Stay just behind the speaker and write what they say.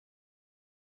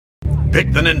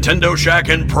Pick the Nintendo Shack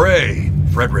and pray.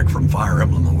 Frederick from Fire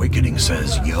Emblem Awakening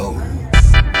says, yo.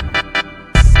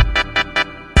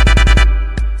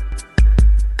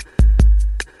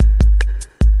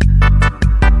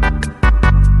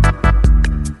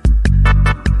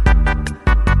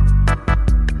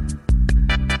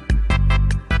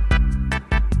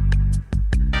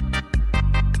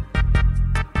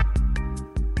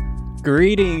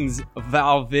 Greetings,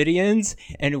 Valvidians,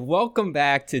 and welcome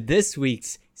back to this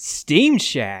week's Steam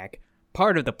Shack,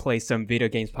 part of the Play Some Video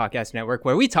Games Podcast Network,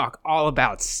 where we talk all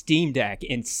about Steam Deck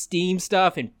and Steam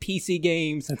stuff and PC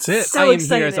games. That's it. So I am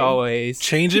here as always.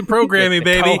 Changing programming,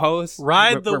 baby. Co-host.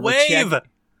 Ride the wave.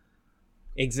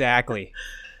 Exactly.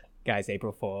 Guys,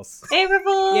 April Fools. April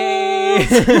Fools!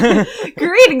 Yay!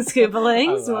 Greetings,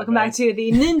 Koopalings. Welcome back to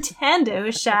the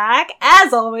Nintendo Shack.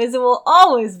 As always, it will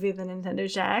always be the Nintendo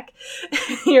Shack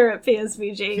here at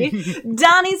PSVG.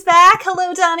 Donnie's back.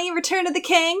 Hello, Donnie. Return of the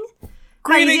King.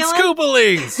 Greetings,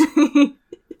 Koopalings!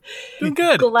 Doing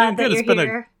good. Glad Doing that good. you're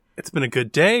here. It's been a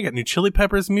good day. I got new Chili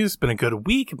Peppers music. It's been a good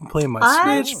week. I've been playing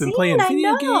my Switch. Been playing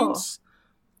video games.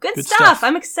 Good stuff.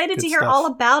 I'm excited to hear all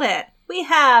about it. We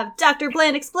have Dr.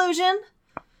 Bland Explosion.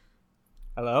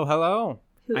 Hello.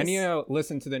 I need to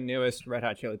listen to the newest Red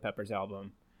Hot Chili Peppers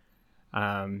album.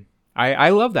 I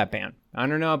love that band. I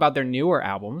don't know about their newer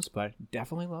albums, but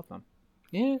definitely love them.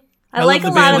 Yeah. I like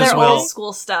a lot of their old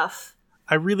school stuff.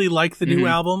 I really like the new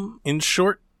album. In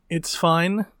short, it's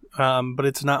fine, but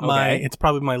it's not it's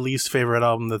probably my least favorite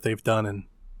album that they've done in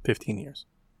 15 years.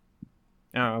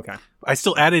 Oh, okay. I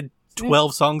still added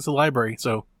 12 songs to the library,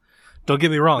 so don't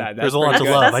get me wrong. There's a lot to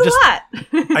love.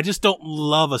 I just don't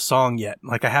love a song yet.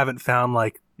 Like, I haven't found,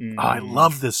 I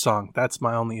love this song. That's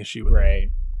my only issue with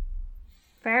it.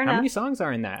 Fair enough. How many songs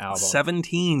are in that album?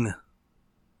 17.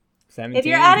 If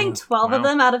you're adding 12 of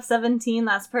them out of 17,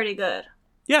 that's pretty good.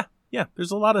 Yeah.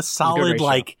 There's a lot of solid,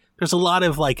 there's a lot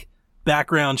of,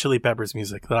 background Chili Peppers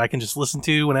music that I can just listen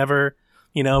to whenever,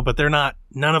 but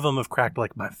none of them have cracked,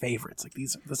 my favorites.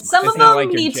 Some of them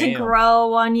need to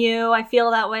grow on you. I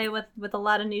feel that way with a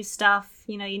lot of new stuff.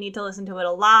 You need to listen to it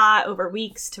a lot over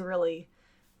weeks to really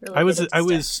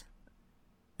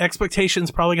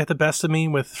expectations probably got the best of me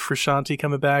with Frusciante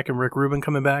coming back and Rick Rubin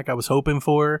coming back. I was hoping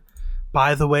for.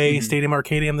 By the way, Stadium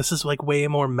Arcadium, this is way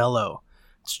more mellow.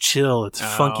 It's chill. It's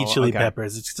funky Chili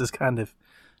Peppers. It's just kind of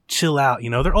chill out.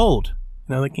 They're old.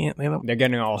 They're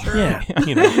getting old. Yeah.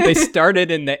 They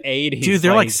started in the 80s. Dude,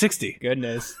 they're 60.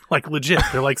 Goodness. Legit.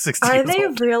 They're 60 Are years they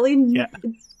old. really? Yeah.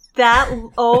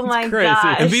 Oh my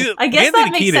gosh. I guess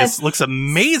that makes sense. Looks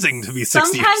amazing to be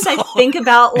 60 Sometimes years old. I think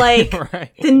about right.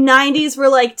 the 90s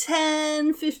were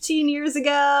 10, 15 years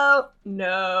ago.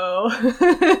 No.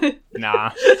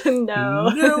 Nah. No.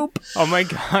 Nope. Oh my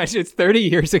gosh, it's 30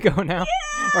 years ago now.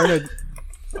 Yeah.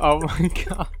 Oh my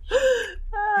god.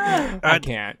 I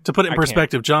can't. To put it in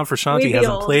perspective, John Frusciante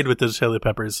hasn't old. played with the Chili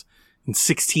Peppers in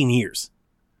 16 years.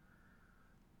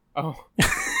 Oh,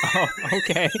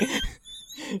 okay.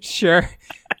 Sure.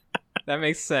 That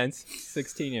makes sense.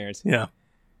 16 years. Yeah.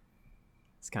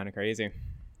 It's kind of crazy.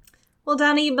 Well,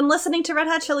 Donnie, you've been listening to Red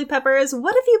Hot Chili Peppers.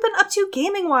 What have you been up to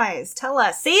gaming-wise? Tell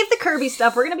us. Save the Kirby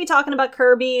stuff. We're going to be talking about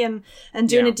Kirby and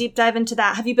doing a deep dive into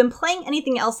that. Have you been playing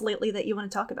anything else lately that you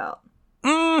want to talk about?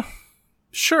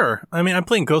 Sure. I mean, I'm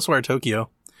playing Ghostwire Tokyo.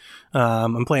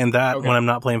 I'm playing that when I'm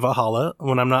not playing Valhalla,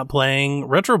 when I'm not playing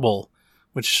Retro Bowl,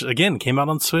 which, again, came out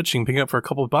on Switch. You can pick it up for a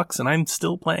couple of bucks, and I'm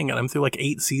still playing it. I'm through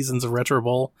 8 seasons of Retro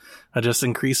Bowl. I just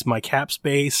increased my cap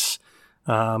space.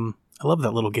 I love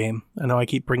that little game. I know I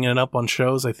keep bringing it up on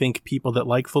shows. I think people that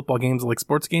like football games, like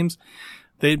sports games,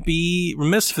 they'd be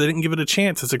remiss if they didn't give it a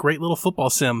chance. It's a great little football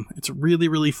sim. It's really,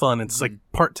 really fun. It's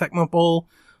part Tecmo Bowl,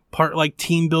 part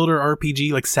team builder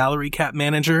RPG, salary cap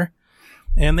manager.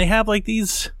 And they have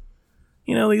these,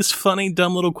 these funny,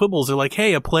 dumb little quibbles. They're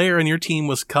hey, a player on your team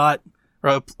was caught.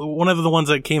 Or one of the ones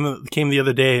that came the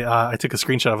other day, I took a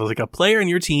screenshot of it. It was a player in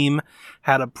your team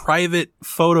had a private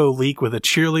photo leak with a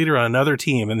cheerleader on another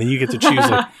team, and then you get to choose,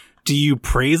 do you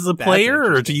praise the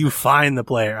player or do you find the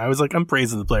player? I was I'm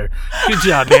praising the player. Good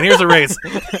job, man. Here's a raise.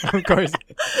 Of course.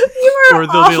 Or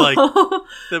they'll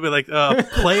be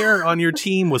player on your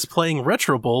team was playing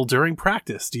Retro Bowl during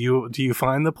practice. Do you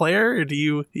find the player or do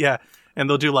you, and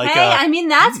they'll do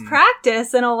that's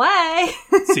practice in a way.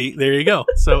 See, there you go.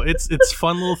 So it's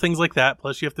fun little things like that.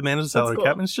 Plus you have to manage the salary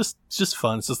cap, and it's just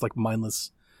fun. It's just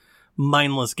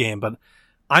mindless game. But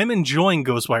I'm enjoying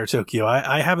Ghostwire Tokyo.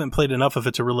 I haven't played enough of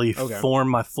it to really form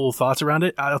my full thoughts around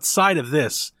it. Outside of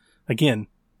this, again,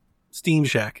 Steam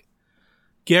Shack.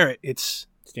 Garrett, it's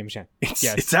Steam Shack.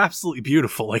 It's absolutely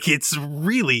beautiful. It's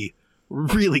really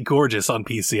really gorgeous on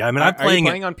PC. I mean, I'm Are you playing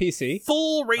playing on PC?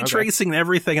 full ray tracing and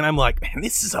everything, and I'm like, man,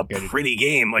 this is a pretty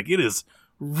game. Like, it is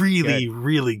really,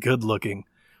 really good looking.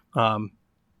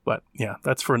 But yeah,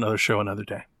 that's for another show, another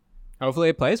day. Hopefully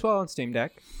it plays well on Steam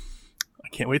Deck. I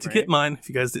can't wait to get mine. If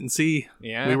you guys didn't see,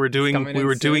 Yeah, we were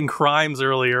doing crimes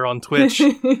earlier on Twitch.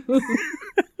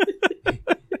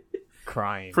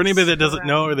 Crimes. For anybody that doesn't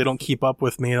know or they don't keep up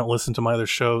with me and don't listen to my other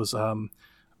shows,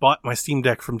 bought my Steam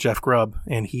Deck from Jeff Grubb,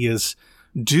 and he is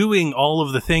doing all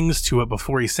of the things to it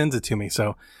before he sends it to me.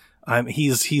 So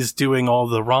he's doing all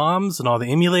the ROMs and all the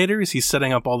emulators. He's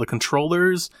setting up all the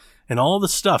controllers and all the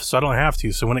stuff, so I don't have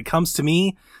to. So when it comes to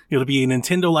me, it'll be a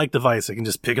Nintendo-like device. I can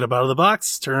just pick it up out of the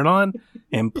box, turn it on,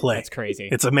 and play. That's crazy.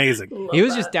 It's amazing. He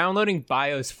was just downloading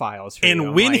BIOS files for you.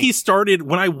 And when he started,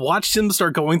 when I watched him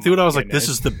start going through it, I was like, this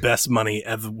is the best money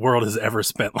the world has ever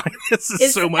spent. Like, this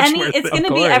is so much worth it. It's going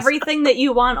to be everything that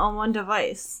you want on one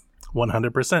device.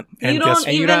 100%. And you don't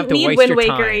even need Wind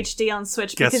Waker HD on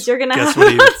Switch because you're going to have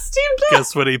it on Steam Deck.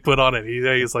 Guess what he put on it?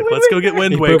 He's like, let's go get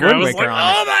Wind Waker. I was like,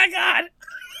 oh my god.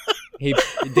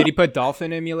 Did he put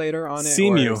Dolphin Emulator on it?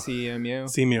 CMU.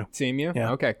 CMU?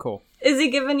 Yeah. Okay, cool. Is he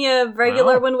giving you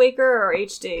regular Wind Waker or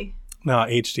HD? No,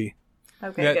 HD.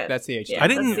 Okay, good. That's the HD. Yeah, I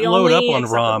didn't load up on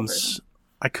ROMs. Version.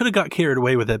 I could have got carried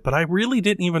away with it, but I really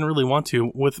didn't even really want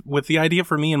to. With the idea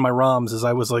for me and my ROMs is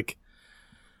I was like,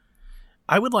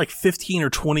 I would like 15 or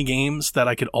 20 games that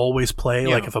I could always play,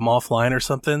 like if I'm offline or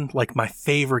something, like my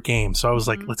favorite game. So I was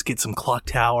like, let's get some Clock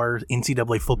Tower,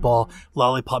 NCAA football,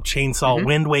 Lollipop Chainsaw,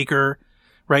 Wind Waker,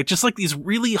 right? Just like these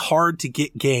really hard to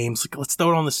get games. Like, let's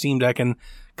throw it on the Steam Deck. And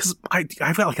because I've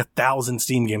got like 1,000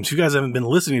 Steam games. If you guys haven't been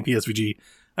listening to PSVG,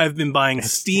 I've been buying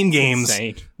Steam games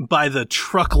by the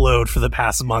truckload for the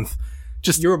past month.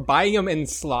 You were buying them in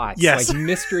slots, yes. like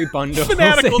mystery bundles.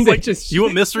 Fanaticals, like, you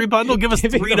want mystery bundle? Give us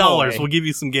 $3. We'll give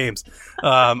you some games.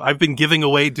 I've been giving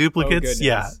away duplicates.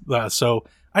 So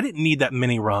I didn't need that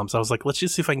many ROMs. I was like, let's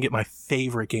just see if I can get my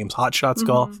favorite games. Hot Shots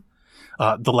Golf,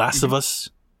 The Last of Us.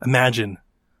 Imagine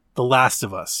The Last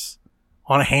of Us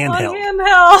on a handheld.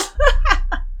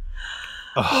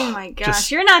 Oh my gosh,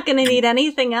 you're not going to need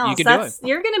anything else.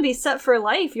 You're going to be set for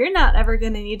life. You're not ever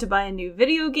going to need to buy a new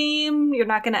video game. You're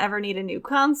not going to ever need a new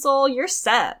console. You're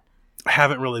set. I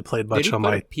haven't really played much on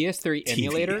my PS3 TV.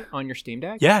 emulator on your Steam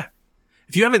Deck? Yeah.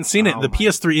 If you haven't seen it, the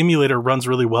PS3 emulator runs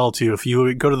really well too. If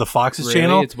you go to the Fox's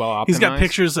channel, it's well optimized? He's got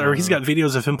pictures or he's got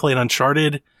videos of him playing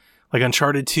Uncharted, like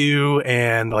Uncharted 2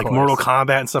 and like Mortal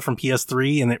Kombat and stuff from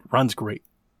PS3, and it runs great.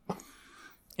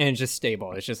 And it's just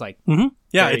stable. It's just like...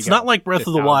 Yeah, it's not like Breath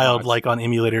of the Wild, like on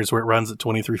emulators where it runs at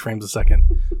 23 frames a second,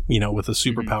 with a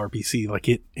superpower PC. Like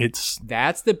it's...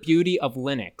 That's the beauty of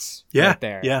Linux. Yeah, right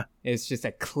there. Yeah. It's just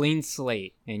a clean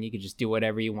slate, and you can just do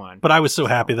whatever you want. But I was so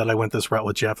happy that I went this route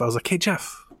with Jeff. I was like, hey,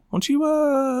 Jeff, won't you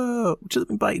let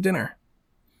me buy you dinner?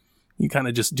 You kind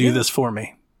of just do this for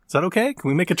me. Is that okay? Can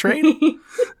we make a trade?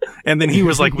 And then he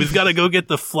was like, we've got to go get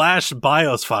the Flash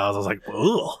BIOS files. I was like,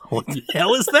 whoa, what the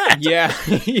hell is that? Yeah,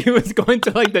 he was going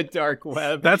to like the dark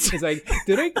web. He's like,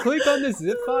 did I click on the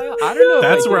zip file? I don't know.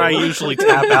 That's where I usually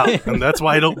tap out. And that's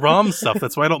why I don't ROM stuff.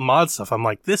 That's why I don't mod stuff. I'm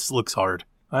like, this looks hard.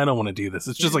 I don't want to do this.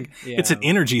 It's just like, it's an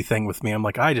energy thing with me. I'm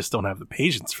like, I just don't have the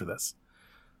patience for this.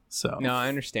 So no, I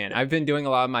understand. I've been doing a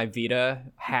lot of my Vita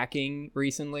hacking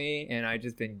recently, and I've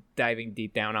just been diving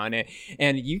deep down on it.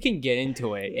 And you can get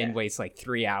into it and waste like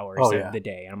 3 hours of the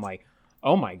day. And I'm like,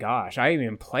 oh my gosh, I didn't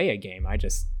even play a game. I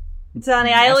just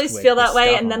Donnie, I always feel that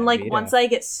way, and then like once I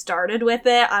get started with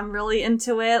it, I'm really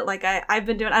into it. Like I've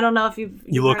been doing. I don't know if you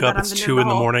look up, it's 2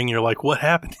 a.m. You're like, what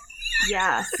happened?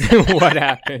 Yes. What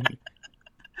happened?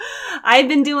 I've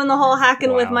been doing the whole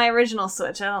hacking with my original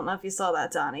Switch. I don't know if you saw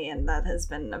that, Donnie, and that has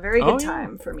been a very good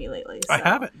time for me lately. So. I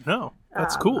haven't. No,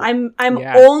 that's cool. I'm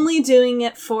only doing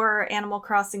it for Animal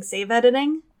Crossing save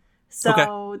editing.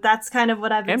 So that's kind of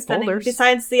what I've been spending. Folders.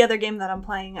 Besides the other game that I'm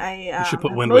playing, you should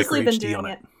put Wind mostly Waker been HD doing on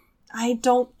it. I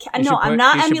don't. No, I'm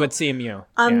not. You should put CMU.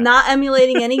 I'm not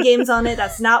emulating any games on it.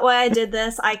 That's not why I did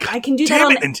this. I can do that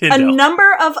on Nintendo. a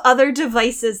number of other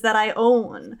devices that I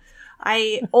own.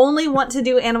 I only want to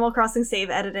do Animal Crossing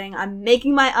save editing. I'm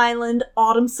making my island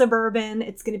Autumn Suburban.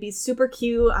 It's going to be super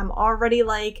cute. I'm already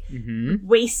like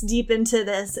waist deep into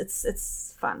this.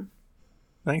 It's fun.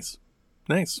 Nice.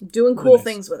 Doing cool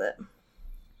things with it.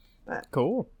 But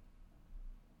cool.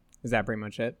 Is that pretty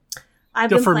much it? I've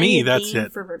been for playing me, a that's game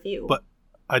it. for review. But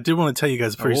I did want to tell you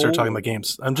guys before you start talking about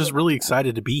games. I'm just really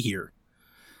excited to be here,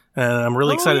 and I'm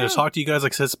really excited to talk to you guys.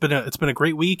 Like I said, it's been a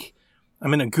great week.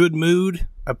 I'm in a good mood.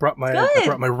 I brought my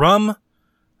rum.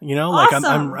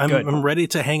 Awesome. Like I'm ready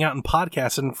to hang out and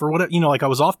podcast. And for what like I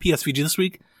was off PSVG this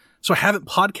week, so I haven't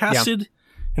podcasted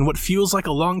in what feels like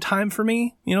a long time for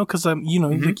me, because I'm,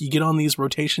 like you get on these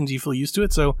rotations, you feel used to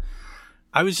it. So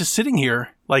I was just sitting here,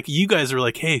 like you guys were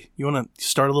like, hey, you want to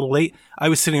start a little late? I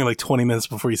was sitting here like 20 minutes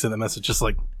before you sent that message, just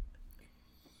like,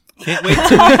 can't wait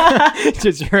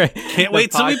can't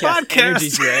wait till we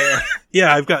podcast.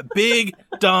 Yeah, I've got big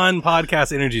Dawn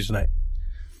podcast energy tonight.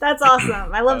 That's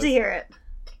awesome. I love to hear it.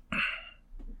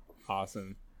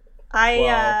 Awesome.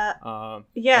 Yeah.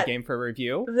 The game for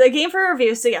review. The game for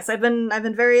review. So yes, I've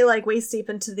been very like waist deep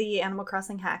into the Animal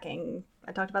Crossing hacking.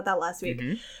 I talked about that last week.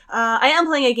 Mm-hmm. I am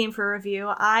playing a game for review.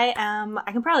 I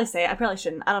can probably say it. I probably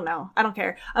shouldn't. I don't know. I don't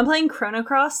care. I'm playing Chrono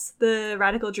Cross, the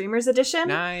Radical Dreamers edition.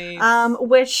 Nice.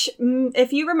 Which,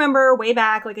 if you remember way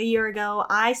back, like a year ago,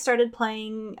 I started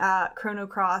playing Chrono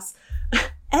Cross,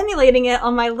 emulating it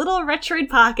on my little Retroid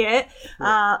Pocket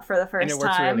for the first time. And it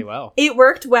works really well. It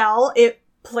worked well. It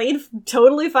played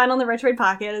totally fine on the Retroid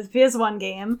Pocket as PS1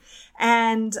 game,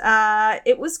 and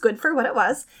it was good for what it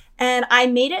was. And I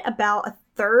made it about a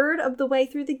third of the way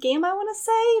through the game, I want to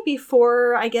say,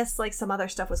 before I guess like some other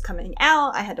stuff was coming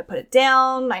out. I had to put it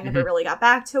down. I never really got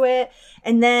back to it.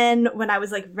 And then when I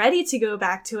was like ready to go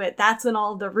back to it, that's when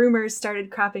all the rumors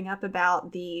started cropping up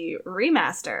about the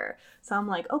remaster. So I'm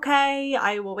like, okay,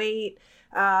 I will wait.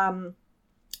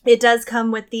 It does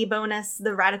come with the bonus,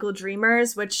 the Radical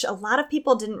Dreamers, which a lot of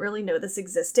people didn't really know this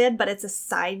existed, but it's a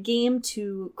side game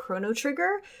to Chrono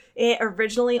Trigger. It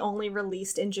originally only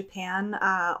released in Japan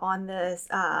on the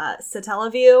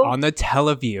Satellaview. On the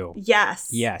Teleview. Yes.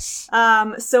 Yes.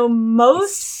 So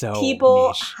most people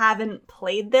niche. haven't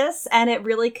played this, and it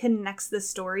really connects the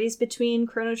stories between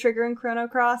Chrono Trigger and Chrono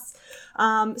Cross.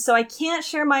 So I can't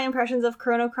share my impressions of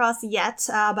Chrono Cross yet,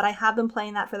 but I have been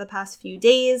playing that for the past few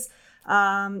days.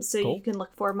 So cool. You can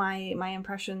look for my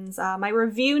impressions, my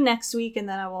review next week, and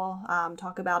then I will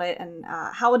talk about it and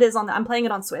how it is I'm playing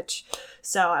it on Switch,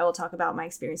 so I will talk about my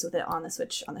experience with it on the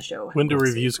Switch on the show. When do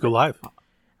reviews go live?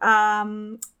 I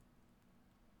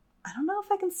don't know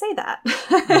if I can say that.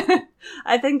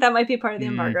 I think that might be part of the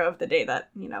embargo of the day that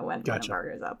when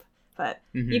embargo is up, but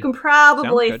you can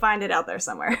probably find it out there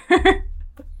somewhere.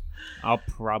 I'll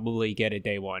probably get it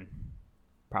day one,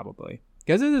 probably,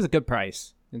 because it is a good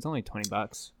price. It's only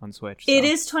 $20 on Switch. So. It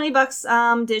is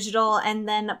 $20 digital, and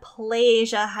then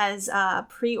PlayAsia has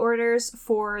pre-orders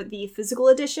for the physical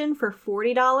edition for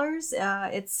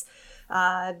 $40. It's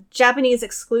Japanese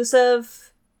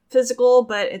exclusive physical,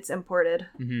 but it's imported.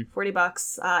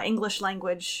 $40. English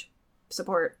language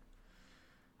support.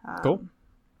 Cool.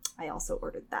 I also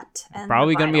ordered that. And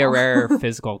probably going to be a rare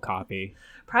physical copy.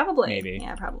 Probably. Maybe.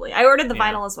 Yeah, probably. I ordered the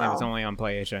vinyl as well. It was only on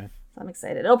PlayAsia. I'm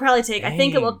excited. It'll probably take. Dang. I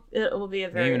think it will be a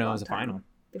very long time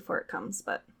before it comes.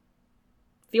 But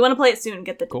if you want to play it soon,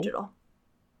 get the digital.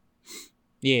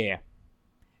 Yeah,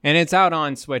 and it's out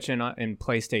on Switch and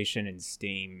PlayStation and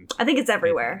Steam. I think it's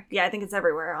everywhere. Yeah, I think it's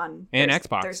everywhere on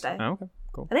Xbox Thursday. Oh, okay,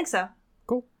 cool. I think so.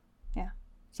 Cool. Yeah,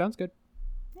 sounds good.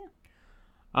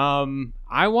 Yeah.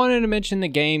 I wanted to mention the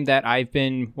game that I've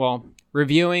been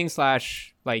reviewing /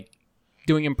 like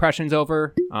doing impressions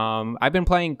over. I've been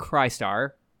playing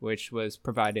Crystar, which was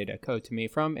provided a code to me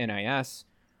from NIS.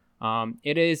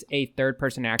 It is a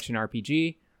third-person action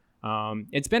RPG.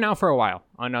 It's been out for a while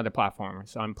on other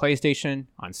platforms, on PlayStation,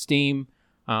 on Steam,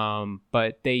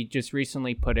 but they just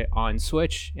recently put it on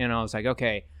Switch, and I was like,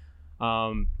 okay,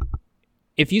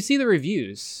 if you see the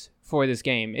reviews for this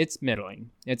game, it's middling.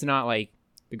 It's not like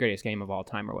the greatest game of all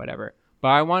time or whatever, but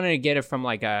I wanted to get it from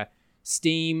like a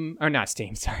Switch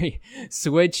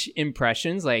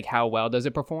impressions, like how well does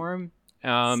it perform?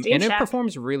 And it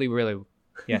performs really, really,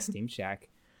 Steam Shack.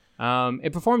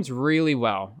 It performs really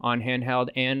well on handheld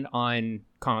and on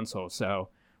console. So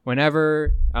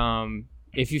whenever,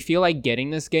 if you feel like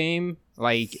getting this game,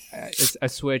 like a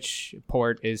Switch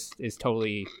port is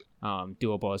totally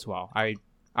doable as well. I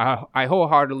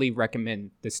wholeheartedly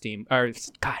recommend the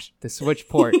Switch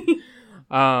port.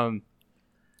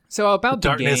 So about the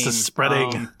darkness game, is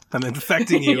spreading. I'm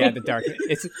infecting you. Yeah, the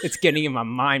darkness. It's getting in my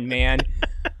mind, man.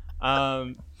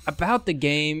 About the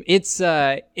game, it's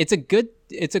a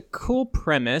cool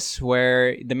premise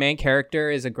where the main character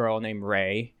is a girl named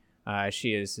Ray.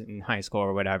 She is in high school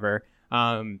or whatever.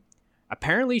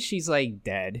 Apparently she's like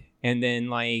dead and then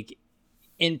like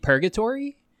in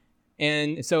purgatory,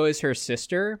 and so is her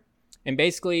sister. And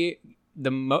basically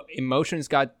the emotions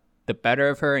got the better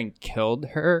of her and killed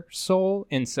her soul,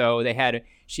 and so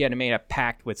she had to make a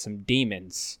pact with some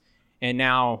demons, and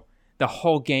now the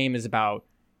whole game is about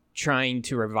trying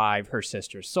to revive her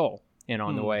sister's soul. And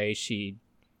on the way, she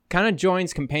kind of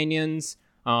joins companions.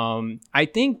 I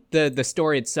think the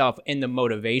story itself and the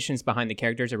motivations behind the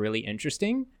characters are really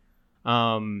interesting.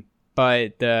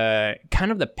 But the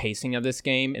kind of the pacing of this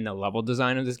game and the level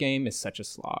design of this game is such a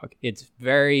slog. It's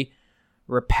very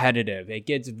repetitive. It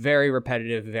gets very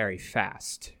repetitive very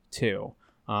fast too.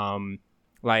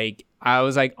 Like I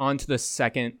was like onto the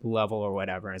second level or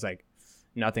whatever. And it's like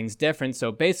nothing's different.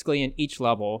 So basically in each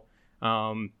level,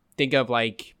 think of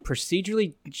like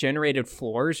procedurally generated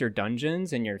floors or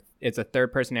dungeons, and it's a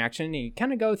third person action. And you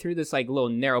kind of go through this like little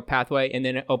narrow pathway, and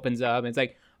then it opens up and it's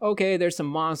like, okay, there's some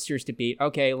monsters to beat.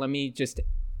 Okay, let me just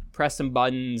press some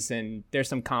buttons and there's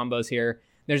some combos here.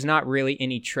 There's not really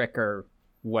any trick or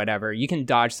whatever. You can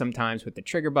dodge sometimes with the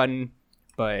trigger button,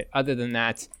 but other than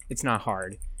that, it's not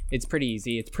hard. It's pretty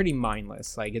easy. It's pretty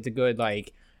mindless. Like it's a good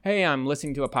like, hey, I'm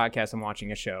listening to a podcast, I'm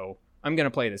watching a show, I'm going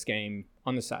to play this game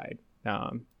on the side.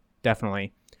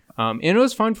 Definitely. And it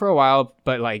was fun for a while,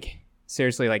 but like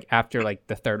seriously, like after like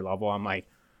the third level, I'm like,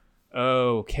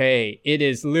 okay, it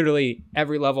is literally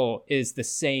every level is the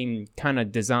same kind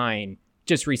of design,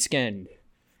 just reskinned,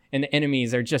 and the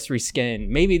enemies are just reskinned.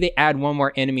 Maybe they add one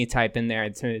more enemy type in there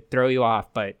to throw you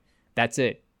off, but that's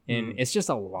it. And it's just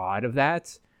a lot of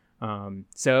that.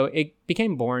 So it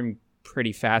became boring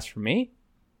pretty fast for me.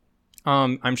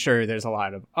 I'm sure there's a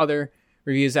lot of other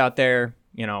reviews out there,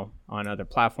 you know, on other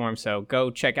platforms. So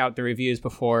go check out the reviews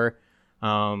before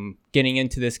getting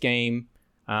into this game.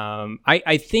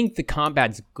 I think the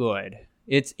combat's good.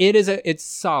 It's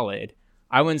solid.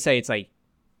 I wouldn't say it's like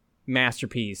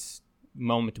masterpiece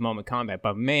moment to moment combat,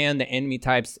 but man, the enemy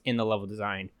types in the level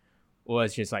design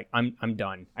was just like, I'm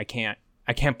done. I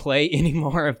can't play any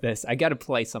more of this. I got to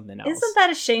play something else. Isn't that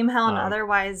a shame how an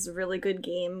otherwise really good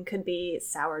game could be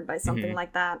soured by something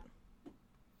like that?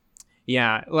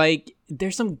 Yeah, like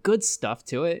there's some good stuff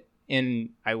to it, and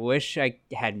I wish I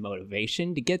had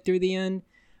motivation to get through the end.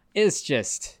 It's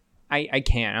just I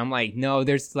can't. I'm like, no,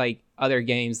 there's like other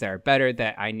games that are better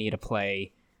that I need to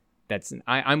play.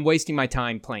 I'm wasting my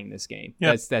time playing this game.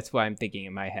 Yeah. That's what I'm thinking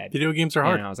in my head. Video games are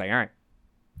hard. And I was like, all right,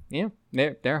 yeah,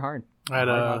 they're hard. I had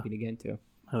hard to get into.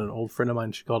 I had an old friend of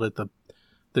mine. She called it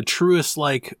the truest,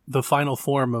 like the final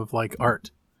form of like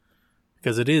art,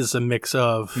 because it is a mix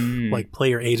of like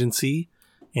player agency,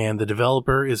 and the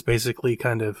developer is basically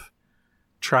kind of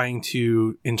trying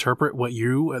to interpret what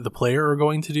you, the player, are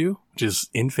going to do, which is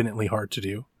infinitely hard to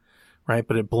do, right?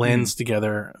 But it blends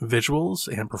together visuals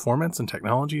and performance and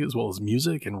technology, as well as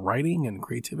music and writing and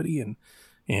creativity and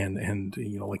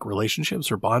you know, like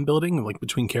relationships or bond building like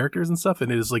between characters and stuff.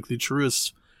 And it is like the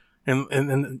truest,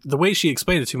 and the way she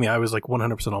explained it to me, I was like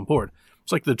 100% on board.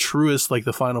 It's like the truest, like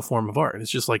the final form of art. It's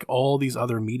just like all these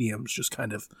other mediums just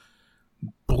kind of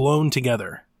blown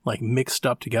together, like mixed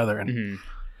up together. And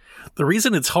the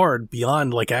reason it's hard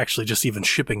beyond like actually just even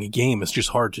shipping a game is just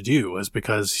hard to do is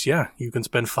because, yeah, you can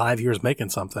spend 5 years making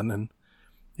something and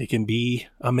it can be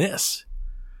a miss.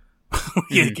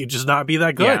 It could just not be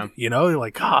that good, you know,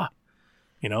 like,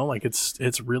 you know, like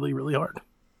it's really, really hard.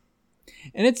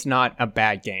 And it's not a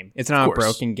bad game. It's not a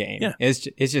broken game. Yeah. It's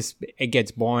just, it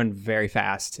gets boring very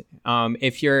fast.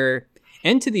 If you're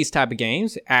into these type of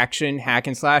games, action, hack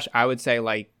and slash, I would say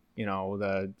like, you know,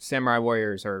 the Samurai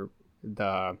Warriors or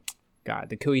the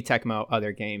Koei Tecmo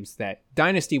other games, that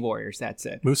Dynasty Warriors, that's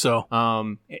it. Muso.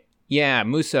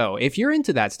 Muso. If you're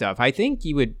into that stuff, I think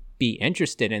you would be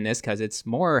interested in this because it's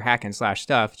more hack and slash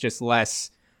stuff, just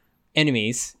less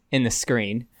enemies in the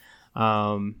screen.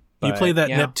 You play that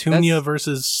Neptunia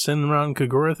versus Shinran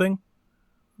Kagura thing?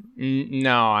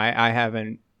 No, I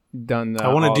haven't done that.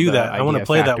 I want to do that. I want to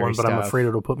play that one, but I'm afraid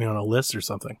it'll put me on a list or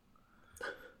something.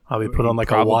 I'll be put on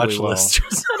like a watch list.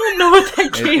 I don't know what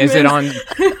that game is.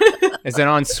 Is it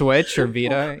on Switch or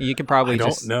Vita? You could probably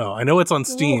just. I don't know. I know it's on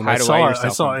Steam. I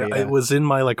saw it was in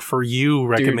my like for you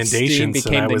recommendations. Dude, Steam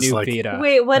became and I was the new like, Vita.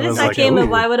 Wait, what is that game and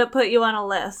why would it put you on a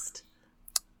list?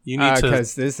 You need to,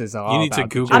 because this is all. You need to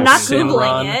Google. I'm not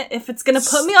Googling it. If it's gonna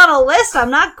put me on a list,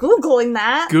 I'm not Googling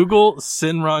that. Google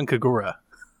Shinran Kagura.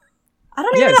 I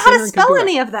don't even know how to spell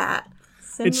any of that.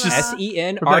 It's just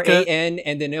SENRAN,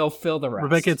 and then it'll fill the rest.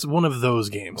 Rebecca, it's one of those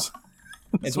games.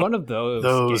 It's one of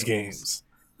those games.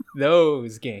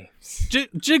 Those games.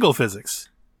 Jiggle physics.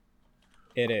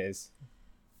 It is.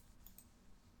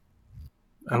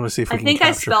 I'm gonna see if we can. I think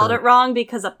I spelled it wrong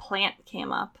because a plant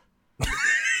came up.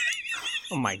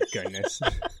 Oh my goodness.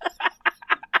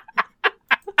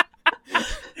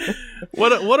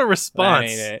 What a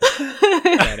response.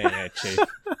 That ain't it, Chief.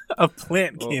 A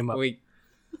plant came up. We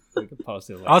can post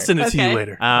it later. I'll send it to you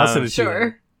later. I'll send it to you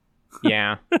later.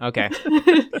 Yeah, okay.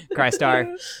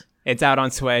 Crystar. It's out on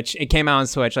Switch. It came out on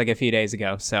Switch like a few days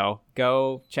ago, so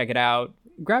go check it out.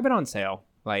 Grab it on sale.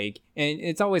 And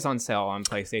it's always on sale on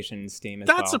PlayStation and Steam as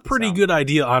well. That's a pretty good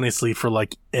idea, honestly, for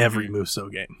like every Muso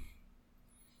game.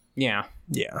 Yeah.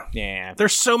 Yeah. They're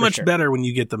so much better when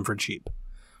you get them for cheap.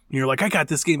 And you're like, I got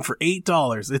this game for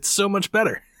 $8. It's so much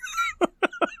better.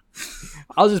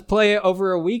 I'll just play it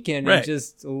over a weekend Right. and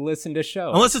just listen to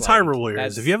shows. Unless it's Hyrule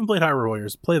Warriors. If you haven't played Hyrule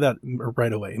Warriors, play that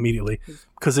right away, immediately.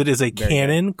 Because it is a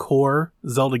canon core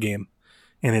Zelda game.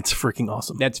 And it's freaking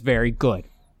awesome. That's very good.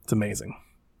 It's amazing.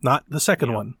 Not the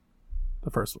second one.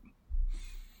 The first one.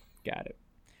 Got it.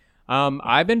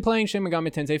 I've been playing Shin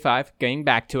Megami Tensei 5, getting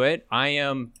back to it. I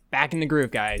am back in the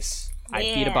groove, guys. I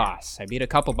beat a boss. I beat a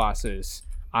couple bosses.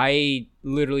 I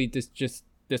literally just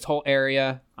this whole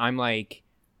area, I'm like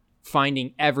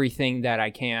finding everything that I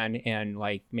can and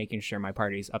like making sure my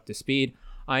party's up to speed.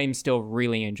 I'm still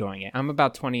really enjoying it. I'm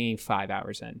about 25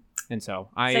 hours in. And so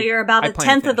you're about a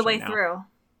tenth of the way through.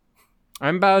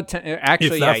 I'm about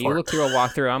actually, yeah, you look through a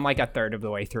walkthrough, I'm like a third of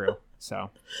the way through. So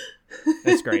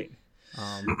that's great.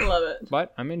 Love it.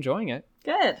 But I'm enjoying it.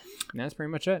 Good. And that's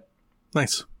pretty much it.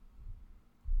 Nice.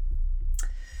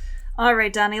 All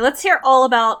right, Donnie, let's hear all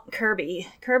about Kirby.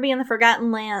 Kirby and the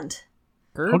Forgotten Land.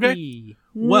 Kirby. Okay.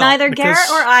 Well, Neither Garrett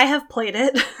or I have played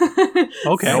it.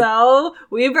 Okay. So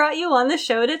we brought you on the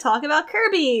show to talk about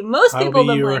Kirby. Most people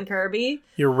have been playing Kirby.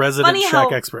 Your resident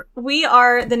Shack expert. We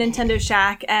are the Nintendo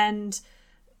Shack, and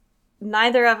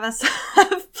neither of us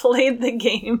have played the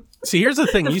game. See, here's the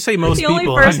thing. You say most the people. The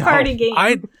only first-party game.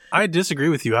 I disagree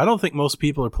with you. I don't think most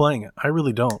people are playing it. I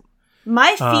really don't.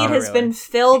 My feed has been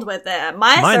filled with it.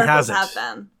 Mine circles have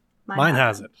been. Mine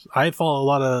hasn't. I follow a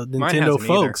lot of Nintendo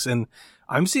folks, and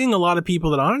I'm seeing a lot of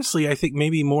people that honestly, I think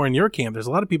maybe more in your camp. There's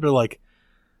a lot of people who are like,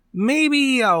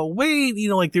 maybe I'll wait.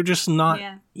 Like they're just not,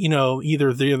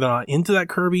 either they're not into that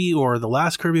Kirby or the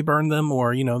last Kirby burned them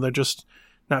or, they're just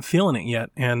not feeling it yet.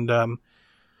 And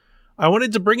I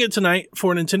wanted to bring it tonight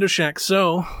for Nintendo Shack,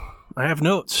 so I have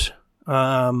notes.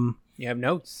 You have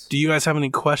notes? Do you guys have any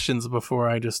questions before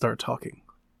I just start talking?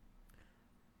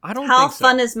 I don't How think so.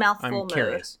 fun is mouthful mode?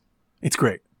 Curious. It's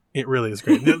great. It really is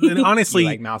great. And honestly, you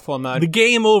like mouthful mode? The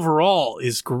game overall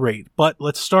is great. But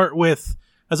let's start with,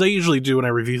 as I usually do when I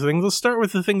review things, let's start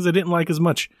with the things I didn't like as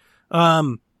much.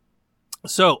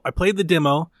 So I played the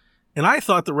demo, and I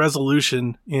thought the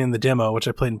resolution in the demo, which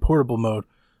I played in portable mode,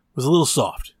 was a little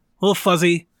soft, a little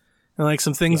fuzzy. And like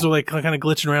some things were like kind of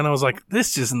glitching around. I was like,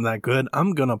 this isn't that good.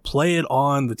 I'm going to play it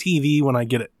on the TV when I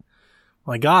get it.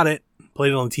 Well, I got it,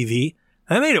 played it on the TV.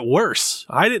 That made it worse.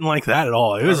 I didn't like that at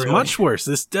all. It was much worse.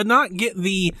 This did not get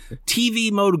the TV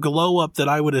mode glow up that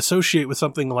I would associate with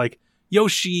something like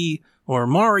Yoshi or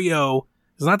Mario.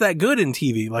 It's not that good in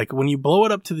TV. Like when you blow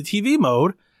it up to the TV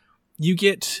mode, you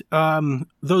get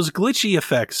those glitchy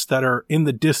effects that are in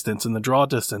the distance, in the draw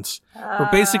distance, where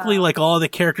basically like all the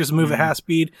characters move at half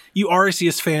speed. You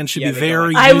Arceus fans should be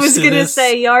very used to this. I was going to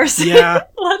say Arceus. Yeah.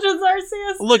 Legends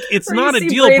Arceus. Look, it's not a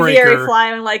deal breaker.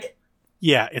 Flying like...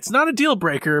 Yeah, it's not a deal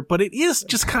breaker, but it is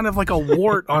just kind of like a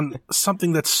wart on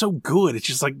something that's so good. It's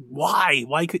just like, why?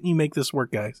 Why couldn't you make this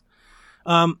work, guys?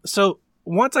 So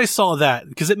once I saw that,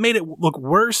 because it made it look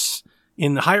worse,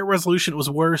 in higher resolution it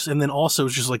was worse, and then also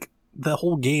it's just like the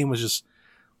whole game was just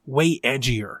way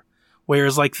edgier.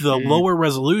 Whereas like the lower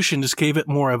resolution just gave it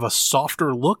more of a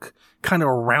softer look, kind of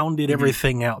rounded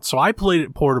everything out. So I played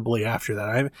it portably after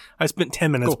that. I spent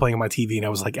 10 minutes playing on my TV and I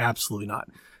was like, absolutely not.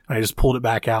 I just pulled it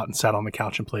back out and sat on the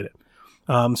couch and played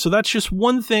it. So that's just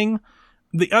one thing.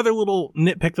 The other little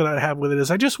nitpick that I have with it is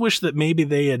I just wish that maybe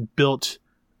they had built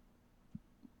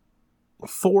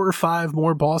 4 or 5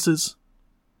 more bosses.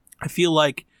 I feel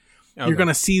like you're going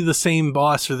to see the same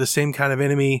boss or the same kind of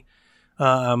enemy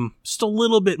just a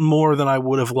little bit more than I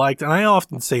would have liked. And I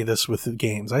often say this with the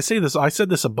games. I said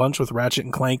this a bunch with Ratchet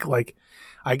and Clank. Like,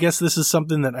 I guess this is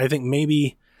something that I think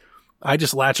maybe I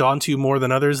just latch onto more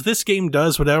than others. This game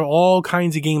does whatever all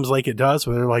kinds of games like it does,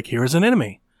 where they're like, here's an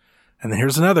enemy, and then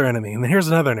here's another enemy, and then here's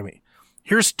another enemy.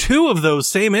 Here's 2 of those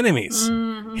same enemies.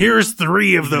 Here's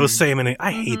 3 of those same enemies.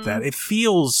 I hate that. It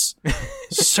feels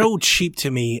so cheap to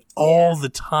me all the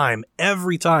time,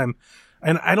 every time.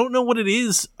 And I don't know what it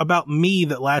is about me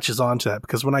that latches onto that,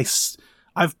 because when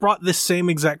I've brought this same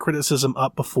exact criticism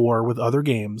up before with other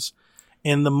games,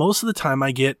 and the most of the time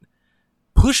I get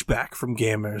pushback from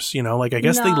gamers, like I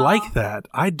guess they like that.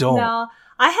 I don't. No,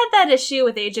 I had that issue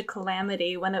with Age of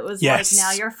Calamity when it was like,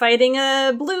 now you're fighting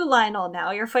a blue Lionel,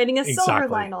 now you're fighting a silver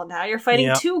Lionel, now you're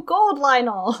fighting 2 gold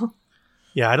Lionel.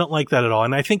 Yeah, I don't like that at all.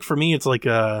 And I think for me, it's like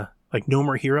No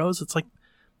More Heroes. It's like,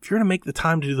 if you're going to make the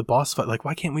time to do the boss fight, like,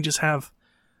 why can't we just have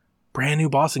brand new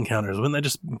boss encounters? Wouldn't that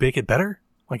just make it better?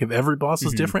 Like if every boss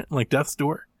was different, like Death's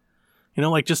Door,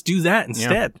 like just do that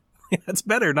instead. Yeah. That's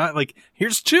better. Not like,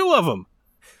 here's 2 of them.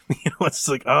 It's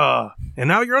like, and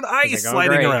now you're on ice like,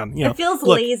 sliding great. around. It feels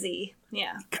lazy.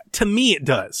 Yeah. To me, it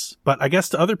does. But I guess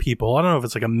to other people, I don't know if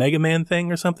it's like a Mega Man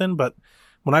thing or something, but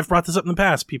when I've brought this up in the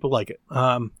past, people like it.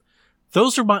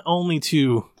 Those are my only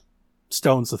two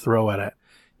stones to throw at it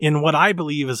in what I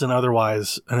believe is an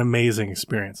amazing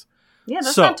experience. Yeah,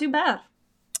 that's not too bad.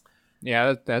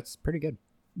 Yeah, that's pretty good.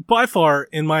 By far,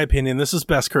 in my opinion, this is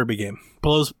best Kirby game.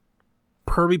 Blows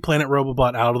Kirby Planet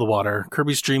Robobot out of the water.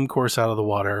 Kirby's Dream Course out of the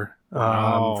water.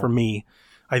 For me,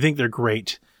 I think they're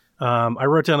great. I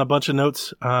wrote down a bunch of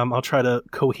notes. I'll try to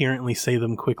coherently say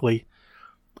them quickly.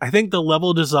 I think the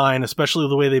level design, especially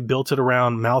the way they built it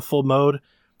around mouthful mode,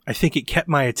 I think it kept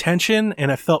my attention and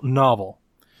it felt novel.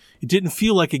 It didn't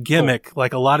feel like a gimmick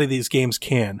like a lot of these games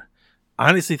can. I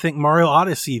honestly think Mario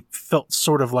Odyssey felt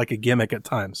sort of like a gimmick at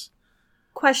times.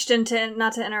 Question,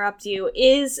 not to interrupt you,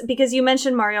 is, because you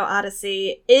mentioned Mario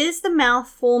Odyssey, is the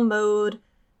mouthful mode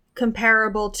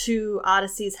comparable to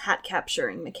Odyssey's hat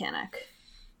capturing mechanic?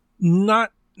 Not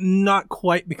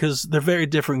quite, because they're very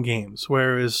different games.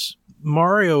 Whereas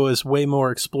Mario is way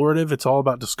more explorative. It's all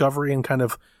about discovery and kind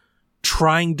of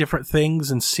trying different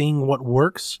things and seeing what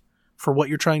works for what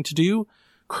you're trying to do.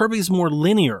 Kirby's more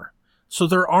linear. So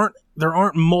there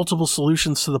aren't multiple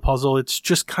solutions to the puzzle. It's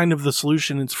just kind of the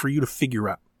solution. It's for you to figure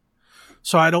out.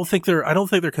 So I don't think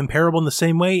they're comparable in the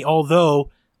same way,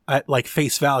 although at like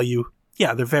face value,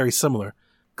 yeah, they're very similar.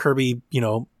 Kirby,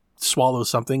 swallows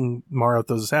something, Mario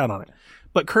throws his hat on it.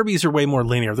 But Kirby's are way more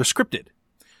linear. They're scripted.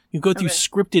 You go through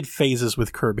scripted phases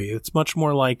with Kirby. It's much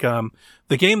more like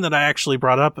the game that I actually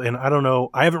brought up, and I don't know,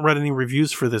 I haven't read any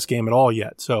reviews for this game at all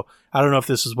yet, so I don't know if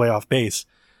this is way off base.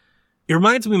 It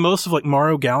reminds me most of like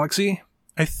Mario Galaxy,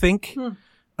 I think.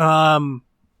 And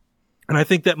I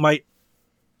think that might,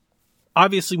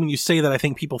 obviously when you say that, I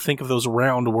think people think of those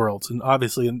round worlds, and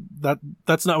obviously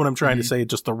that's not what I'm trying to say,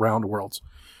 just the round worlds.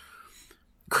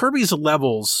 Kirby's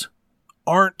levels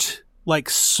aren't like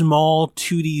small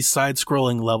 2D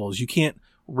side-scrolling levels. You can't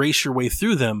race your way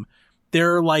through them.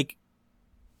 They're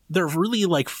really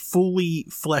like fully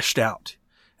fleshed out.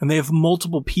 And they have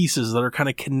multiple pieces that are kind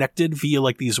of connected via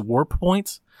like these warp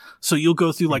points. So you'll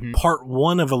go through like part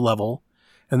 1 of a level,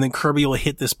 and then Kirby will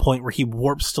hit this point where he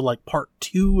warps to like part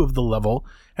 2 of the level,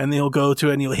 and then you'll go to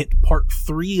it and you'll hit part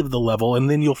 3 of the level, and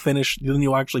then you'll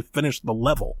actually finish the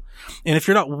level. And if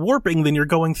you're not warping, then you're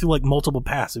going through like multiple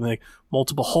paths, like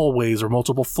multiple hallways or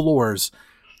multiple floors.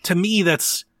 To me,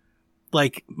 that's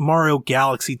like Mario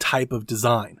Galaxy type of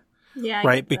design. Yeah.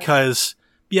 Right? Because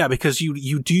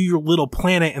you do your little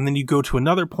planet, and then you go to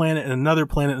another planet and another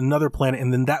planet and another planet,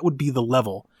 and then that would be the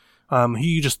level. Who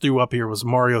you just threw up here was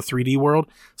Mario 3D World.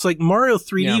 It's like Mario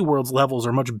 3D World's levels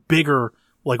are much bigger,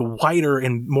 like wider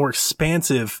and more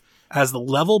expansive as the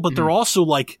level, but they're also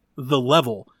like the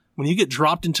level. When you get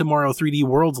dropped into Mario 3D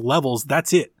World's levels,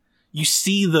 that's it. You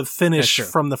see the finish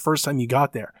from the first time you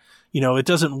got there. It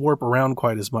doesn't warp around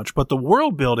quite as much, but the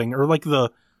world building, or like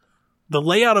the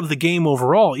layout of the game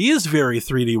overall, is very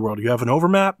 3D World. You have an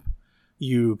overmap,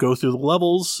 you go through the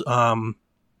levels.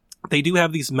 They do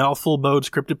have these mouthful mode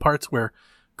scripted parts where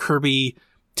Kirby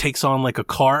takes on like a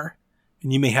car,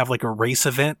 and you may have like a race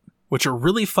event, which are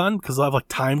really fun because they'll have like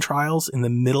time trials in the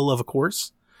middle of a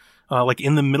course, like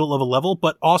in the middle of a level,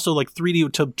 but also like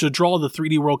 3D to draw the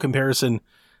 3D World comparison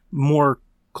more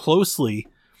closely.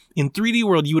 In 3D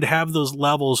World, you would have those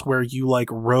levels where you like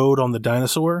rode on the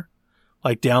dinosaur,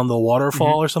 like down the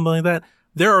waterfall or something like that.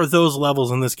 There are those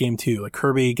levels in this game too. Like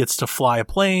Kirby gets to fly a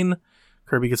plane,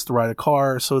 Kirby gets to ride a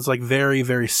car, so it's like very,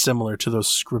 very similar to those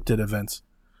scripted events.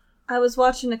 I was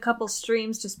watching a couple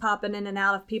streams just popping in and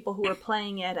out of people who were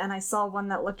playing it, and I saw one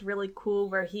that looked really cool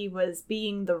where he was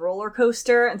being the roller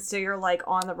coaster, and so you're like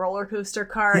on the roller coaster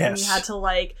cart, and you had to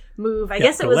like move. I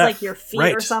guess it was left, like your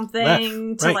feet or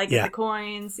something to like get the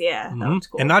coins. Yeah, that looked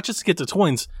cool. And not just to get the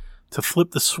coins, to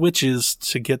flip the switches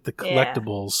to get the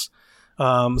collectibles.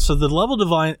 So the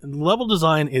level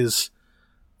design is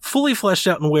fully fleshed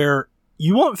out, and where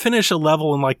you won't finish a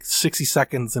level in like 60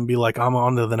 seconds and be like, I'm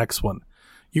on to the next one.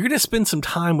 You're going to spend some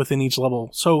time within each level.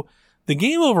 So the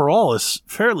game overall is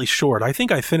fairly short. I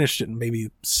think I finished it in maybe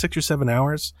 6 or 7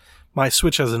 hours. My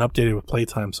Switch hasn't updated with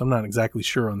playtime, so I'm not exactly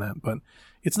sure on that, but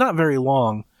it's not very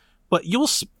long. But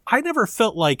I never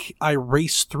felt like I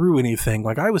raced through anything.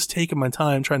 Like I was taking my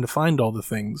time trying to find all the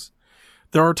things.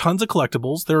 There are tons of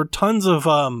collectibles. There are tons of,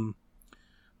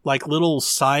 like little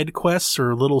side quests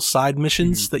or little side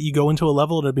missions that you go into a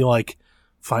level and it'd be like,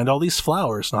 find all these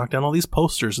flowers, knock down all these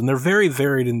posters, and they're very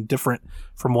varied and different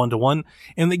from one to one.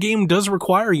 And the game does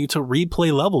require you to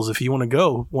replay levels if you want to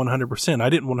go 100%. I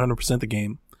didn't 100% the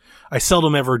game. I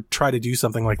seldom ever try to do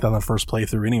something like that on the first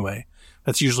playthrough anyway.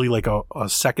 That's usually like a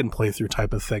second playthrough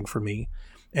type of thing for me.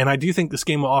 And I do think this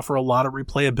game will offer a lot of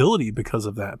replayability because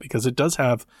of that, because it does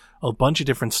have a bunch of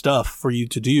different stuff for you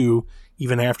to do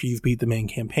even after you've beat the main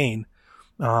campaign.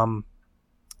 In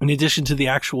addition to the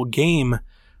actual game,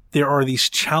 there are these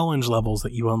challenge levels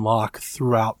that you unlock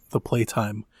throughout the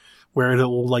playtime where it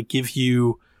will like give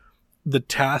you the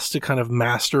task to kind of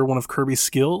master one of Kirby's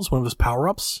skills, one of his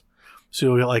power-ups. So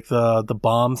you'll get like the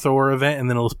bomb thrower event, and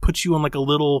then it'll put you on like a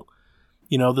little,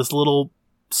 this little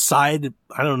side,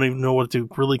 I don't even know what to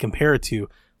really compare it to.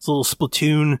 It's a little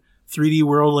Splatoon 3D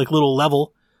world, like little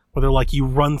level where they're like, you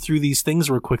run through these things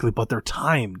real quickly, but they're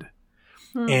timed.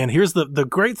 And here's the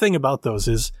great thing about those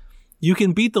is you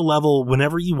can beat the level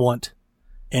whenever you want,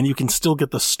 and you can still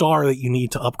get the star that you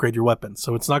need to upgrade your weapon.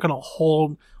 So it's not going to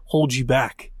hold you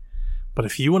back. But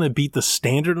if you want to beat the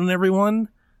standard on everyone,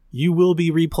 you will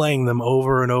be replaying them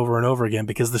over and over and over again,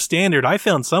 because the standard, I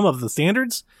found some of the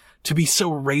standards to be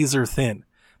so razor thin.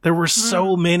 There were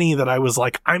so many that I was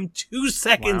like, I'm 2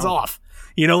 seconds off.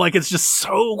 Like it's just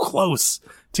so close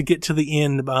to get to the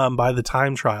end by the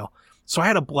time trial. So I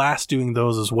had a blast doing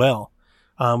those as well.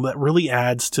 That really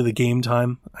adds to the game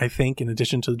time, I think, in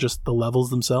addition to just the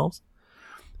levels themselves.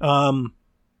 I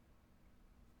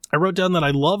wrote down that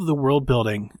I love the world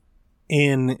building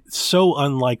in so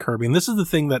unlike Kirby. And this is the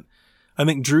thing that I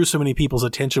think drew so many people's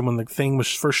attention when the thing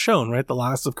was first shown, right? The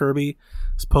Last of Kirby,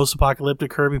 this post-apocalyptic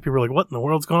Kirby. People were like, what in the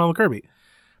world's going on with Kirby?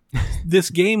 This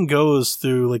game goes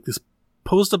through like this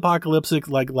post-apocalyptic,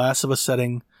 like Last of Us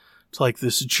setting to like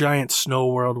this giant snow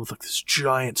world with like this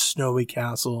giant snowy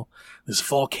castle, this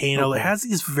volcano that has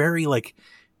these very like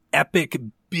epic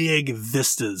big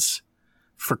vistas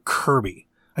for Kirby.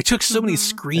 I took so many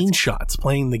screenshots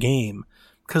playing the game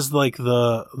because like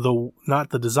the not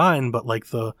the design, but like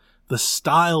the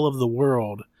style of the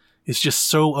world is just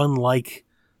so unlike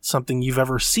something you've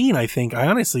ever seen. I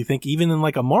honestly think even in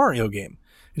like a Mario game,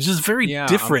 it's just very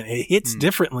different. It hits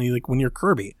differently like when you're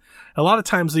Kirby. A lot of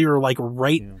times you're like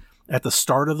at the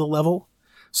start of the level,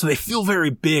 so they feel very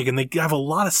big, and they have a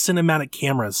lot of cinematic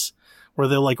cameras where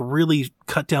they'll like really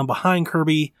cut down behind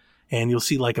Kirby, and you'll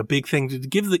see like a big thing to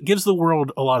gives the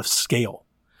world a lot of scale,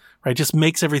 right? Just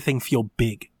makes everything feel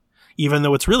big, even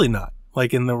though it's really not.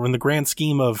 Like in the grand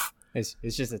scheme of it's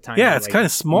just a tiny it's kind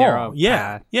of small.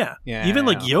 Yeah. Even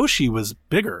like Yeah. Yoshi was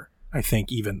bigger, I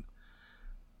think. Even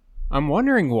I'm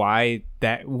wondering why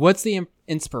what's the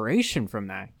inspiration from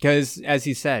that? Because as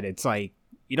you said, it's like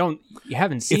you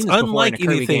haven't seen it's this before unlike in a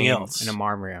Kirby anything game, else in a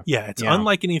Mario. Yeah, it's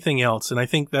unlike anything else, and I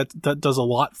think that does a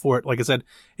lot for it. Like I said,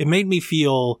 it made me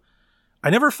feel. I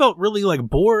never felt really like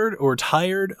bored or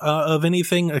tired of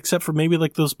anything except for maybe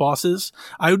like those bosses.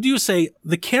 I do say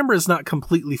the camera is not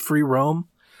completely free roam.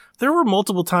 There were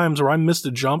multiple times where I missed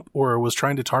a jump or was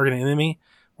trying to target an enemy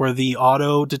where the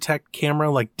auto detect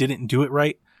camera like didn't do it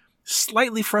right.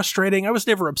 Slightly frustrating. I was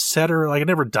never upset or like I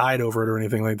never died over it or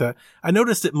anything like that. I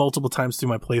noticed it multiple times through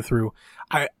my playthrough.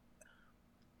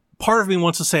 Part of me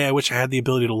wants to say I wish I had the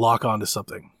ability to lock onto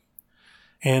something.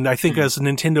 And I think as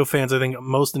Nintendo fans, I think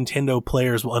most Nintendo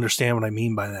players will understand what I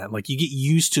mean by that. Like you get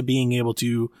used to being able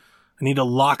to, I need to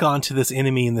lock onto this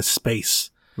enemy in this space.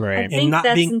 Right. I think not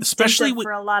that's being, instinctive especially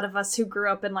for a lot of us who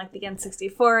grew up in like the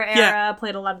N64 era,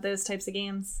 played a lot of those types of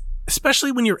games.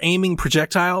 Especially when you're aiming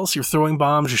projectiles, you're throwing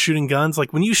bombs, you're shooting guns.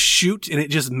 Like when you shoot and it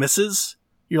just misses,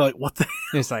 you're like, what the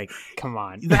hell? It's like, come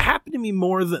on. That happened to me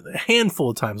more than a handful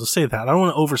of times. I'll say that. I don't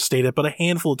want to overstate it, but a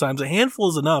handful of times. A handful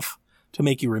is enough to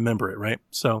make you remember it, right?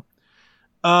 So,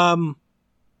 let's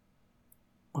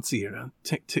see here now.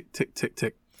 Tick, tick, tick, tick,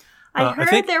 tick. I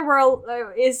heard there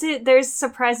were, there's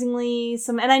surprisingly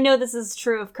some, and I know this is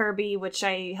true of Kirby, which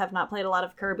I have not played a lot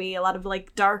of Kirby, a lot of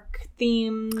like dark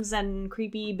themes and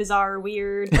creepy, bizarre,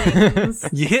 weird things.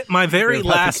 You hit my very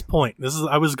last point.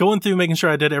 I was going through making sure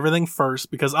I did everything first,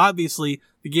 because obviously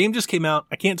the game just came out.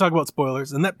 I can't talk about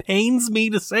spoilers, and that pains me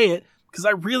to say it, because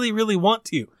I really, really want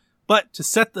to. But to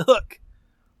set the hook,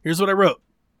 here's what I wrote.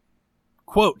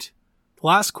 Quote, the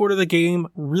last quarter of the game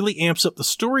really amps up the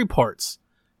story parts.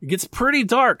 It gets pretty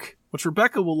dark, which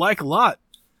Rebecca will like a lot.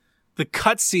 The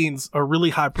cutscenes are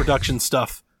really high production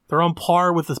stuff. They're on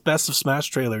par with the Best of Smash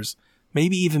trailers.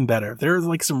 Maybe even better. There's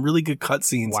like some really good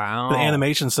cutscenes. Wow. The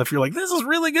animation stuff. You're like, this is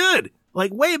really good.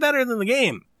 Like way better than the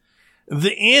game.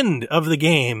 The end of the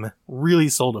game really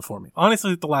sold it for me.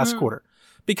 Honestly, the last quarter.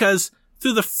 Because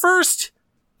through the first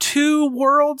 2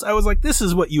 worlds, I was like, this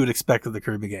is what you would expect of the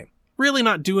Kirby game. Really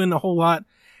not doing a whole lot.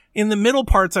 In the middle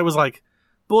parts, I was like,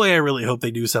 boy, I really hope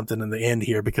they do something in the end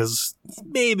here, because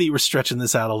maybe we're stretching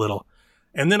this out a little.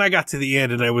 And then I got to the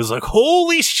end and I was like,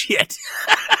 holy shit.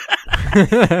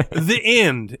 The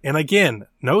end, and again,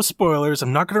 no spoilers.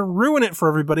 I'm not going to ruin it for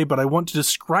everybody, but I want to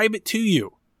describe it to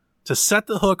you to set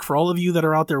the hook for all of you that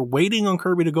are out there waiting on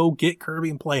Kirby to go get Kirby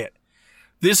and play it.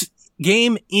 This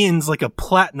game ends like a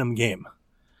platinum game.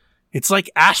 It's like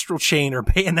Astral Chain or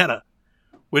Bayonetta,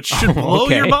 which should blow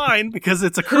your mind because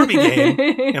it's a Kirby game.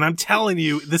 And I'm telling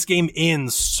you, this game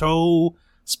ends so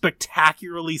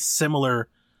spectacularly similar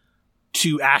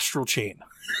to Astral Chain.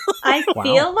 I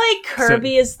feel like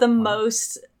Kirby is the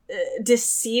most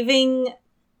deceiving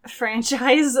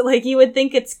franchise. Like, you would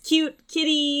think it's cute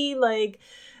kitty, like,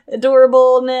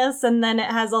 adorableness, and then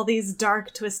it has all these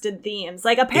dark, twisted themes.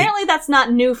 Like, apparently that's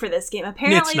not new for this game.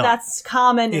 Apparently that's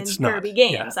common in Kirby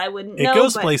games. Yeah. I wouldn't know. It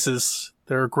goes places.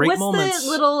 There are great moments.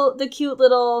 What's the cute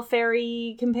little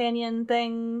fairy companion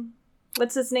thing?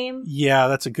 What's his name? Yeah,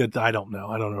 that's a good... I don't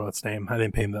know its name. I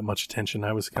didn't pay him that much attention.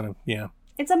 I was kind of... Yeah.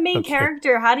 It's a main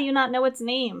character. How do you not know its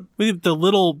name? The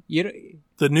little...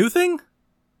 The new thing?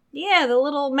 Yeah, the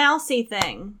little mousy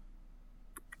thing.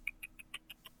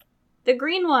 The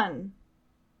green one.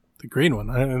 The green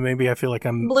one. Maybe I feel like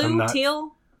I'm not...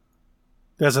 Teal?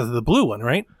 That's the blue one,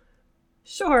 right?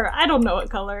 Sure, I don't know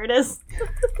what color it is.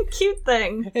 The cute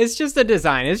thing. It's just a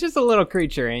design. It's just a little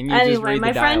creature, and you just read the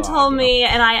my friend told me,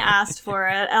 and I asked for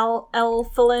it.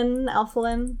 Elfilin.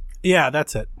 Yeah,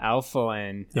 that's it.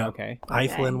 Alphalin. Yeah. Okay.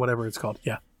 Eiflin, whatever it's called.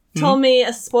 Yeah. Told me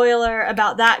a spoiler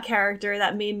about that character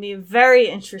that made me very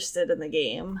interested in the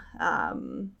game.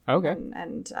 Okay.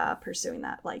 And pursuing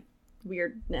that, like,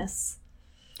 weirdness.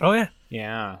 Oh, yeah.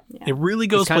 Yeah. It really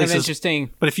goes kind places. Of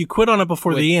interesting. But if you quit on it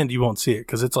before the end, you won't see it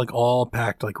because it's like all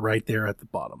packed like right there at the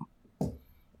bottom.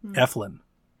 Eflin.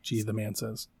 Gee, the man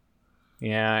says.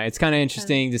 Yeah, it's kind of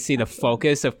interesting to see the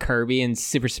focus of Kirby in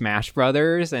Super Smash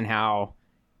Brothers and how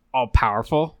all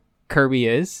powerful Kirby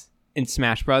is in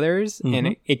Smash Brothers.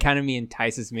 And it kind of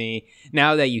entices me.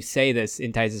 Now that you say this,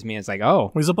 entices me. It's like,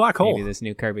 oh, he's a black hole. Maybe this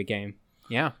new Kirby game.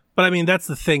 Yeah. But I mean, that's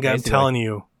the thing I'm telling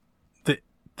you.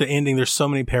 The ending, there's so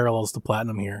many parallels to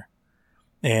Platinum here.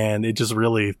 And it just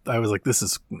really, I was like, this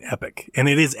is epic. And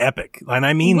it is epic. And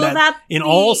I mean that in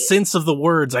all sense of the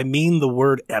words, I mean the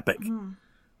word epic.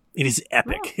 It is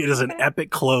epic. It is an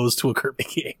epic close to a Kirby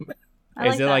game.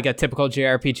 Is it like a typical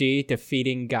JRPG,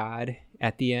 defeating God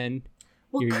at the end?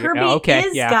 Well, Kirby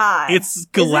is God. It's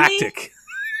galactic.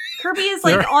 Kirby is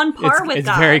like on par with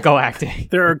God. It's very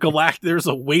galactic. There's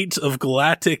a weight of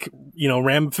galactic,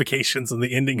 ramifications in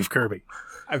the ending of Kirby.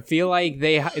 I feel like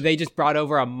they just brought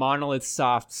over a Monolith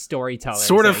Soft storyteller.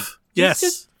 Sort of, yes.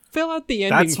 Just fill out the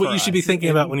ending. That's what you should be thinking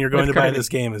about when you're going to buy this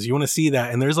game. Is you want to see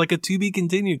that, and there's like a to be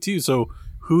continued too. So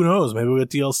who knows? Maybe we'll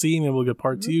get DLC, maybe we'll get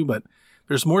part 2, but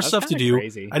there's more stuff to do.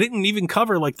 Crazy. I didn't even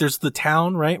cover there's the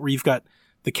town, right, where you've got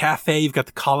the cafe, you've got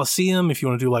the Coliseum. If you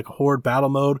want to do like a horde battle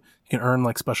mode, you can earn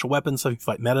like special weapons. So you can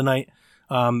fight Meta Knight.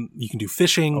 You can do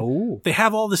fishing. Oh. They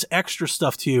have all this extra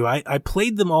stuff too. I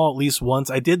played them all at least once.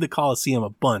 I did the Coliseum a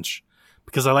bunch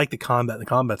because I like the combat. The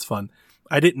combat's fun.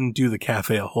 I didn't do the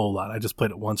cafe a whole lot. I just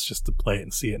played it once just to play it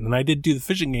and see it. And I did do the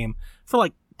fishing game for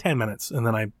like 10 minutes, and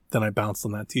then I bounced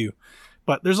on that too.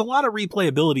 But there's a lot of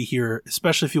replayability here,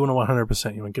 especially if you want to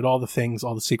 100%. You want to get all the things,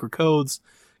 all the secret codes,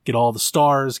 get all the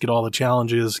stars, get all the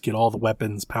challenges, get all the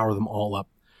weapons, power them all up.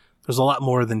 There's a lot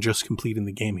more than just completing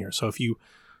the game here. So if you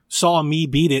saw me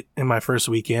beat it in my first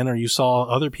weekend, or you saw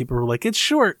other people who were like, it's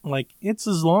short, like it's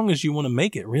as long as you want to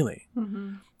make it, really.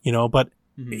 But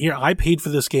here I paid for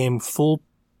this game full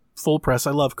press.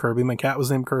 I love Kirby. My cat was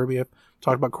named Kirby. I've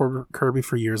talked about Kirby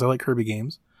for years. I like Kirby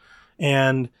games.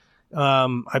 And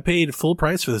I paid full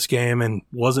price for this game and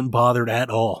wasn't bothered at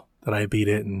all that I beat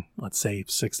it in, let's say,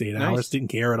 6 to 8 hours. Didn't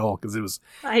care at all because it was,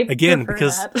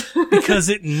 because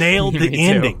it nailed the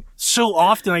ending. Too. So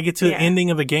often I get to the ending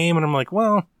of a game and I'm like,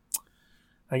 well,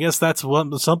 I guess that's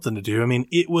something to do. I mean,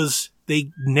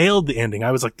 they nailed the ending.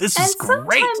 I was like, this is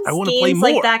great. I want to play more.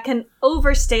 Games like that can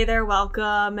overstay their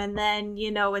welcome, and then,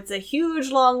 it's a huge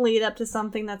long lead up to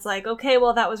something that's like, okay,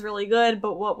 well, that was really good,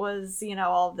 but what was,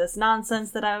 all this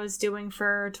nonsense that I was doing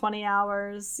for 20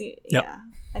 hours? Yeah.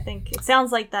 I think it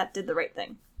sounds like that did the right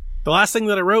thing. The last thing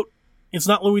that I wrote, it's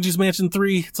not Luigi's Mansion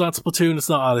 3, it's not Splatoon, it's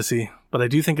not Odyssey, but I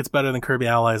do think it's better than Kirby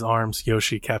Allies, ARMS,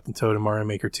 Yoshi, Captain Toad, and Mario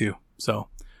Maker 2. So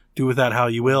do with that how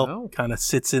you will. Kind of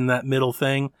sits in that middle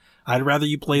thing. I'd rather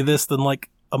you play this than like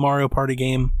a Mario Party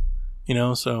game,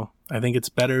 so I think it's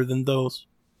better than those.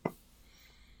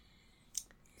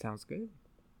 Sounds good.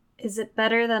 Is it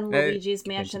better than Luigi's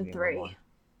Mansion 3?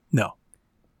 No.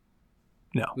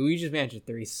 Luigi's Mansion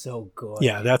 3 is so good.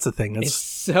 Yeah, that's the thing. It's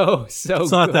so it's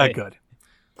not that good.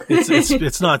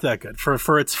 It's not that good.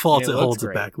 For its faults, it holds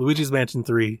it back. Luigi's Mansion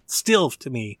 3, still to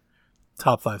me,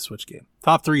 top 5 Switch game.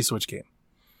 Top 3 Switch game.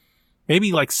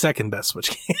 Maybe like second best Switch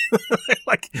game.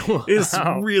 Like it's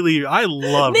really, I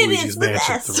love Maybe Luigi's it's the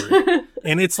Mansion best. 3.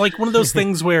 And it's like one of those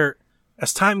things where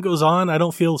as time goes on, I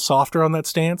don't feel softer on that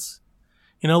stance.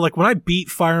 You know, like when I beat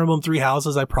Fire Emblem Three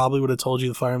Houses, I probably would have told you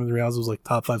the Fire Emblem Three Houses was like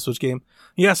top 5 Switch game.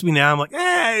 You ask me now, I'm like,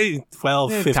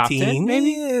 12, 15, top 10,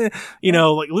 maybe. You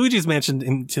know, like Luigi's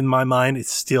Mansion in my mind,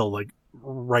 it's still like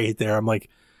right there. I'm like,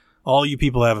 all you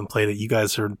people who haven't played it,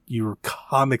 you're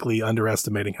comically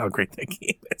underestimating how great that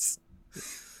game is.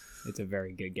 It's a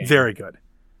very good game. Very good.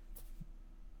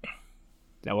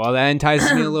 Well, that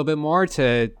entices me a little bit more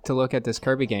to look at this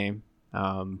Kirby game.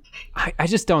 I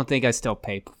just don't think I still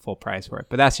pay full price for it,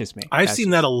 but that's just me. I've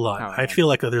seen that a lot. I feel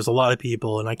like there's a lot of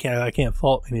people, and I can't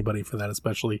fault anybody for that,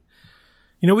 especially.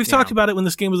 You know, we've talked about it when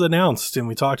this game was announced, and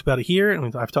we talked about it here,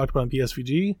 and I've talked about it on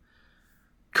PSVG.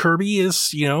 Kirby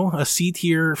is, you know, a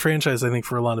C-tier franchise, I think,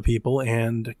 for a lot of people,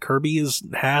 and Kirby has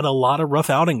had a lot of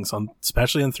rough outings,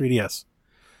 especially on 3DS.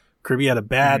 Kirby had a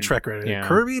bad track record. Yeah.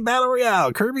 Kirby Battle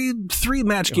Royale, Kirby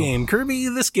 3-match game, Kirby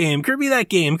this game, Kirby that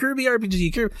game, Kirby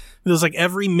RPG. It was like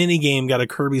every mini game got a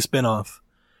Kirby spinoff.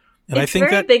 And It's I think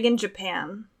very big in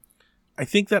Japan. I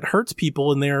think that hurts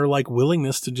people in their like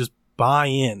willingness to just buy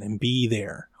in and be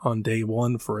there on day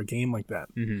one for a game like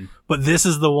that. Mm-hmm. But this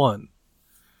is the one.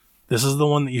 This is the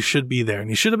one that you should be there. And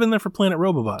you should have been there for Planet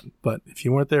Robobot. But if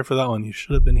you weren't there for that one, you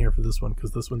should have been here for this one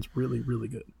because this one's really, really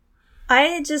good.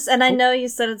 I know you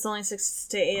said it's only 6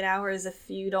 to 8 hours if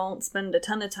you don't spend a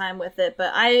ton of time with it,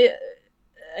 but I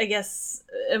guess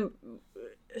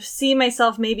see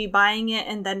myself maybe buying it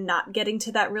and then not getting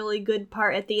to that really good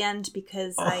part at the end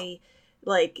because I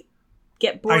like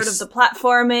get bored of the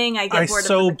platforming, I get bored of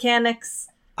the mechanics.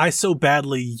 I so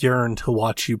badly yearn to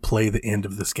watch you play the end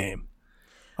of this game.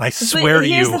 I swear to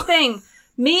you. Here's the thing.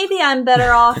 Maybe I'm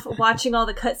better off watching all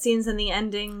the cutscenes and the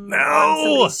ending on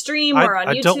somebody's stream or on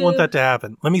YouTube. I don't want that to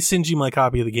happen. Let me send you my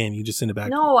copy of the game. You just send it back.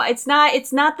 No, it's not.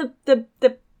 It's not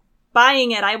the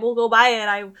buying it. I will go buy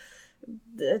it.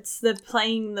 It's the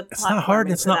playing the. It's not hard.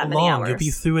 It's not long. You'll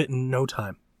be through it in no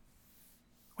time.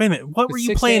 Wait a minute. What were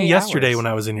you playing yesterday when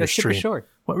I was in your stream? Short.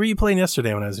 What were you playing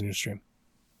yesterday when I was in your stream?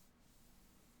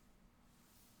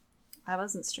 I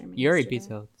wasn't streaming. You already beat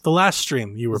Zelda. The last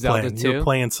stream you were Zelda playing. 2? You were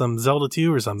playing some Zelda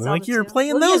 2 or something. Zelda like you were 2.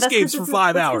 playing those games for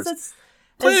 5 hours. It's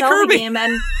Play a a Zelda Kirby game,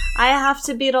 and I have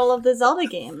to beat all of the Zelda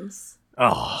games.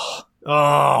 Oh.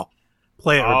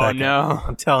 Play it, Rebecca. No.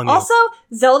 I'm telling you. Also,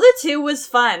 Zelda 2 was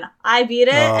fun. I beat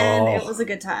it, and it was a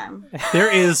good time.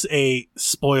 There is a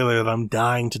spoiler that I'm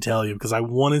dying to tell you because I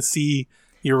want to see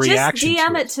your reaction. Just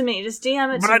DM it to me. Just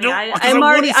DM it But to I me. don't- I because I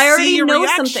wanna see already your know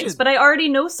reaction. some things, but I already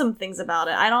know some things about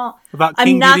it. About I'm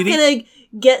King not Dedede? gonna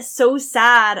get so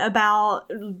sad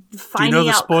about finding Do you know the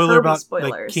out spoiler Kirby about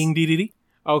spoilers. like, King Dedede?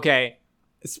 Okay,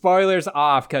 spoilers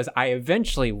off because I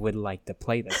eventually would like to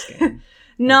play this game.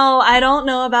 No, I don't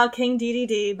know about King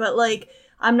Dedede, but like,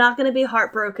 I'm not gonna be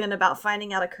heartbroken about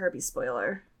finding out a Kirby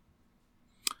spoiler.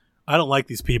 I don't like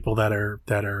these people that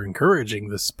are encouraging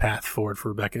this path forward for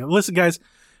Rebecca. Listen, guys,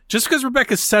 just because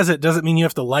Rebecca says it doesn't mean you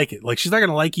have to like it. Like, she's not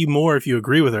going to like you more if you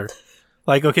agree with her.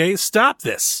 Like, okay, stop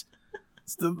this.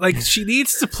 Like, she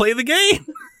needs to play the game.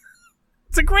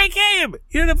 It's a great game.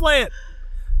 You need to play it.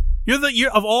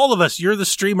 You're of all of us, you're the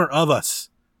streamer of us.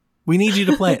 We need you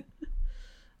to play it.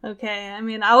 Okay, I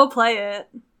mean, I will play it.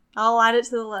 I'll add it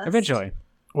to the list. Eventually.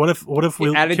 What if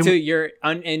we add it to your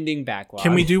unending backlog?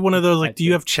 Can we do one of those? Like, do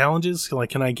you have challenges? Like,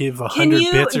 can I give 100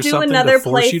 bits or something Can you do another to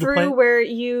force you to play? playthrough where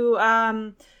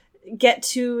you get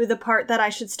to the part that I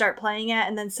should start playing at,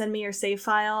 and then send me your save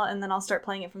file, and then I'll start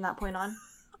playing it from that point on?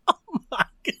 Oh my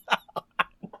god!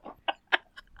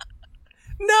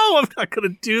 No, I'm not going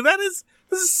to do that.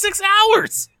 This is 6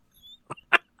 hours.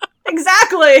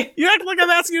 Exactly. You act like I'm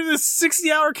asking you this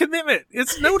 60-hour commitment.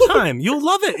 It's no time. You'll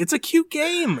love it. It's a cute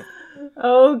game.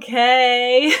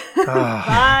 Okay.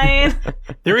 Fine.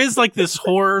 There is like this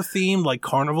horror themed like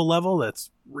carnival level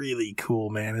that's really cool,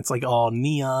 man. It's like all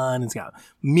neon. It's got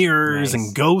mirrors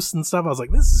and ghosts and stuff. I was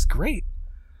like, this is great.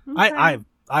 Okay.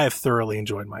 I have thoroughly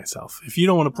enjoyed myself. If you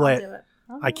don't want to play it,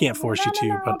 I can't force you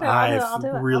to, but I've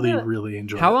really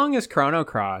enjoyed it. How long is Chrono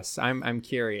Cross? I'm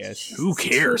curious. Who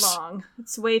cares? Too long.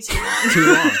 It's way too long.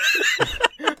 Too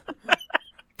long.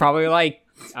 Probably like,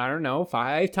 I don't know,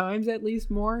 5 times at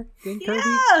least more than Kirby?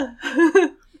 Yeah.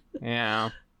 Yeah.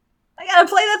 I gotta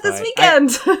play that this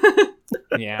weekend.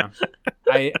 Yeah.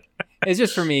 It's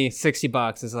just for me,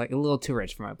 $60 is like a little too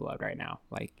rich for my blood right now.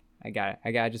 Like, I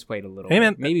gotta just wait a little bit.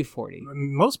 Man, maybe 40.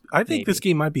 I think this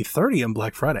game might be 30 on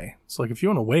Black Friday. It's like if you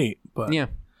want to wait, but yeah,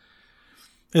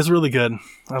 it's really good.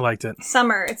 I liked it.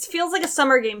 Summer. It feels like a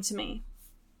summer game to me.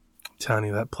 I'm telling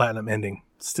you, that platinum ending.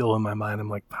 still in my mind. I'm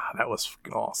like, that was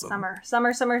fucking awesome.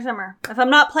 Summer. If I'm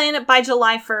not playing it by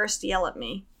July 1st, yell at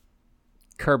me.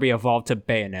 Kirby evolved to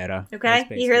Bayonetta. Okay?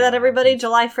 You hear that, everybody?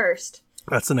 July 1st.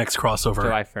 That's the next crossover.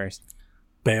 July 1st.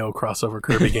 Bayo crossover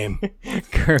Kirby game.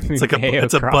 Kirby It's like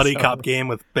a buddy cop game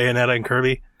with Bayonetta and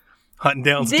Kirby hunting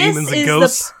down demons and ghosts.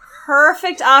 This is the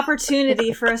perfect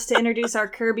opportunity for us to introduce our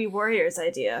Kirby Warriors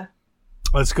idea.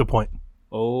 Oh, that's a good point.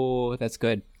 Oh, that's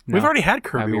good. No, We've already had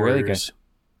Kirby Warriors. Really good.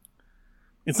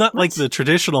 It's not like the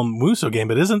traditional Muso game,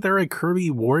 but isn't there a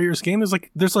Kirby Warriors game?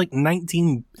 There's like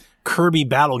 19 Kirby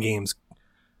battle games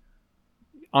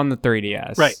on the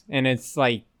 3DS, right? And it's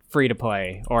like free to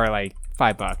play or like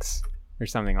 $5 or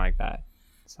something like that.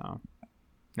 So,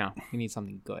 no, you need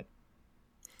something good.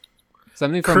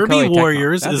 Something from Kirby Koei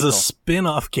Warriors Tecmo. is a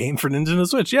spin-off game for Nintendo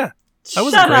Switch. Yeah, I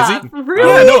wasn't Shut crazy. Up. Really?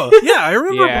 Yeah, no, yeah, I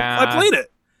remember. Yeah. I played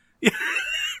it. Yeah.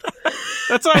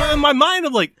 That's why in my mind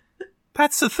I'm like,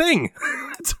 that's the thing.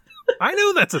 I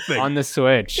know that's a thing on the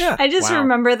Switch. Yeah, I just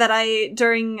remember that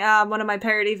during one of my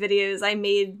parody videos, I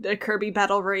made a Kirby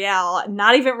Battle Royale,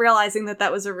 not even realizing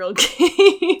that was a real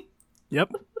game.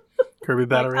 Yep. Kirby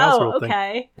Battle Royale is a real thing.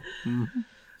 Okay. Mm-hmm.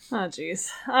 Oh, jeez.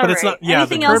 But it's not. Yeah,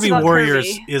 Anything the else Kirby about Warriors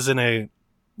Kirby? isn't a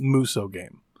Muso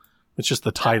game. It's just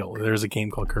the title. There's a game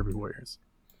called Kirby Warriors.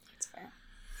 That's fair.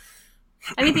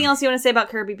 Anything else you want to say about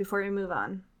Kirby before we move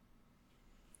on?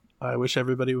 I wish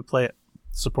everybody would play it.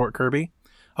 Support Kirby.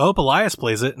 I hope Elias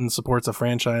plays it and supports a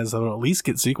franchise that will at least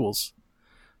get sequels.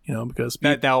 Because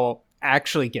they'll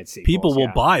actually get sequels. People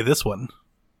will buy this one,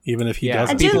 even if he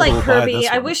doesn't. I do People like will buy Kirby. this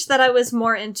I one. wish that I was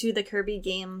more into the Kirby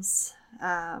games.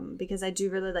 Because I do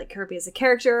really like Kirby as a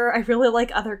character. I really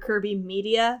like other Kirby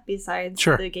media besides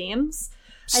the games.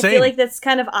 Same. I feel like that's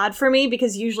kind of odd for me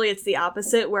because usually it's the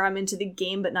opposite where I'm into the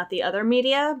game but not the other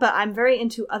media. But I'm very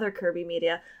into other Kirby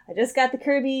media. I just got the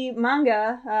Kirby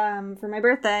manga for my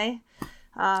birthday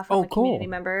from a community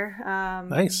member.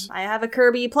 Nice. I have a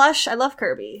Kirby plush. I love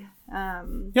Kirby.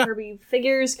 Kirby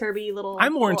figures, Kirby little...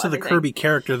 I'm more into the Kirby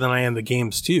character than I am the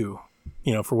games too,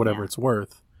 for whatever it's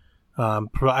worth.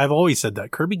 I've always said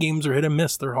that Kirby games are hit and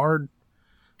miss. They're hard.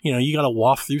 You got to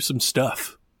waft through some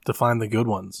stuff to find the good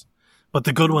ones, but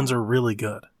the good ones are really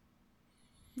good.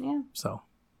 Yeah. So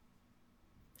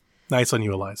nice on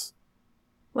you, Elias.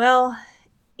 Well,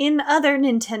 in other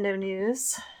Nintendo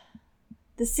news,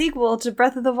 the sequel to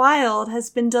Breath of the Wild has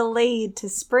been delayed to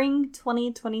spring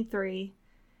 2023.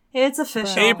 It's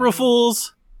official. April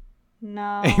Fools.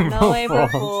 No April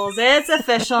Fools. It's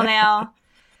official now.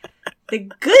 The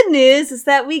good news is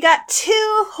that we got 2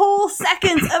 whole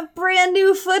seconds of brand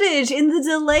new footage in the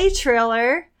delay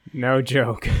trailer. No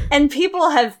joke. And people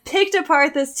have picked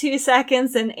apart this 2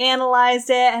 seconds and analyzed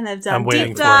it and have done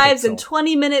deep dives and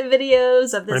 20-minute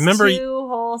videos of this 2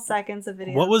 whole seconds of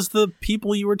video. What was the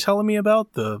people you were telling me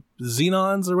about? The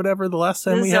Xenons or whatever the last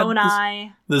time we had?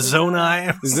 The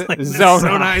Zonai.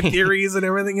 Zonai theories and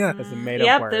everything. Yeah. That's a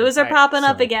made-up word. Those are popping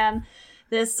up again.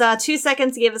 This 2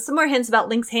 seconds gave us some more hints about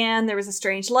Link's hand. There was a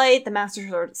strange light. The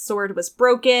Master Sword was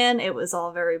broken. It was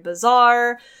all very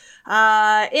bizarre.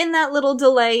 In that little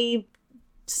delay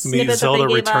snippet Zelda that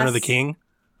they gave Return us, of the King.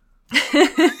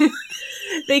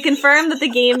 they confirmed that the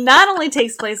game not only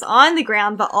takes place on the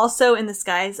ground, but also in the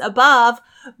skies above.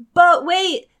 But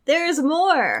wait, there's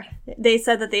more. They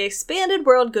said that the expanded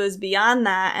world goes beyond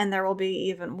that, and there will be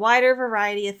even wider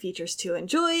variety of features to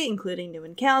enjoy, including new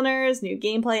encounters, new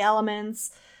gameplay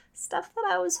elements, stuff that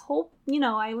I was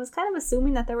I was kind of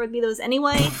assuming that there would be those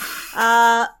anyway.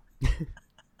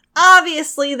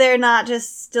 Obviously, they're not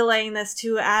just delaying this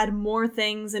to add more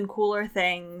things and cooler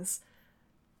things.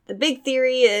 The big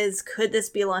theory is, could this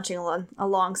be launching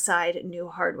alongside new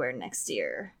hardware next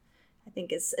year? I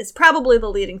think it's probably the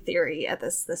leading theory at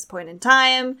this point in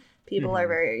time. People are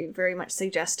very, very much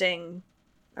suggesting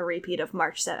a repeat of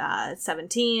March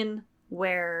 17,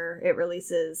 where it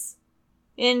releases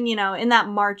in that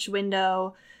March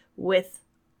window with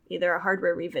either a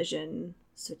hardware revision,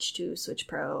 Switch 2, Switch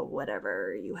Pro,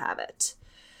 whatever you have it.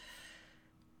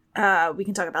 We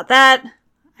can talk about that.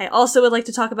 I also would like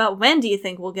to talk about when do you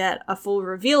think we'll get a full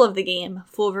reveal of the game?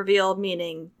 Full reveal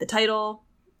meaning the title,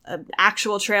 an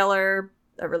actual trailer,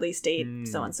 a release date,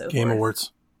 so on and so forth. Game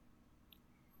Awards.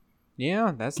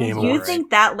 Yeah, that's Game Do Awards. you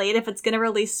think that late if it's going to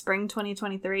release spring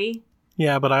 2023?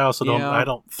 Yeah, but I also don't. I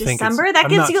don't think December. That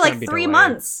gives you like 3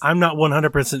 months. I'm not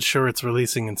 100% sure it's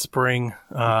releasing in spring.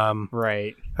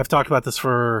 Right. I've talked about this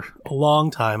for a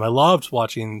long time. I loved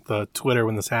watching the Twitter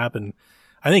when this happened.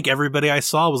 I think everybody I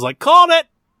saw was like, "Called it."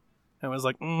 I was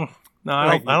like, "No,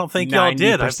 I don't think y'all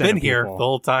did. I've been here the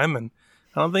whole time, and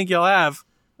I don't think y'all have."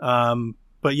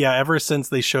 But yeah, ever since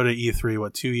they showed at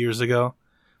E3, 2 years ago,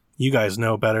 you guys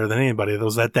know better than anybody. That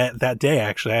was that day,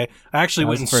 actually. I actually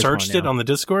went and searched it on the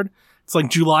Discord. It's like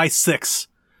July 6th.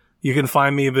 You can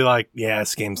find me and be like, yeah,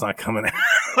 this game's not coming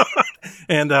out.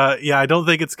 And I don't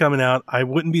think it's coming out. I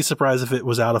wouldn't be surprised if it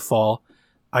was out of fall.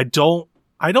 I don't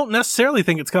necessarily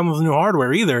think it's coming with new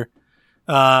hardware either.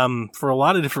 For a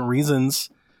lot of different reasons.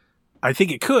 I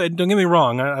think it could. Don't get me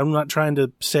wrong. I'm not trying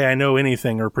to say I know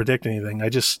anything or predict anything. I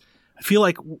feel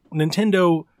like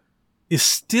Nintendo is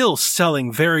still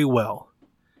selling very well,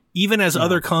 even as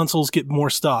other consoles get more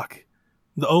stock.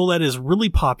 The OLED is really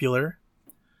popular.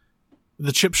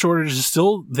 The chip shortage is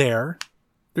still there.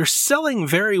 They're selling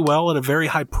very well at a very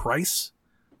high price.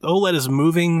 The OLED is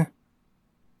moving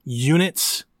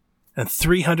units at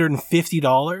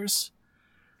 $350.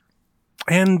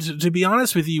 And to be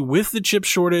honest with you, with the chip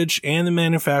shortage and the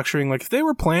manufacturing, like if they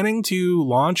were planning to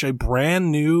launch a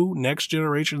brand new next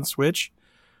generation Switch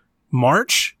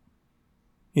March,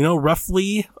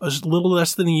 roughly a little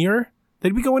less than a year,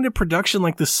 they'd be going to production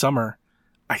like this summer.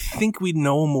 I think we'd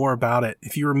know more about it.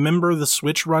 If you remember the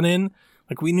Switch run-in,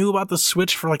 like we knew about the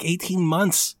Switch for like 18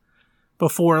 months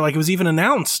before like it was even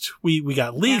announced. We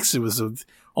got leaks. It was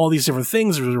all these different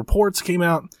things. There was reports came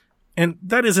out. And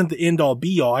that isn't the end-all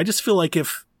be-all. I just feel like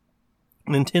if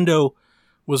Nintendo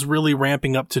was really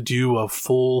ramping up to do a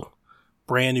full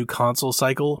brand new console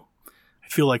cycle, I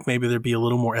feel like maybe there'd be a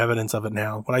little more evidence of it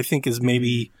now. What I think is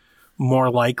maybe more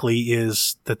likely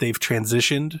is that they've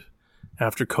transitioned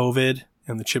after COVID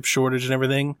and the chip shortage and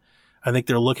everything. I think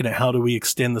they're looking at how do we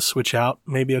extend the Switch out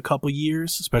maybe a couple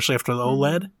years, especially after the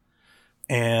OLED.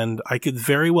 And I could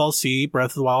very well see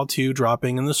Breath of the Wild 2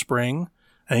 dropping in the spring.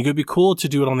 I think it would be cool to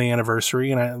do it on the anniversary,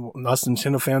 and us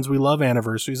Nintendo fans, we love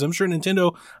anniversaries. I'm sure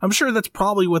that's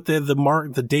probably what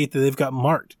the date that they've got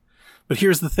marked. But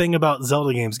here's the thing about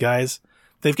Zelda games, guys.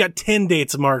 They've got 10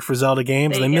 dates marked for Zelda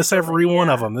games, and they miss every one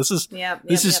of them. This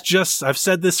is just, I've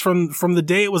said this from the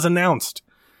day it was announced.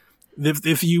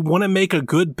 If you want to make a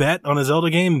good bet on a Zelda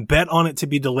game, bet on it to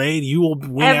be delayed. You will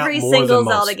win out more than most. Every single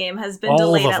Zelda game has been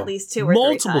delayed at least 2 or 3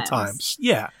 times. Multiple times.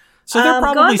 Yeah. So they're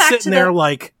probably sitting there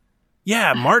like,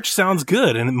 yeah, March sounds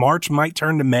good, and March might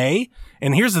turn to May.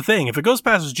 And here's the thing. If it goes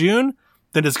past June,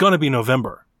 then it's going to be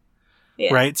November.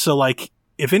 Yeah. Right? So, like,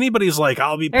 if anybody's like,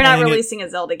 I'll be playing They're not releasing a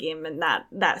Zelda game in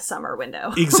that summer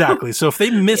window. Exactly. So if they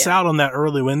miss out on that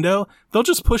early window, they'll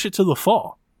just push it to the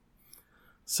fall.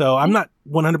 So I'm not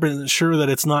 100% sure that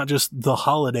it's not just the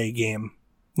holiday game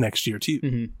next year, too.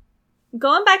 Mm-hmm.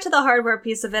 Going back to the hardware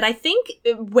piece of it, I think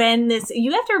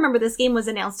you have to remember this game was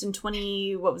announced in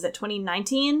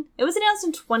 2019? It was announced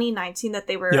in 2019 that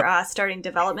they were starting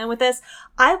development with this.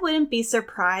 I wouldn't be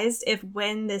surprised if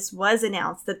when this was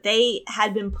announced that they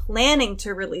had been planning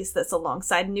to release this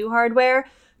alongside new hardware.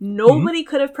 Nobody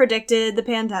could have predicted the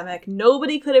pandemic.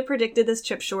 Nobody could have predicted this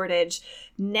chip shortage.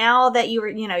 Now that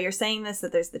you're saying this,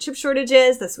 that there's the chip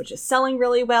shortages, the Switch is selling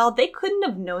really well. They couldn't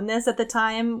have known this at the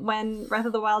time when Breath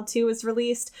of the Wild 2 was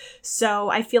released. So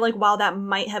I feel like while that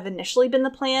might have initially been the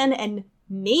plan, and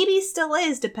maybe still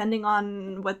is, depending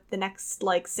on what the next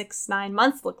 6-9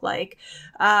 months look like.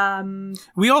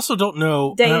 We also don't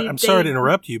know. I'm sorry to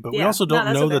interrupt you, but we also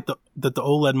don't know that the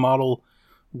OLED model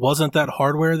wasn't that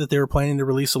hardware that they were planning to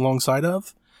release alongside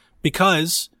of,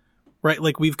 because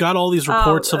like we've got all these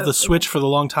reports of the Switch for the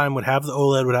long time would have the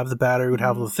OLED, would have the battery, would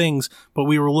have the things, but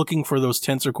we were looking for those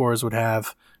tensor cores would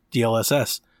have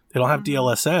DLSS. They don't have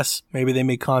DLSS. Maybe they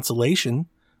made consolation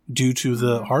due to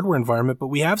the hardware environment, but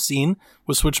we have seen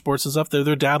with Switch Sports and stuff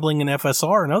they're dabbling in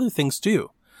FSR and other things too.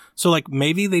 So like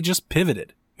maybe they just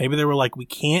pivoted. Maybe they were like, we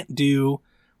can't do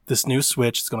this new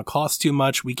Switch. It's going to cost too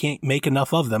much. We can't make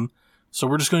enough of them. So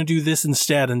we're just going to do this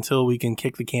instead until we can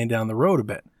kick the can down the road a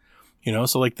bit.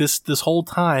 So like this whole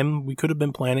time we could have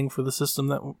been planning for the system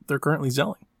that they're currently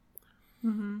selling.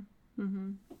 Mm-hmm.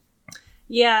 Mm-hmm.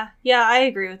 Yeah, I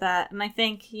agree with that. And I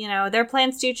think, their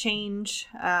plans do change.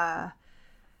 I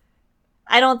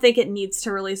don't think it needs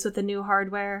to release with the new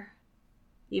hardware,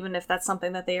 even if that's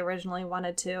something that they originally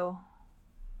wanted to.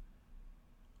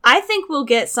 I think we'll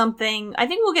get something. I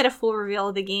think we'll get a full reveal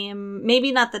of the game.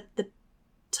 Maybe not the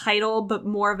title, but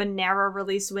more of a narrow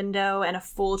release window and a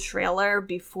full trailer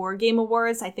before Game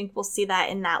Awards. I think we'll see that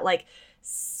in that,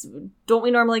 don't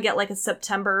we normally get a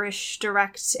September-ish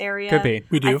direct area? Could be.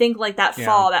 We do. I think that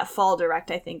fall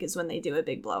direct, I think, is when they do a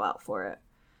big blowout for it.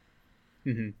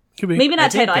 Mm-hmm. Could be. Maybe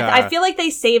not title. I feel like they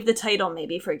saved the title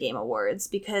maybe for Game Awards,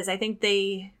 because I think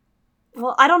I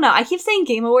don't know. I keep saying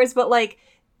Game Awards, but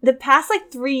the past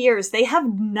 3 years, they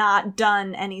have not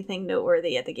done anything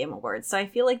noteworthy at the Game Awards. So I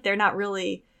feel like they're not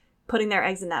really putting their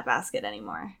eggs in that basket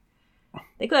anymore.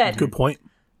 They could. Good point.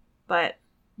 But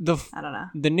I don't know.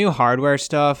 The new hardware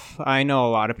stuff, I know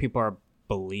a lot of people are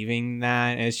believing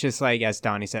that. It's just like, as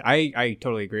Donnie said, I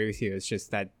totally agree with you. It's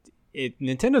just that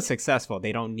Nintendo's successful.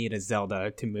 They don't need a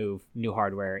Zelda to move new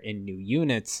hardware in new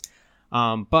units.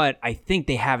 But I think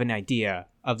they have an idea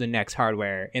of the next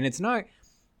hardware. And it's not,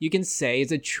 you can say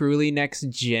it's a truly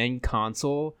next-gen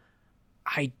console.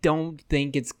 I don't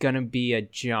think it's going to be a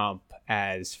jump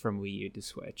as from Wii U to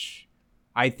Switch.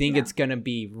 I think it's going to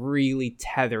be really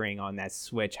tethering on that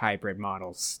Switch hybrid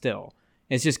model still.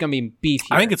 It's just going to be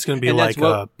beefier. I think it's going to be like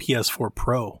a PS4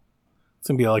 Pro. It's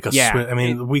going to be like a Switch. I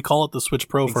mean, we call it the Switch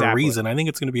Pro for a reason. I think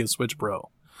it's going to be a Switch Pro.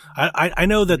 I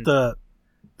know that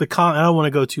I don't want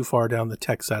to go too far down the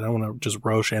tech side. I don't want to just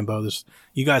Rochambeau this.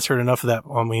 You guys heard enough of that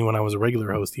on me when I was a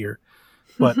regular host here.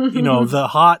 But, the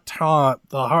hot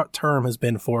term has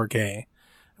been 4K.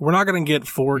 We're not going to get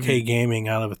 4K gaming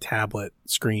out of a tablet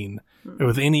screen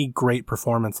with any great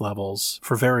performance levels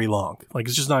for very long. Like,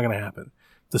 it's just not going to happen.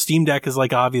 The Steam Deck is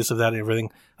like obvious of that and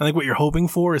everything. I think what you're hoping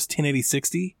for is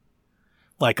 1080-60.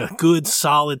 Like a good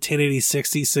solid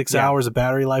 1080-60, 6 hours of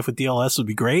battery life with DLS would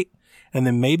be great. And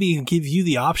then maybe give you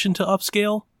the option to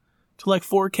upscale to like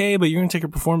 4K, but you're going to take a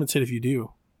performance hit if you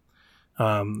do.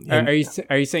 Are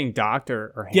you saying docked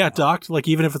or handheld? Yeah, docked. Like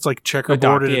even if it's like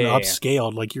checkerboarded and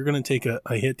upscaled, like you're going to take a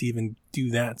hit to even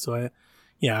do that. So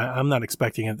I'm not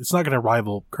expecting it. It's not going to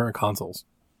rival current consoles.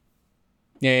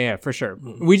 Yeah, for sure.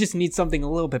 We just need something a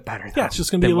little bit better. Though, yeah, it's just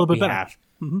going to be a little bit better.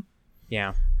 Mm-hmm.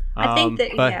 Yeah. I think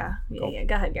that,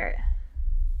 Go ahead, Garrett.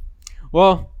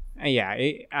 Well,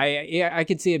 I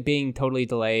could see it being totally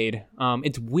delayed.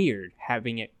 It's weird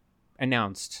having it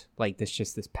announced like this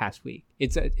just this past week.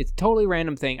 It's a totally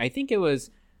random thing. I think it was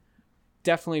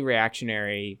definitely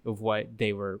reactionary of what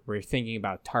they were thinking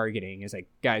about targeting. It's like,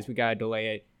 guys, we gotta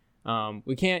delay it.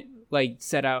 We can't like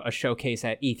set out a showcase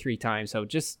at E3 time, so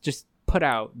just put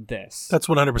out this. That's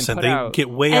 100%. They get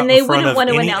way out in front of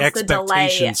any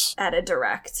expectations at a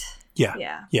direct.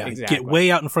 Yeah. Exactly. Get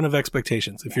way out in front of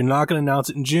expectations. If you're not going to announce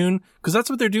it in June, because that's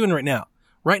what they're doing right now.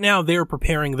 Right now, they're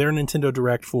preparing their Nintendo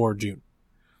Direct for June.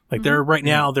 Like they're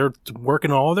working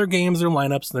on all their games, their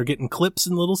lineups, and they're getting clips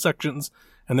in little sections,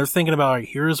 and they're thinking about, all right,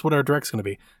 here's what our Direct's going to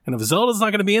be. And if Zelda's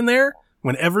not going to be in there,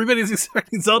 when everybody's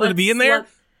expecting Zelda to be in there,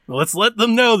 let's let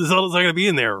them know that Zelda's not going to be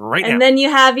in there right now. And then you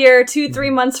have your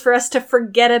 2-3 months for us to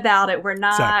forget about it. We're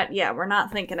not, we're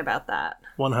not thinking about that.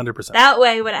 100%. That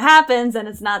way, when it happens and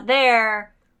it's not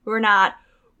there, we're not,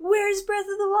 where's Breath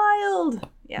of the Wild?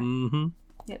 Yeah. Mm-hmm.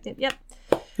 Yep.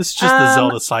 This is just the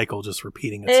Zelda cycle, just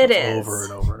repeating itself over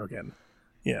and over again.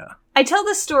 Yeah. I tell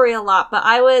this story a lot, but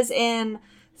I was in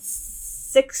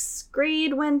 6th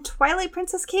grade when Twilight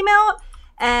Princess came out.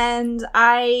 And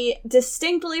I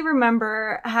distinctly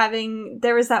remember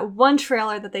there was that one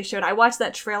trailer that they showed. I watched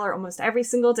that trailer almost every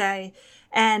single day.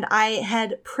 And I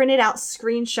had printed out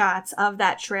screenshots of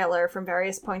that trailer from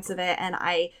various points of it. And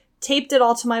I taped it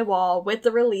all to my wall with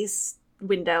the release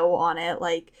window on it.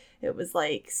 Like, it was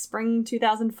like spring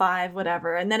 2005,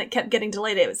 whatever. And then it kept getting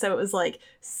delayed. So it was like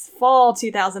fall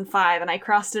 2005. And I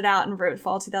crossed it out and wrote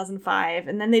fall 2005.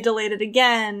 And then they delayed it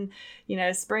again.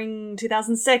 Spring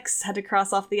 2006, had to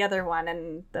cross off the other one.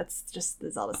 And that's just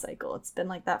the Zelda cycle. It's been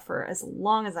like that for as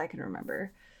long as I can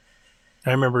remember.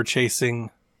 I remember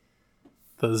chasing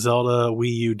the Zelda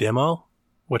Wii U demo,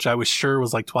 which I was sure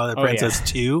was like Twilight Princess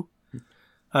 2.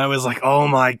 I was like, oh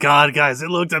my god, guys, it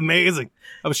looked amazing.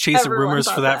 I was chasing rumors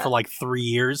for that for like 3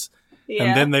 years. Yeah.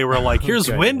 And then they were like, here's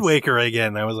Wind Waker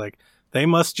again. I was like, they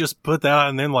must just put that out.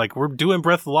 And then like, we're doing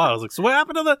Breath of the Wild. I was like, so what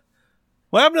happened to the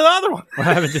other one? What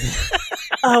happened to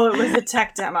Oh, it was a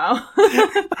tech demo.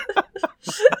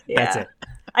 That's it.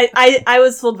 I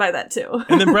was fooled by that too.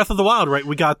 And then Breath of the Wild, right?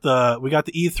 We got the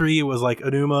E3. It was like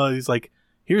Onuma. He's like,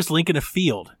 here's Link in a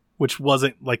field. Which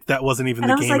wasn't like, that wasn't even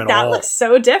the game at all. That looks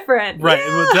so different. Right.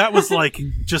 Yeah. That was like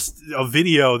just a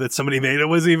video that somebody made. It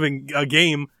wasn't even a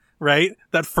game, right?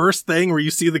 That first thing where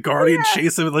you see the Guardian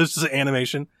chase him, it was just an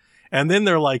animation. And then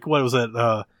they're like, what was it?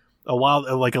 A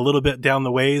while, like a little bit down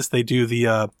the ways, they do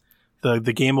the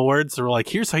Game Awards. They're like,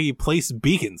 here's how you place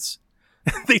beacons.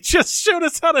 They just showed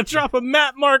us how to drop a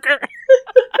map marker.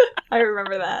 I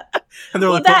remember that. And they're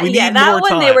like, but we need more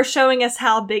time. They were showing us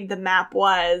how big the map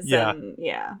was. Yeah. And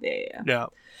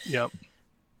Yep.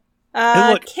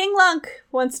 King Lunk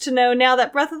wants to know, now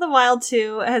that Breath of the Wild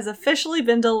 2 has officially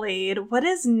been delayed, what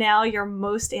is now your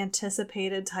most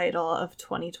anticipated title of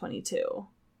 2022?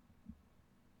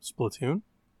 Splatoon?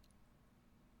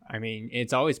 I mean,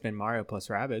 it's always been Mario plus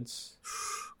Rabbids.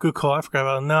 Good call. I forgot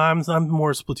about it. No, I'm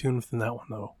more Splatoon than that one,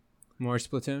 though. More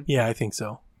Splatoon? Yeah, I think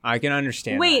so. I can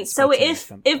understand. Wait, so if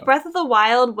Breath of the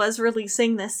Wild was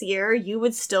releasing this year, you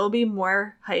would still be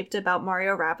more hyped about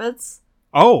Mario Rabbids?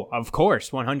 Oh, of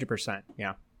course, 100%.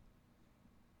 Yeah.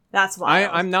 That's why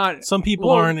I'm not. Some people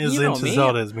aren't as into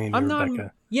Zelda as me and I'm Rebecca.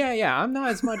 Not, yeah. I'm not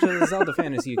as much of a Zelda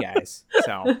fan as you guys.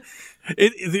 So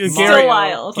Gary,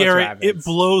 wild. Gary, it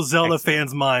blows Zelda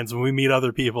fans' minds when we meet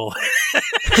other people.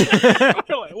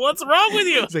 Like, what's wrong with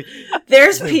you? like,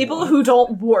 There's people who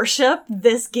don't worship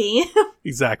this game.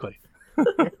 Exactly.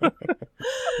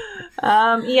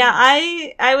 Yeah,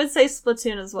 I would say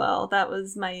Splatoon as well. That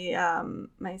was my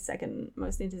my second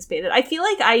most anticipated. I feel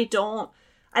like I don't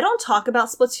talk about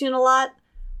Splatoon a lot,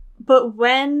 but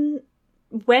when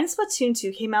Splatoon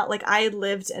 2 came out, like, I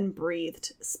lived and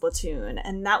breathed Splatoon,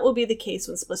 and that will be the case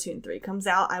when Splatoon 3 comes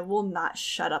out. I will not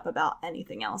shut up about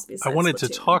anything else besides I wanted Splatoon.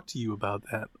 to talk to you about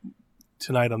that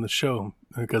tonight on the show,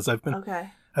 because I've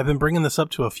been bringing this up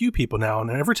to a few people now, and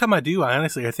every time I do, I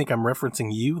think I'm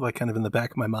referencing you, like, kind of in the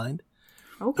back of my mind.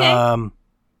 Okay.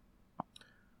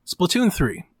 Splatoon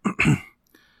 3.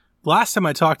 Last time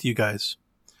I talked to you guys,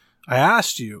 I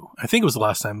asked you, I think it was the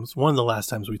last time, it was one of the last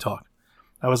times we talked.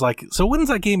 I was like, so when's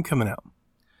that game coming out?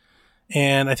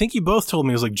 And I think you both told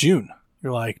me it was like June.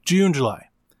 You're like, June, July.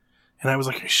 And I was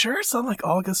like, are you sure it's not like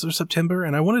August or September?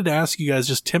 And I wanted to ask you guys,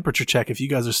 just temperature check, if you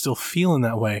guys are still feeling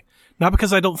that way. Not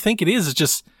because I don't think it is, it's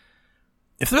just,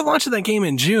 if they're launching that game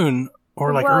in June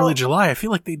or like early July, I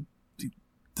feel like they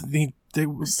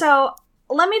So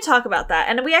let me talk about that.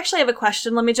 And we actually have a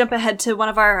question. Let me jump ahead to one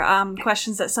of our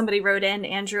questions that somebody wrote in.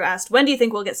 Andrew asked, when do you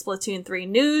think we'll get Splatoon 3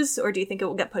 news, or do you think it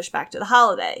will get pushed back to the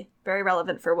holiday? Very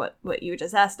relevant for what you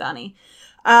just asked, Donnie.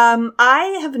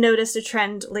 I have noticed a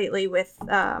trend lately with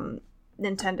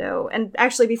Nintendo. And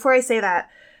actually, before I say that,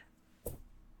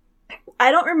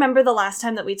 I don't remember the last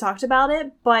time that we talked about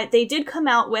it, but they did come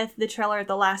out with the trailer at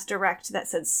the last Direct that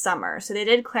said summer. So they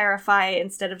did clarify,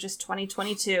 instead of just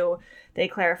 2022, they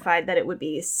clarified that it would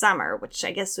be summer, which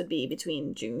I guess would be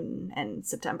between June and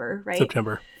September, right?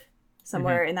 September.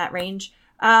 Somewhere in that range.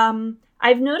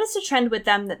 I've noticed a trend with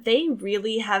them that they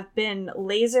really have been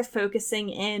laser focusing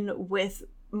in with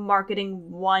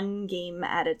marketing one game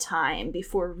at a time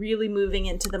before really moving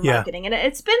into the marketing. And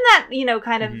it's been that,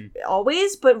 kind of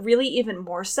always, but really even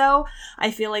more so.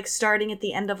 I feel like starting at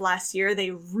the end of last year,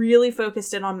 they really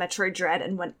focused in on Metroid Dread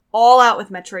and went all out with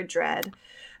Metroid Dread.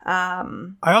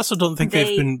 I also don't think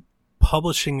they've been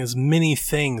publishing as many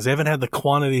things. They haven't had the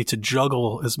quantity to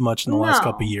juggle as much in the last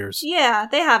couple of years. Yeah,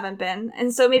 they haven't been.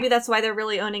 And so maybe that's why they're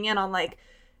really owning in on, like,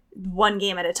 one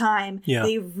game at a time. Yeah.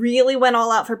 They really went all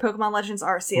out for Pokemon Legends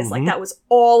Arceus. Like, that was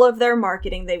all of their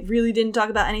marketing. They really didn't talk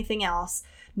about anything else.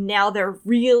 Now they're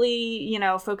really,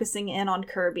 focusing in on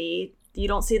Kirby. You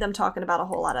don't see them talking about a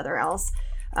whole lot other else.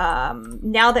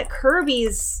 Now that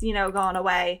Kirby's, gone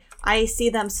away, I see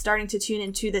them starting to tune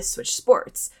into this Switch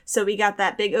Sports. So we got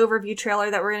that big overview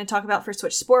trailer that we're going to talk about for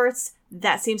Switch Sports.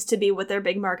 That seems to be what their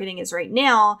big marketing is right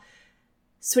now.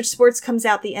 Switch Sports comes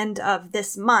out the end of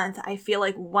this month. I feel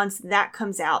like once that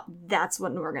comes out, that's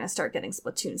when we're going to start getting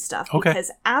Splatoon stuff. Okay. Because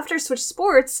after Switch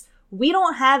Sports, we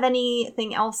don't have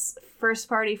anything else first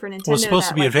party for Nintendo. Well, it's supposed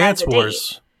to be Advance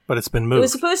Wars, but it's been moved. It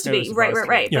was supposed to be.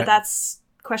 Right. Yeah. But that's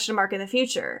question mark in the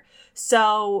future.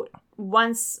 So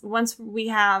once we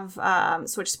have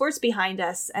Switch Sports behind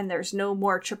us and there's no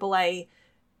more AAA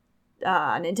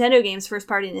Nintendo games, first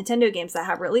party Nintendo games that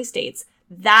have release dates,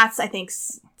 that's, I think,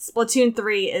 Splatoon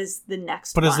 3 is the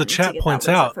next one. But as the chat points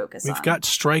out, we've got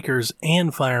Strikers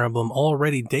and Fire Emblem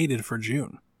already dated for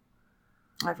June.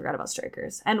 Oh, I forgot about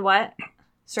Strikers. And what?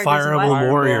 Strikers Fire and Emblem what?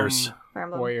 Warriors. Fire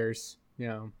Emblem Warriors.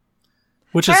 Yeah.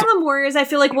 Which Fire is Emblem Warriors, I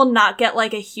feel like will not get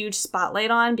like a huge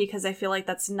spotlight on because I feel like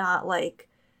that's not like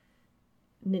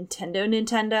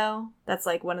Nintendo. That's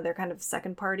like one of their kind of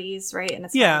second parties, right? And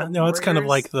it's it's kind of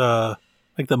like the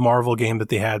Marvel game that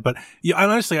they had. But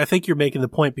honestly, I think you're making the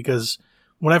point because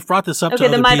when I've brought this up to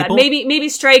other people, maybe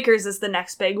Strikers is the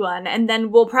next big one, and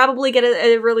then we'll probably get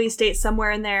a release date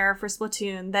somewhere in there for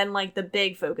Splatoon. Then like the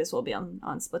big focus will be on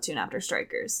Splatoon after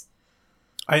Strikers.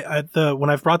 When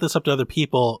I've brought this up to other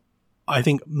people, I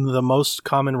think the most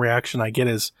common reaction I get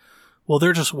is, well,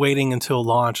 they're just waiting until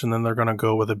launch and then they're going to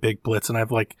go with a big blitz. And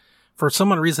I've like, for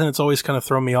some reason, it's always kind of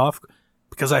thrown me off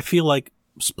because I feel like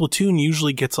Splatoon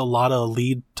usually gets a lot of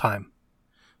lead time.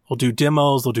 They'll do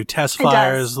demos, they'll do test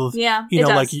fires. Like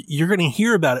you're going to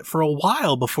hear about it for a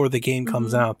while before the game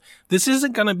comes out. This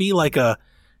isn't going to be like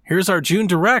here's our June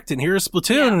Direct and here's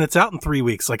Splatoon and it's out in 3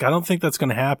 weeks. Like, I don't think that's going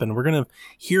to happen. We're going to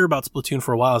hear about Splatoon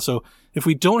for a while. So if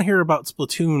we don't hear about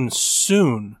Splatoon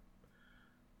soon,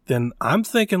 then I'm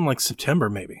thinking like September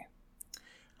maybe.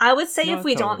 I would say No, if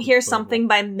we totally don't hear believable. something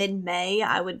by mid-May,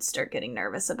 I would start getting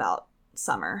nervous about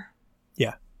summer.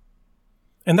 Yeah.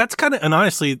 And that's kind of, and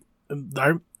honestly,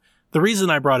 the reason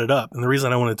I brought it up and the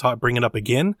reason I want to bring it up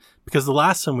again, because the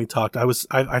last time we talked,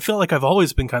 I feel like I've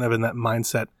always been kind of in that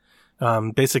mindset,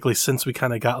 basically since we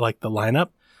kind of got like the lineup,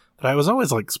 that I was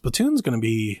always like, Splatoon's going to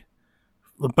be,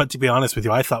 but to be honest with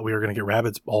you, I thought we were going to get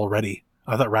Rabbids already.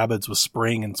 I thought Rabbids was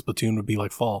spring and Splatoon would be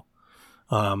like fall.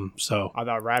 So I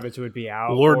thought Rabbids would be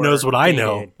out. Lord or knows what I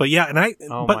know, dated. but yeah, and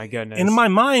but my goodness. in my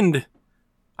mind,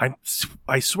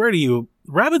 I swear to you,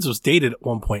 Rabbids was dated at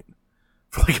one point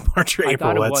for like March or I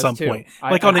thought April it at was some too. point,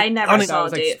 I- like I- on I an, never on, saw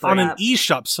was a like date for on an that.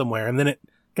 eShop somewhere, and then it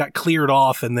got cleared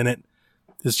off, and then it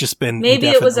has just been Maybe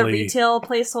it was a indefinitely- retail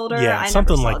placeholder. Yeah, I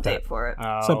something never saw like a that. date for it.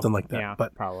 Oh, something like that, Yeah,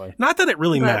 but- probably. Not that it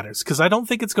really But- matters, because I don't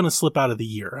think it's going to slip out of the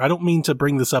year. I don't mean to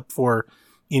bring this up for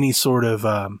any sort of,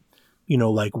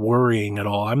 like worrying at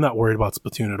all. I'm not worried about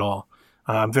Splatoon at all.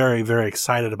 I'm very, very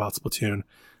excited about Splatoon.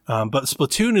 But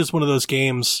Splatoon is one of those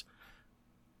games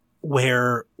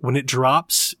where when it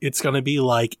drops, it's going to be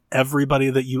like everybody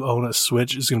that you own a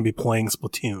Switch is going to be playing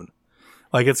Splatoon.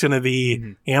 Like it's going to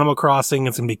be Animal Crossing.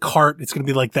 It's going to be Kart. It's going to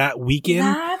be like that weekend.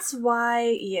 That's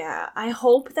why, yeah. I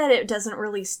hope that it doesn't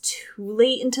release too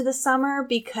late into the summer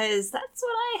because that's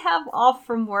when I have off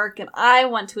from work and I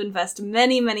want to invest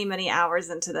many, many, many hours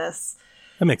into this.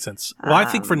 That makes sense. Well, I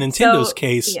think for Nintendo's So,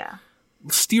 case, yeah.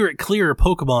 steer it clear of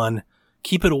Pokemon,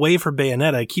 keep it away from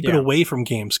Bayonetta, keep it Yeah. away from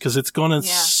games because it's going to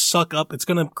Yeah. suck up. It's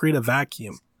going to create a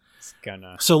vacuum. It's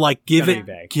gonna. So like give Gonna it,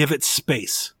 be big. give it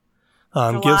space.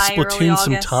 Give July, early Splatoon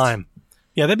some August. time.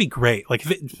 Yeah, that'd be great. Like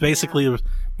if it basically was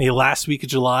maybe last week of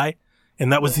July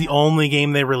and that was the only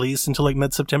game they released until like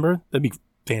mid-September, that'd be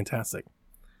fantastic.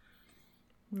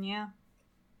 Yeah.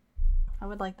 I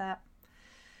would like that.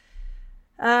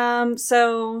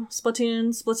 So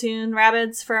Splatoon,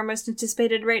 Rabbids for our most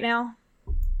anticipated right now.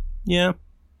 Yeah.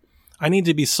 I need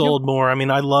to be sold more. I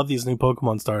mean, I love these new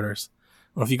Pokemon starters.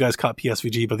 I don't know if you guys caught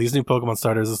PSVG, but these new Pokemon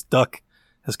starters, this duck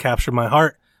has captured my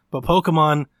heart. But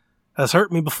Pokemon has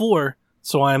hurt me before,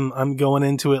 so I'm going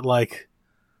into it like,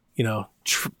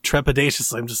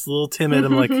 trepidatious. I'm just a little timid.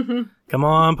 I'm like, come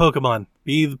on, Pokemon,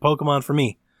 be the Pokemon for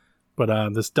me.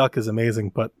 But this duck is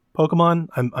amazing. But Pokemon,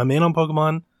 I'm in on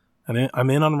Pokemon. I'm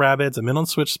in on Rabbids. I'm in on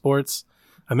Switch Sports.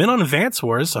 I'm in on Advance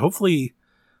Wars. So hopefully,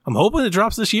 I'm hoping it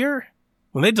drops this year.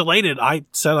 When they delayed it, I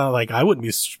said I wouldn't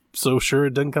be so sure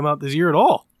it doesn't come out this year at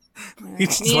all.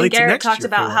 It's Me delayed and to Garrett next talked year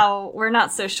about for it. how we're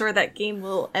not so sure that game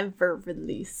will ever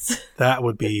release. That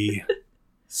would be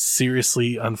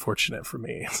seriously unfortunate for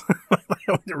me. I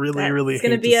would really, really It's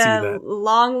going hate to to be see a that.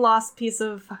 long lost piece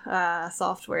of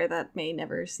software that may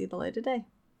never see the light of day.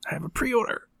 I have a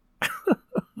pre-order.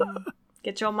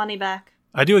 Get your money back.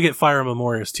 I do get Fire Emblem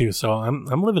Warriors too, so I'm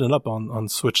living it up on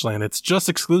Switch land. It's just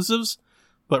exclusives,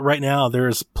 but right now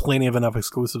there's plenty of enough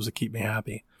exclusives to keep me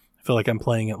happy. I feel like I'm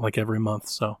playing it like every month,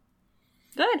 so.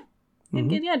 Good.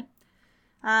 Mhm.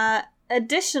 Good.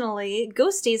 Additionally,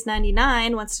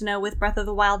 Ghosties99 wants to know, with Breath of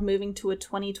the Wild moving to a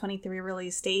 2023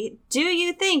 release date, do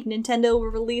you think Nintendo will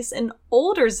release an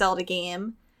older Zelda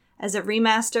game as a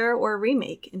remaster or a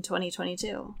remake in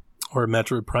 2022? Or a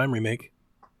Metroid Prime remake.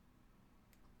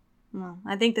 Well,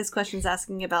 I think this question's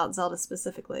asking about Zelda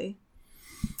specifically.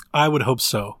 I would hope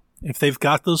so. If they've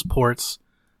got those ports,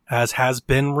 as has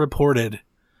been reported,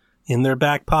 in their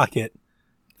back pocket,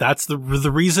 that's the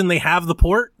reason they have the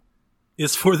port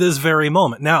is for this very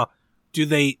moment. Now, do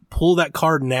they pull that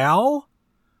card now?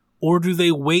 Or do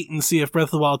they wait and see if Breath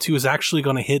of the Wild 2 is actually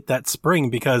going to hit that spring?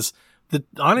 Because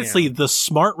honestly, the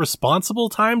smart, responsible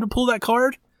time to pull that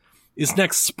card is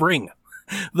next spring.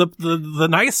 The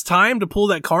nice time to pull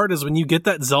that card is when you get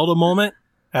that Zelda moment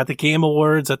at the Game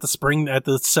Awards, at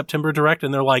the September Direct,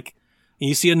 and they're like,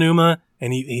 you see Enuma,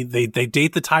 and they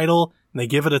date the title, and they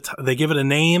give it a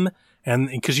name, and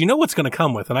because you know what's going to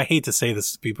come with, and I hate to say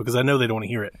this to people because I know they don't want to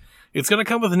hear it. It's going to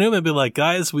come with Enuma and be like,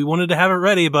 guys, we wanted to have it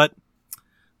ready, but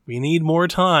we need more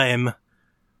time.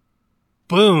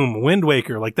 Boom, Wind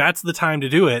Waker. Like, that's the time to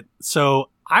do it. So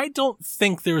I don't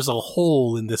think there's a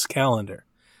hole in this calendar.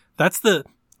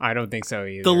 I don't think so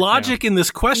either. The logic in this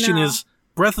question No. is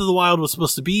Breath of the Wild was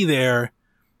supposed to be there,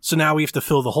 so now we have to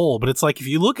fill the hole. But it's like, if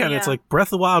you look at it, it's Yeah. like Breath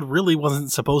of the Wild really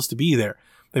wasn't supposed to be there.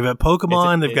 They've got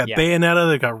Pokemon, they've got yeah. Bayonetta,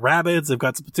 they've got Rabbids, they've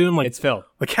got Splatoon. Like, It's Phil.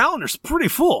 the calendar's pretty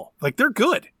full. Like, they're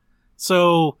good.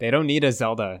 So They don't need a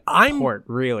Zelda I'm- port,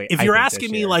 really. if I you're think, asking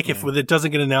this me, year. like, if it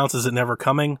doesn't get announced, is it never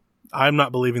coming? I'm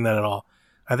not believing that at all.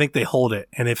 I think they hold it.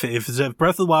 And if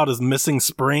Breath of the Wild is missing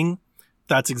spring,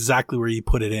 that's exactly where you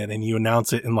put it in, and you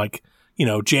announce it in, like,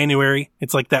 January.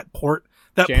 It's like that port.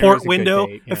 that January's port a good window.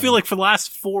 date, I feel like for the last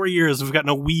 4 years, we've gotten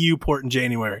a Wii U port in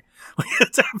January.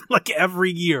 It's happened like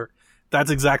every year. That's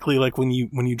exactly like when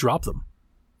you drop them.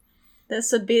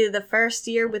 This would be the first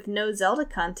year with no Zelda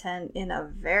content in a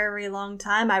very long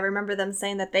time. I remember them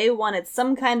saying that they wanted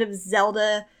some kind of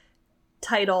Zelda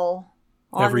title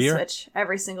on Every the year? Switch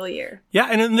every single year. Yeah,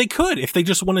 and then they could. If they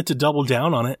just wanted to double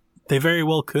down on it, they very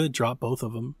well could drop both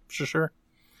of them. For sure.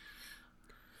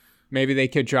 Maybe they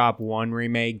could drop one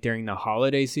remake during the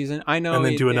holiday season. I know. And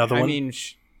then do another one? I mean,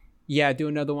 yeah, do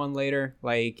another one later.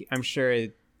 Like, I'm sure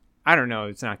I don't know.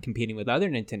 It's not competing with other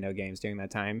Nintendo games during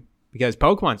that time. Because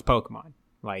Pokemon's Pokemon.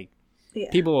 Like,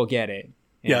 people will get it.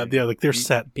 Yeah, like they're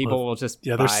set. People will just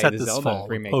they're buy set the this Zelda fall.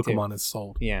 remake Pokemon too. is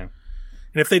sold. Yeah.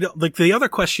 And if they don't, like, the other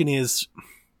question is,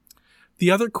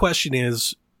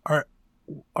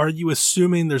 are you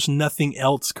assuming there's nothing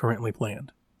else currently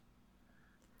planned?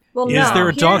 Well, Is no. there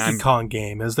a Here's- Donkey Kong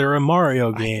game? Is there a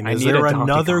Mario game? I Is need there a Donkey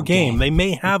another Kong game? game. They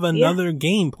may have another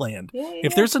game planned. Yeah,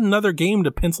 If there's another game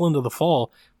to pencil into the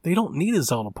fall, they don't need a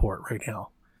Zelda port right now.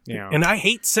 Yeah. And I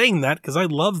hate saying that because I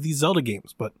love these Zelda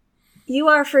games, but You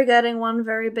are forgetting one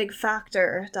very big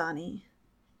factor, Donnie.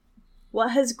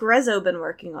 What has Grezzo been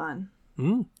working on?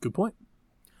 good point.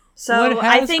 So what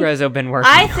has I think Grezzo been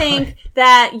working I on? think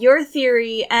that your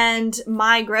theory and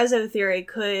my Grezzo theory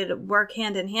could work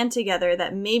hand in hand together,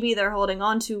 that maybe they're holding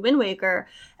on to Wind Waker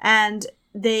and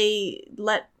they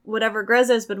let whatever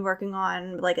Grezzo's been working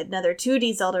on, like another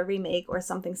 2D Zelda remake or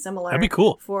something similar. That'd be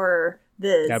cool. For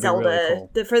the That'd be Zelda, really cool.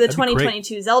 for the That'd be great.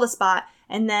 2022 Zelda spot.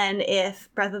 And then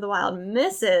if Breath of the Wild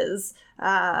misses,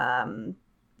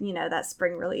 that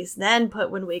spring release, then put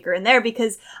Wind Waker in there.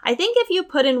 Because I think if you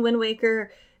put in Wind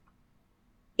Waker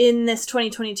in this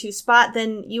 2022 spot,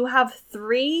 then you have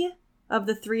 3 of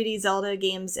the 3D Zelda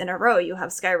games in a row. You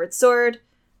have Skyward Sword,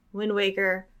 Wind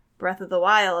Waker, Breath of the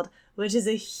Wild, which is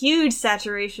a huge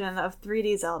saturation of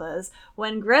 3D Zeldas,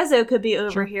 when Grezzo could be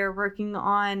over here working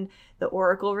on the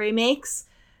Oracle remakes,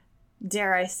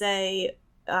 dare I say,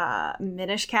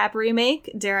 Minish Cap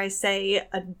remake, dare I say,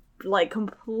 a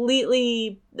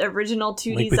completely original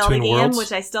 2D Link Zelda Between game, Worlds?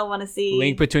 which I still want to see.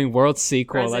 Link Between Worlds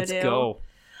sequel. Grezzo Let's do. go.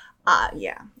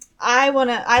 Yeah. I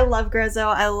love Grezzo.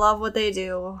 I love what they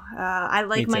do. I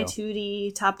like Me my too.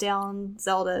 2D top-down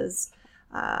Zeldas.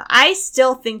 I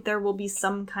still think there will be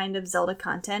some kind of Zelda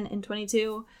content in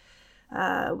 22.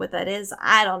 What that is,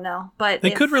 I don't know. But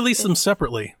They could release them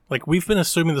separately. Like, we've been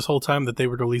assuming this whole time that they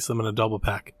would release them in a double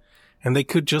pack. And they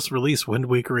could just release Wind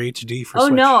Waker HD for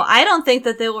Switch. no, I don't think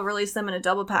that they will release them in a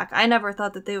double pack. I never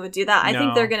thought that they would do that. I think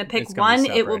No, they're going to pick it's gonna be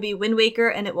one. It will separate. be Wind Waker,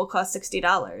 and it will cost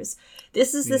 $60.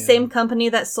 This is the same company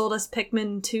that sold us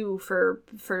Pikmin 2 for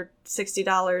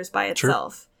 $60 by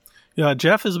itself. Yeah,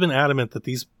 Jeff has been adamant that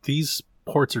these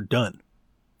ports are done.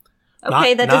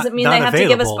 Okay, that doesn't mean not they have to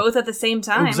give us available. both at the same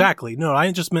time. Exactly. No,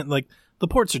 I just meant, like, the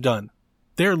ports are done.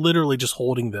 They're literally just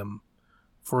holding them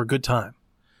for a good time.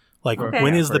 Like, Okay.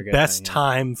 when Yeah, is for a the good best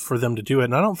time, time for them to do it?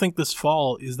 And I don't think this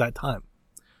fall is that time.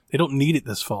 They don't need it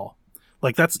this fall.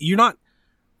 Like, I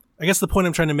guess the point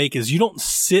I'm trying to make is you don't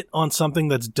sit on something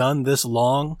that's done this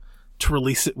long to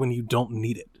release it when you don't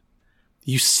need it.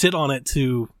 You sit on it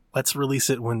to, let's release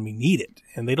it when we need it.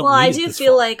 And they don't Well, need I it do this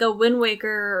feel fall. like a Wind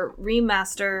Waker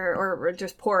remaster or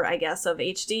just port, I guess, of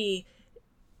HD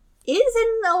is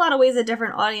in a lot of ways a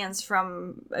different audience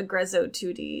from a Grezzo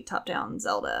 2D top-down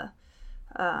Zelda.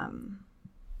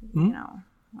 No,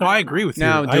 I agree with you.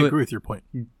 Now, I agree with your point.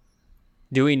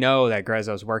 Do we know that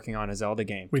Grezzo's working on a Zelda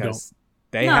game? We don't. 'Cause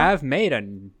they No. have made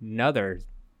another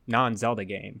non-Zelda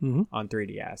game Mhm. on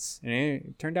 3DS, and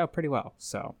it turned out pretty well.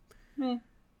 So, Eh.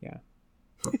 yeah.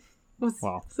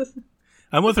 Well,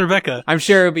 I'm with Rebecca. I'm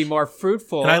sure it'll be more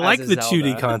fruitful. And I as like a the Zelda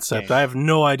 2D concept. game. I have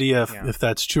no idea Yeah. if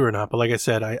that's true or not. But like I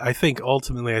said, I think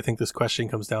ultimately, I think this question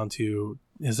comes down to,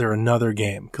 is there another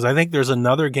game? Because I think there's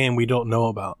another game we don't know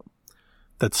about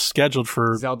that's scheduled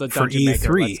for Zelda for Dungeon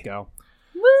Maker. E3. Let's go.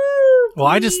 Woo! Well,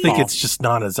 I just think Oh. it's just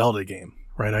not a Zelda game,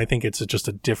 right? I think it's just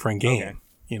a different game. Okay.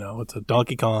 You know, it's a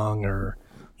Donkey Kong or,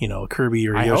 a Kirby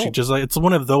or I Yoshi. hope. Just like, it's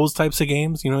one of those types of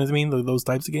games. You know what I mean? Those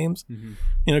types of games. Mhm.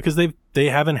 Because they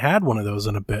haven't had one of those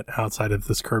in a bit outside of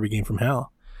this Kirby game from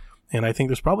hell. And I think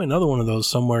there's probably another one of those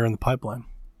somewhere in the pipeline.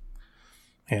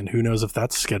 And who knows if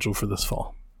that's scheduled for this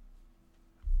fall.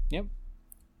 Yep.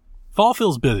 Fall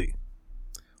feels busy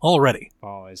already.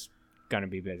 Fall is gonna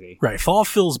be busy. Right. Fall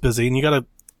feels busy, and you got to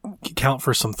account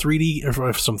for some 3D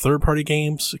or some third-party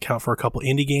games, account for a couple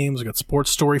indie games. We got Sports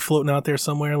Story floating out there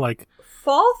somewhere. Like,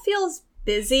 Fall feels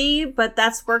busy, but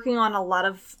that's working on a lot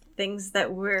of things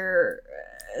that we're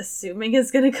assuming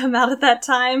is going to come out at that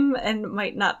time and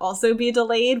might not also be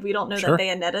delayed. We don't know Sure. that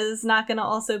Bayonetta is not going to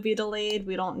also be delayed.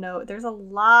 We don't know. There's a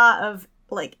lot of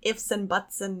like ifs and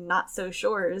buts and not so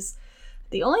sures.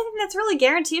 The only thing that's really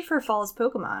guaranteed for fall is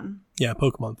Pokemon. Yeah,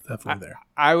 Pokemon's definitely there.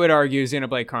 I would argue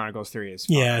Xenoblade Chronicles 3 is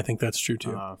fine. Yeah, I think that's true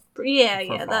too. Yeah.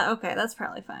 fall. That's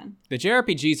probably fine. The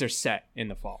JRPGs are set in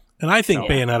the fall. And I think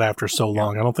Yeah. Bayonetta after so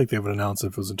long, I don't think they would announce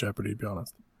if it was in jeopardy, to be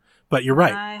honest. But you're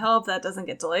right. I hope that doesn't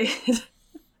get delayed.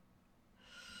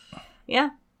 Yeah.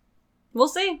 We'll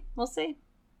see.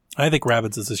 I think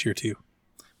Rabbids is this year too.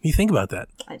 You think about that.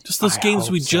 Just those I games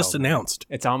hope we so. just announced.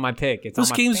 It's on my pick. It's Those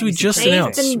on my games we fantasy just pick. They've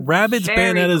announced. been Rabbids, very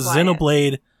Bayonetta, quiet.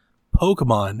 Xenoblade,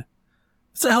 Pokemon.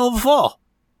 It's a hell of a fall.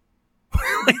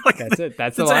 That's it.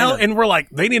 That's the It's a hell, lineup. and we're like,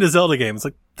 they need a Zelda game. It's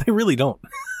like, they really don't.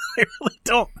 They really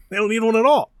don't. They don't need one at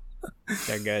all.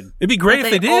 They're good. It'd be great But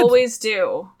if they did. always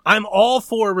do. I'm all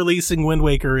for releasing Wind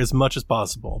Waker as much as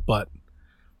possible, but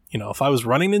if I was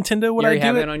running Nintendo, would You I already do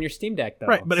have it? it on your Steam Deck, though.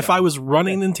 Right, but if so- I was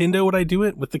running Nintendo, would I do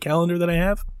it with the calendar that I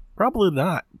have? Probably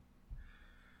not.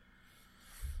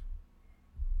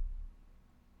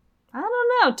 I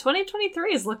don't know.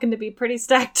 2023 is looking to be pretty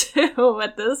stacked too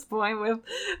at this point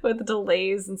with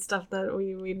delays and stuff that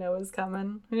we know is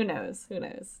coming. Who knows?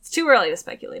 It's too early to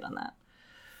speculate on that.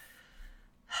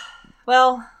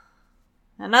 Well,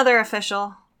 another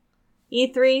official.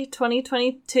 E3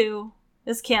 2022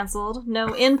 is canceled.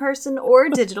 No in-person or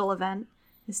digital event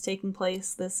is taking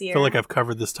place this I year. feel like I've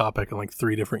covered this topic in like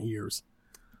 3 different years.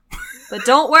 But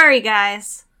don't worry,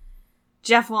 guys.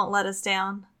 Jeff won't let us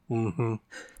down. Mm-hmm.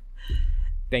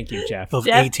 Thank you, Jeff. Those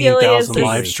Jeff 18,000 Keighley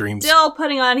live is streams. Still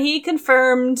putting on. He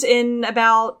confirmed in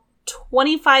about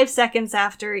 25 seconds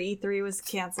after E3 was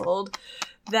canceled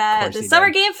that course the he Summer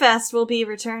did. Game Fest will be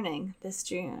returning this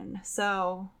June.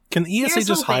 So, Can the ESA Here's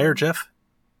just something. hire Jeff?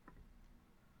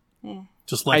 eh.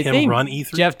 Just let I him think run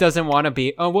E3? Jeff doesn't want to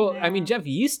be. Oh well, Yeah. I mean, Jeff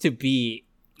used to be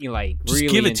like Just really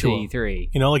give it into to him. E3.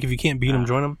 Like if you can't beat him,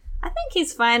 join him? I think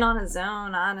he's fine on his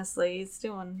own, honestly. He's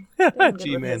doing good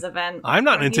Gee, with man. his event. I'm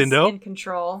not He's Nintendo. in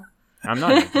control. I'm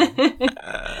not.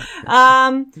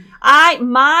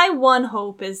 My one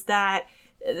hope is that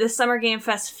the Summer Game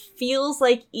Fest feels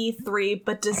like E3,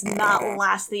 but does not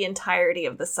last the entirety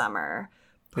of the summer.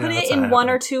 Put Yeah, it that's in not 1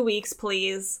 or happening. 2 weeks,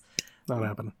 please. Not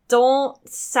happening. Don't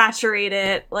saturate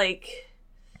it. Like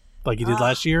Like you did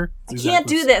last year? I can't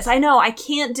do this. I know I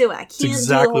can't do it. I can't do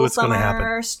exactly the whole what's gonna summer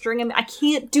happen. string 'em. I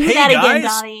can't do Hey that again,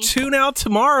 guys, Donnie. tune out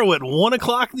tomorrow at 1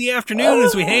 o'clock in the afternoon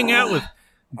as we hang out with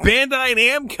Bandai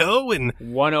Namco and,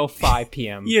 1:05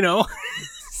 p.m.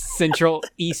 Central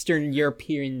Eastern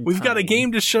European. we've got a time.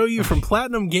 game to show you from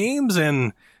Platinum Games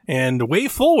and Way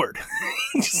Forward.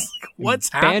 Just like, what's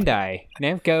happening? Bandai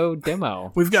Namco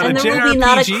demo. We've got And a there will be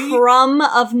not a JRPG. crumb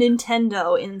of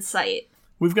Nintendo in sight.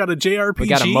 We've got a JRPG We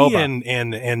got a MOBA.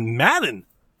 and Madden.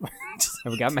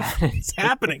 We got Madden. What's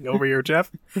happening over here,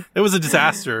 Jeff? It was a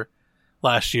disaster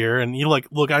last year, and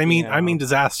look, I mean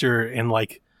disaster in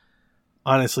like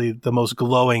honestly the most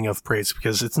glowing of praise,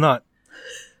 because it's not.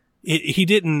 He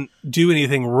didn't do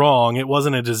anything wrong. It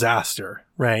wasn't a disaster,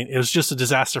 right? It was just a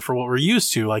disaster for what we're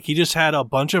used to. Like, he just had a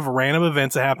bunch of random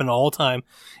events that happen all the time.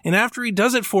 And after he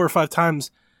does it 4 or 5 times,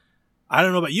 I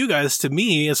don't know about you guys, to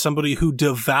me, as somebody who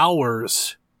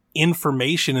devours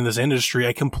information in this industry,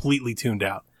 I completely tuned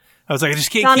out. I was like, I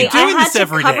just can't Donnie, keep doing I had this to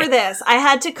every cover day. this. I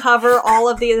had to cover all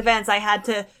of the events. I had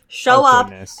to show Oh, up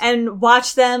goodness. and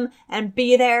watch them and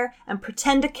be there and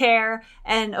pretend to care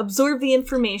and absorb the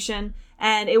information.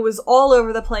 And it was all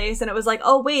over the place. And it was like,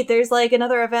 oh, wait, there's like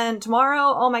another event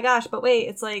tomorrow. Oh my gosh. But wait,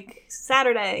 it's like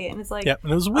Saturday. And it's like, Yep,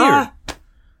 and it was weird.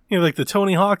 Like the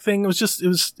Tony Hawk thing,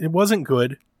 it wasn't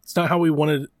good. It's not how we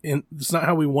wanted, it's not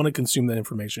how we want to consume that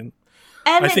information.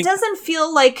 And I it think- doesn't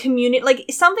feel like community, like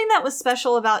something that was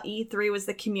special about E3 was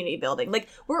the community building. Like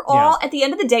we're all, at the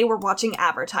end of the day, we're watching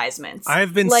advertisements.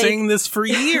 I've been Like, saying this for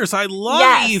years. I love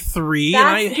Yes, E3, and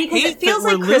I that's because hate it feels that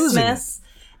we're like losing it. Christmas.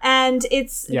 And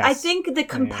it's, Yes. I think the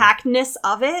compactness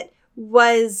of it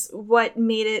was what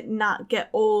made it not get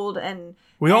old and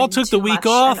We all and took the too week much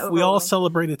and off. We all overwhelming.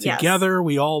 celebrated Yes. together.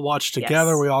 We all watched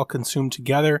together. Yes. We all consumed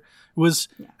together. It was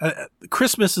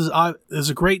Christmas is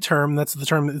a great term. That's the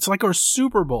term. It's like our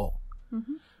Super Bowl,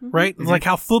 right? It's like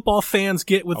how football fans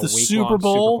get with A the week-long Super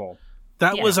Bowl.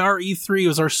 That Yeah. was our E3. It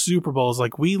was our Super Bowl. It's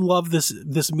like, we love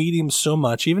this medium so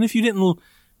much. Even if you didn't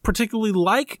particularly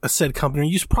like a said company,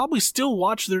 you probably still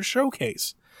watch their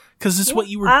showcase because it's what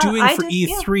you were doing I for did,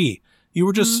 yeah. E3. You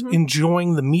were just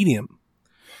enjoying the medium.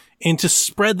 And to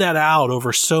spread that out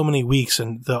over so many weeks,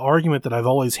 and the argument that I've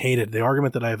always hated,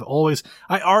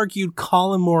 I argued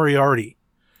Colin Moriarty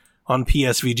on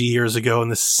PSVG years ago,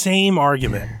 and the same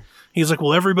argument He's like,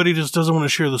 well, everybody just doesn't want to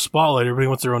share the spotlight. Everybody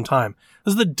wants their own time.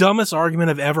 This is the dumbest argument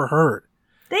I've ever heard.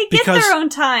 They get their own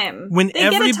time. When they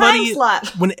get a time slot.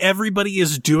 When everybody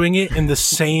is doing it in the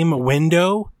same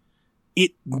window,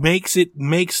 it makes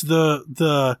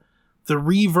the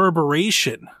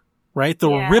reverberation, right? The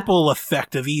ripple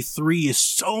effect of E3 is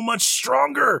so much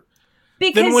stronger.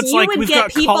 Because you would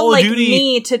get people like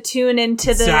me to tune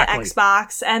into the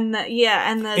Xbox and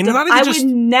I would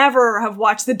never have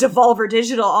watched the Devolver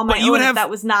Digital on my own if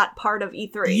that was not part of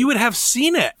E3. You would have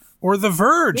seen it, or The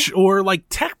Verge, or like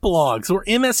tech blogs, or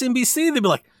MSNBC. They'd be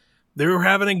like, they were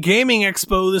having a gaming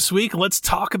expo this week. Let's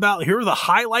talk about, here are the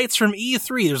highlights from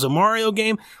E3. There's a Mario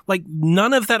game. Like,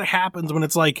 none of that happens when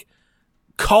it's like,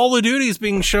 Call of Duty is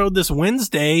being showed this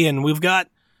Wednesday, and we've got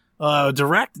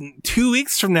Direct 2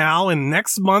 weeks from now, and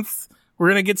next month we're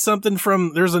gonna get something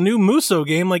from. There's a new Muso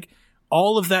game. Like,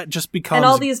 all of that just becomes, and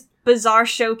all these bizarre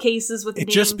showcases with it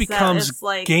just becomes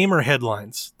like gamer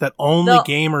headlines that only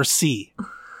gamers see.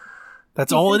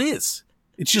 That's all it is.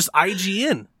 It's just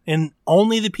IGN, and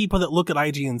only the people that look at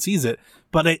IGN sees it.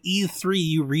 But at E3,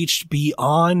 you reached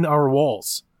beyond our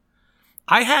walls.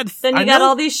 Then you got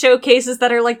all these showcases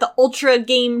that are like the Ultra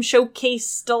Game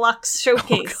Showcase Deluxe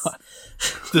Showcase. Oh,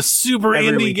 the super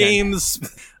indie games.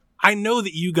 I know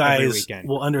that you guys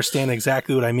will understand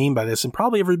exactly what I mean by this, and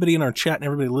probably everybody in our chat and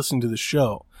everybody listening to the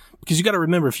show. Because you got to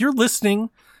remember, if you're listening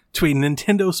to a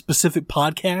Nintendo-specific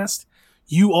podcast,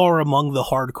 you are among the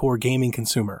hardcore gaming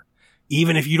consumer.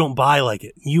 Even if you don't buy like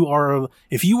it.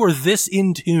 If you are this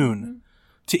in tune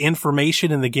to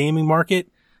information in the gaming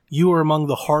market, you are among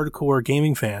the hardcore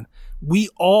gaming fan. We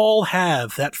all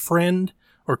have that friend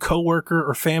or coworker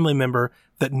or family member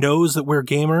that knows that we're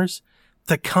gamers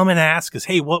that come and ask us,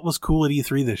 hey, what was cool at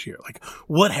E3 this year? Like,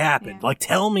 what happened? Yeah. Like,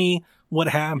 tell me what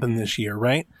happened this year,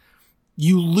 right?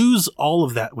 You lose all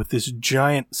of that with this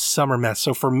giant summer mess.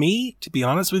 So for me, to be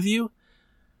honest with you,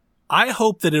 I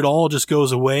hope that it all just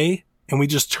goes away and we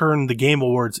just turn the Game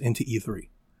Awards into E3.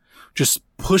 Just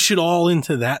push it all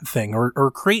into that thing,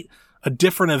 or create a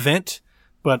different event.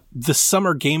 But the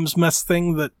Summer Games Mess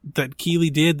thing that Keeley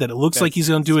did, that it looks like he's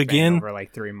going to do again, over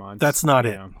like 3 months. That's not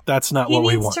it. That's not what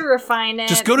we want. He needs to refine it.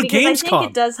 Just go to Gamescom. I think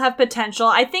it does have potential.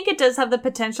 I think it does have the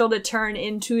potential to turn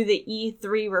into the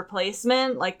E3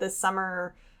 replacement, like the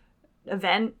summer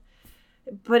event.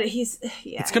 But it's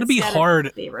going to be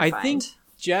hard. I think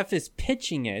Jeff is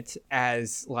pitching it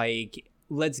as like,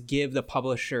 let's give the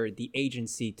publisher the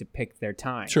agency to pick their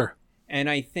time. Sure. And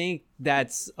I think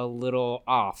that's a little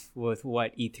off with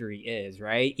what E3 is,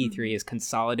 right? Mm-hmm. E3 is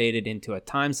consolidated into a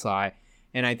time slot.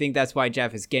 And I think that's why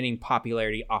Jeff is getting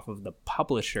popularity off of the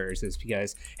publishers, is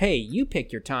because, hey, you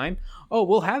pick your time. Oh,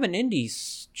 we'll have an indie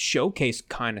showcase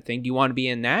kind of thing. Do you want to be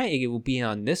in that? It will be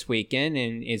on this weekend.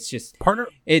 And it's just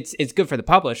It's good for the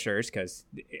publishers because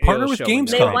partner with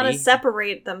Gamescom. They want to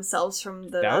separate themselves from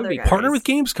the other guys. Partner with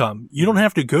Gamescom. You don't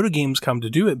have to go to Gamescom to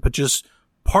do it, but just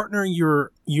partner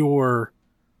your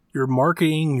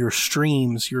marketing, your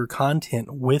streams, your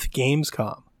content with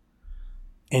Gamescom,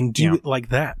 and do it like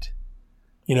that.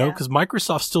 You know, because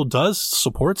Microsoft still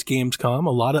supports Gamescom. A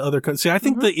lot of other I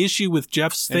think the issue with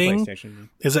Jeff's thing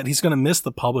is that he's going to miss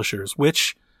the publishers.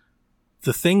 Which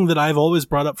the thing that I've always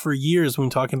brought up for years when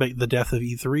talking about the death of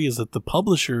E3 is that the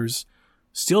publishers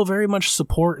still very much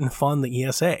support and fund the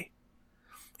ESA.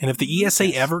 And if the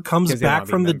ESA ever comes back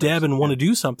from the dead and want to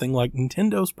do something, like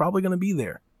Nintendo's probably going to be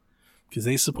there because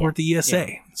they support the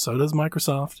ESA. Yeah. So does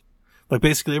Microsoft. Like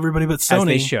basically everybody but Sony. As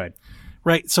they should.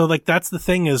 Right. So like that's the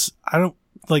thing is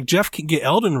Jeff can get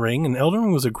Elden Ring, and Elden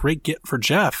Ring was a great get for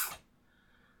Jeff.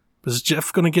 But is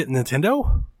Jeff going to get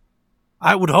Nintendo?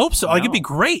 I would hope so. No. Like it'd be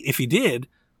great if he did.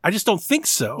 I just don't think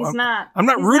so. He's not. I'm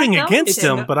not rooting against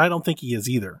him, but I don't think he is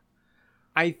either.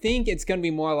 I think it's going to be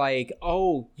more like,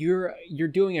 oh, you're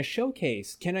doing a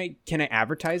showcase. Can I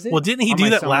advertise it? Well, didn't he do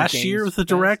that last year with the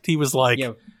Direct? He was like,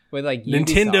 with like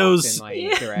Nintendo's and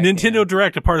like Direct, Nintendo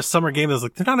Direct, a part of Summer Game. I was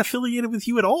like, they're not affiliated with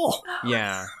you at all.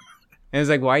 Yeah, and it was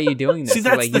like, why are you doing this? See,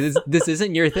 this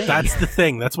isn't your thing. That's the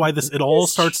thing. That's why it all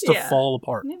starts to fall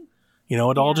apart. You know,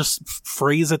 it all just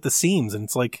frays at the seams, and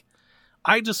it's like,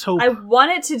 I just hope. I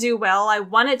want it to do well. I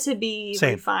want it to be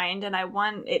refined, and I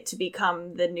want it to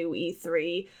become the new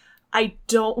E3. I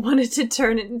don't want it to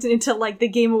turn into like the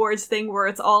Game Awards thing where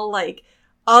it's all like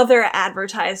other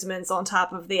advertisements on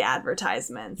top of the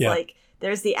advertisements. Yeah. Like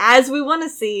there's the ads we want to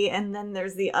see, and then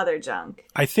there's the other junk.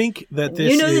 I think that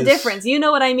the difference. You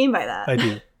know what I mean by that. I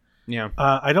do. Yeah.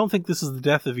 I don't think this is the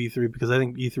death of E3 because I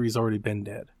think E3's already been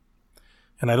dead.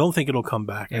 And I don't think it'll come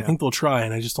back. Yeah. I think they'll try,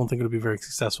 and I just don't think it'll be very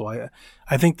successful.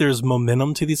 I think there's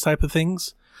momentum to these type of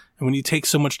things. And when you take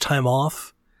so much time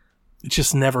off, it's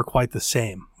just never quite the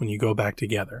same when you go back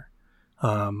together.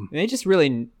 They just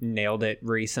really nailed it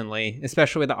recently,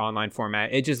 especially with the online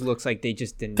format. It just looks like they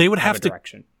just didn't. They would have a to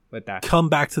direction with that. Come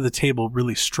back to the table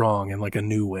really strong in like a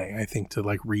new way. I think to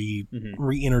like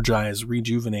re-energize,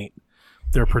 rejuvenate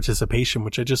their participation,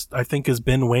 which I think has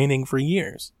been waning for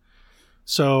years.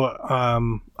 So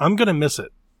I'm gonna miss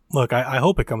it. Look, I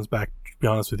hope it comes back. To be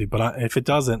honest with you, but if it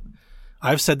doesn't,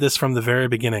 I've said this from the very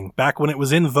beginning. Back when it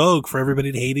was in vogue for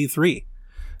everybody to hate E3.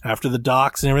 After the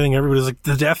docs and everything, everybody was like,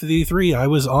 the death of E3. I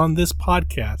was on this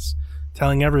podcast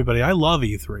telling everybody I love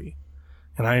E3.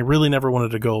 And I really never wanted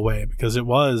to go away because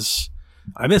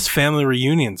I miss family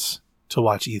reunions to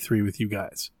watch E3 with you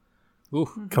guys. Oof.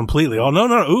 Completely. Oh, no.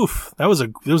 Oof. That was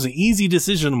an easy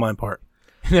decision on my part.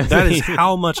 That is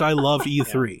how much I love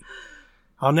E3. Yeah.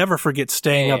 I'll never forget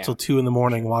staying up till 2 a.m.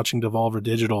 watching Devolver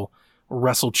Digital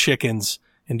wrestle chickens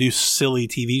and do silly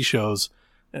TV shows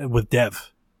with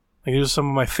Dev. Like, these are some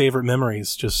of my favorite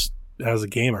memories just as a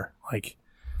gamer. Like,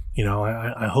 you know,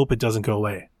 I hope it doesn't go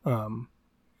away.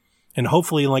 And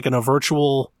hopefully, like in a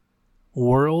virtual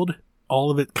world, all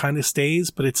of it kind of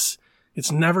stays, but it's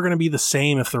never going to be the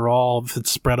same if it's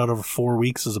spread out over 4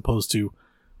 weeks as opposed to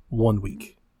 1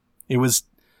 week. It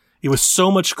was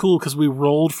so much cool because we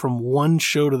rolled from one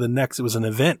show to the next. It was an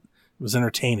event. It was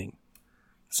entertaining.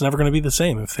 It's never going to be the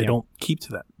same if they don't keep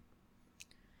to that.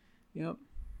 Yep.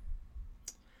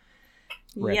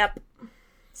 Rip. Yep.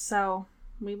 So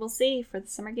we will see for the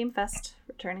Summer Game Fest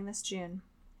returning this June.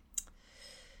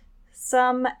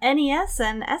 Some NES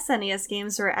and SNES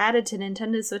games were added to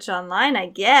Nintendo Switch Online, I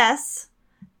guess.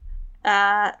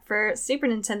 For Super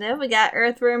Nintendo, we got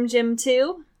Earthworm Jim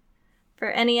 2.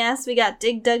 For NES, we got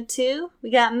Dig Dug 2. We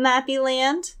got Mappy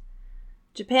Land.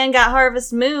 Japan got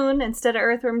Harvest Moon instead of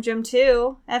Earthworm Jim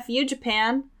 2. F you,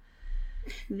 Japan.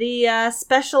 The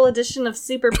special edition of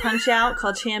Super Punch-Out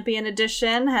called Champion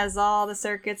Edition has all the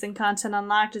circuits and content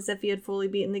unlocked as if you had fully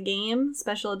beaten the game.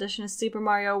 Special edition of Super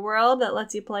Mario World that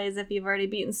lets you play as if you've already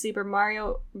beaten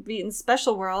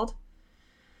Special World.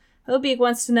 Obeek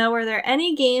wants to know, are there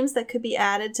any games that could be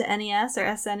added to NES or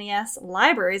SNES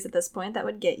libraries at this point that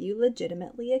would get you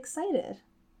legitimately excited?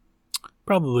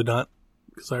 Probably not,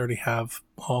 because I already have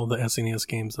all the SNES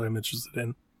games that I'm interested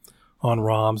in on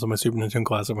ROMs on my Super Nintendo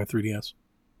Classic, my 3DS.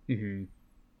 Mm-hmm.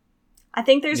 I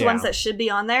think there's ones that should be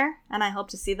on there, and I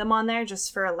hope to see them on there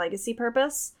just for a legacy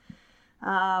purpose.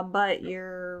 But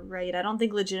you're right. I don't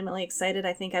think legitimately excited.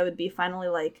 I think I would be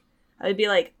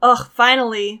like, ugh,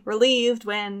 finally relieved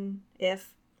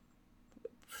if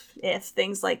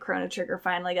things like Chrono Trigger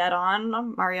finally got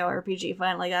on, Mario RPG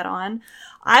finally got on.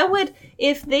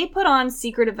 If they put on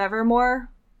Secret of Evermore,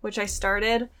 which I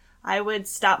started, I would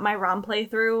stop my ROM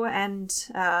playthrough and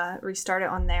restart it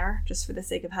on there just for the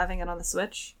sake of having it on the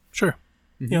Switch. Sure.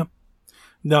 Mm-hmm. Yeah.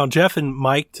 Now, Jeff and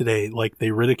Mike today,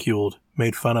 they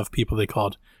made fun of people they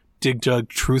called Dig Dug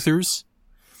Truthers.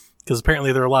 Because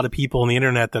apparently there are a lot of people on the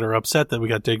internet that are upset that we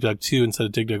got Dig Dug 2 instead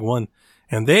of Dig Dug 1.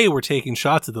 And they were taking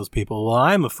shots at those people. Well,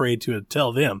 I'm afraid to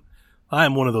tell them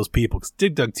I'm one of those people because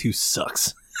Dig Dug 2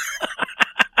 sucks.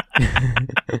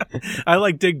 I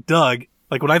like Dig Dug.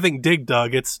 Like, when I think Dig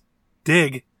Dug, it's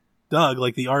Dig Dug,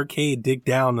 like the arcade dig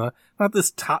down, not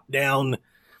this top-down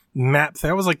map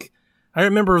thing. I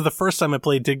remember the first time I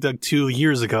played Dig Dug 2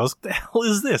 years ago. I was like, what the hell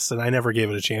is this? And I never gave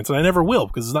it a chance, and I never will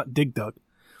because it's not Dig Dug.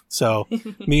 So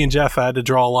me and Jeff had to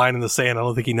draw a line in the sand. I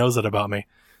don't think he knows that about me.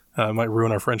 It might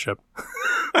ruin our friendship.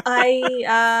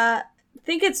 I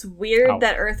think it's weird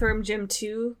that Earthworm Jim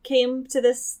 2 came to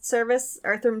this service.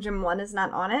 Earthworm Jim 1 is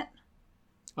not on it.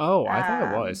 Oh, I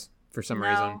thought it was for some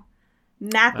reason.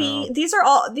 Mappy. These are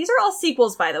all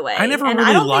sequels, by the way. I don't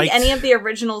think any of the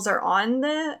originals are on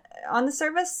the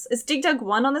service. Is Dig Dug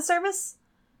 1 on the service?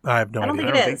 I have no idea.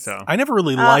 I don't think so. I never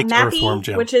really liked Mappy, Earthworm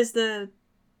Jim, which is the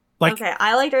okay.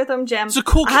 I liked Earthworm Jim. It's a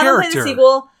cool character. I haven't played the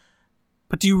sequel.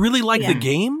 But do you really like the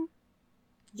game?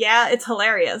 Yeah, it's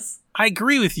hilarious. I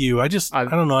agree with you. I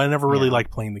don't know. I never really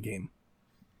liked playing the game.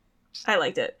 I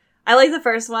liked it. I liked the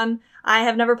first one. I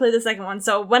have never played the second one.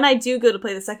 So when I do go to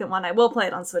play the second one, I will play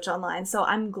it on Switch Online. So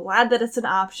I'm glad that it's an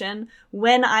option.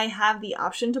 When I have the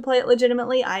option to play it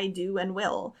legitimately, I do and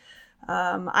will.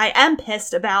 I am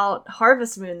pissed about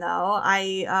Harvest Moon, though.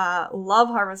 I love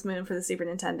Harvest Moon for the Super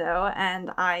Nintendo,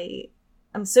 and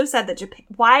I'm so sad that Japan...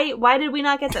 Why did we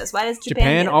not get this? Why does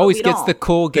Japan always gets the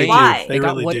cool game. Why? They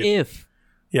got really What If.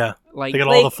 Yeah, they got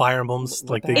all the Fire Emblems.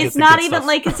 It's not even stuff.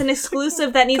 Like it's an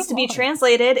exclusive that needs to be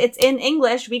translated. It's in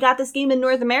English. We got this game in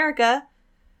North America.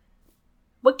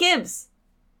 What gives?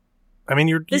 I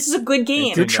mean, this is a good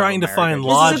game. You're trying to find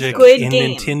logic in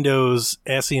Nintendo's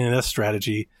SNES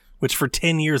strategy, which for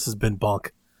 10 years has been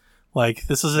bunk. Like,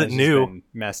 this isn't It's just new. been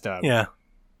messed up. Yeah.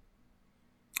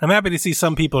 I'm happy to see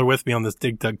some people are with me on this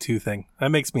Dig Dug 2 thing. That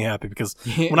makes me happy because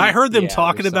when I heard them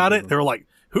talking about it, they were like,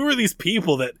 who are these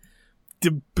people that,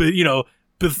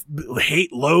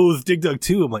 hate, loathe Dig Dug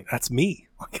 2? I'm like, that's me.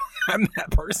 Like, I'm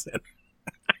that person.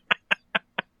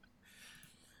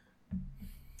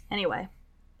 Anyway.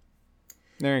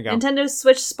 There you go. Nintendo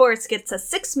Switch Sports gets a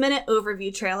 6-minute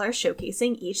overview trailer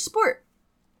showcasing each sport.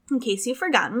 In case you've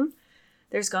forgotten,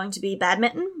 there's going to be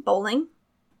badminton, bowling,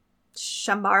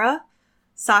 shambara,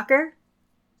 soccer,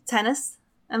 tennis,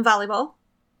 and volleyball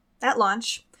at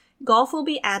launch. Golf will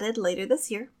be added later this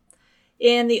year.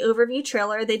 In the overview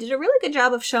trailer, they did a really good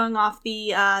job of showing off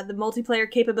the multiplayer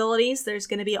capabilities. There's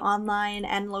going to be online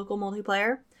and local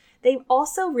multiplayer. They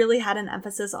also really had an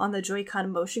emphasis on the Joy-Con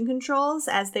motion controls.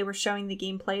 As they were showing the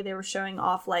gameplay, they were showing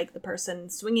off like the person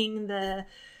swinging the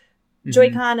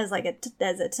Joy-Con as like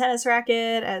as a tennis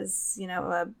racket, as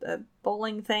a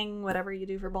bowling thing, whatever you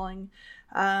do for bowling.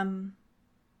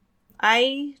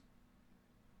 I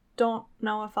don't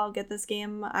know if I'll get this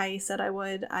game. I said I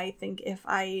would. I think if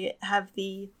I have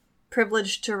the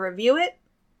privilege to review it,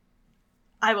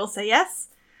 I will say yes.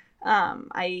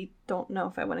 I don't know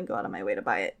if I want to go out of my way to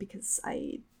buy it because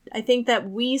I think that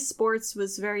Wii Sports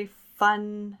was very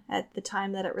fun at the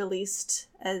time that it released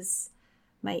as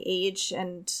my age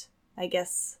and I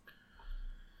guess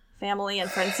family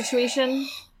and friend situation.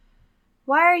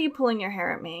 Why are you pulling your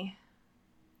hair at me?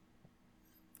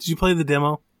 Did you play the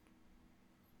demo?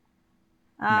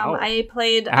 No. I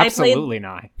played not.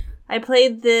 I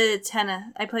played tennis.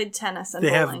 I played tennis and they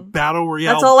bowling. Have Battle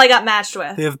Royale. That's all I got matched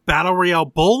with. They have Battle Royale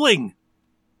bowling.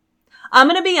 I'm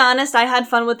going to be honest. I had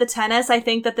fun with the tennis. I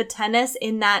think that the tennis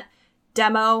in that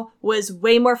demo was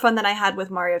way more fun than I had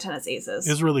with Mario Tennis Aces.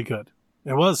 It was really good.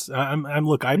 It was.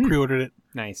 I pre-ordered it.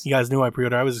 Nice. You guys knew I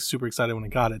pre-ordered. I was super excited when I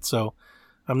got it. So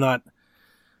I'm not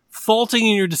faulting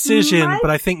in your decision,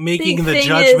 but I think making the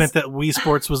judgment that Wii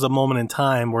Sports was a moment in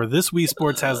time where this Wii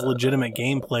Sports has legitimate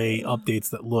gameplay updates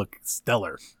that look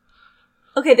stellar.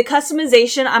 Okay, the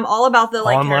customization, I'm all about the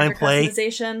online character play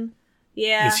customization.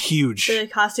 Yeah. It's huge. The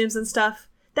costumes and stuff.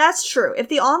 That's true. If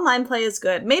the online play is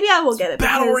good, maybe I will get it.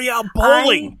 Battle Royale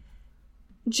bowling. I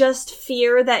just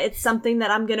fear that it's something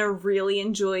that I'm going to really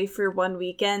enjoy for one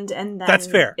weekend, and then that's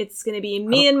fair. It's going to be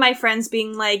me and my friends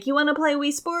being like, you want to play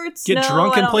Wii Sports? Get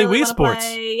drunk and play Wii Sports.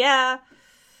 Yeah.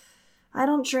 I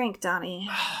don't drink, Donnie.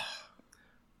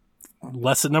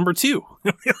 Lesson number 2.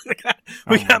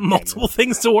 we got multiple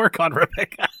things to work on,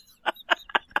 Rebecca.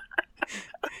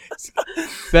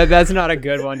 That's not a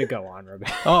good one to go on,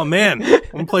 Rebecca. Oh, man. I'm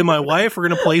going to play my wife. We're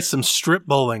going to play some strip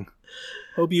bowling.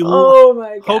 Hope you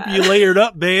layered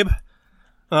up, babe.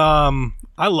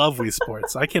 I love Wii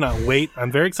Sports. I cannot wait.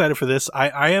 I'm very excited for this.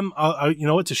 I am, you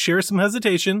know what, to share some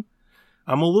hesitation.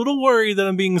 I'm a little worried that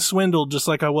I'm being swindled just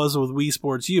like I was with Wii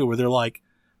Sports U, where they're like,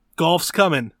 golf's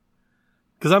coming.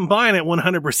 Because I'm buying it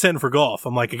 100% for golf.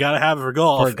 I'm like, I gotta have it for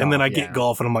golf. And then I get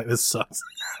golf and I'm like, this sucks.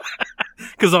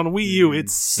 Because on Wii U, it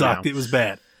sucked. Yeah. It was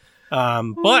bad.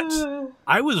 But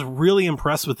I was really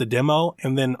impressed with the demo.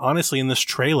 And then honestly, in this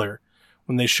trailer,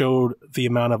 when they showed the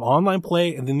amount of online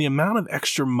play and then the amount of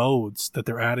extra modes that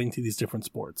they're adding to these different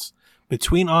sports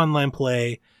between online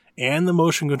play and the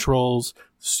motion controls,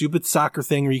 stupid soccer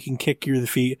thing where you can kick your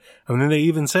feet. And then they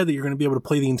even said that you're going to be able to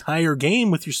play the entire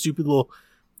game with your stupid little,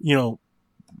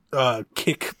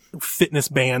 kick fitness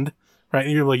band, right?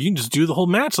 And you're like, you can just do the whole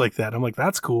match like that. I'm like,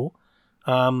 that's cool.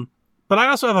 But I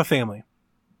also have a family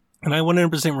and I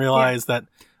 100% realize that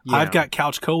I've got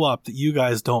couch co-op that you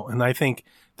guys don't. And I think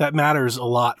that matters a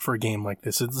lot for a game like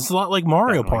this. It's a lot like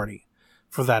Mario Party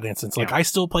for that instance. Like I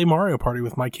still play Mario Party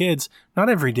with my kids, not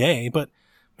every day, but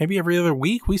maybe every other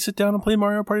week we sit down and play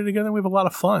Mario Party together and we have a lot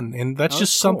of fun. And that's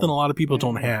just something a lot of people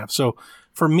don't have. So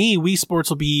for me, Wii Sports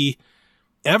will be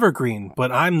evergreen,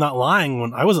 but I'm not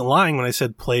lying I wasn't lying when I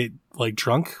said play like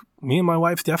drunk. Me and my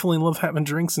wife definitely love having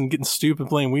drinks and getting stupid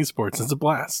playing Wii Sports. It's a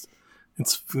blast.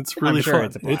 It's really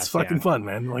fun. It's fucking fun,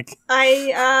 man. Like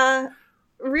I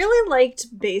really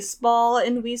liked baseball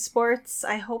in Wii Sports.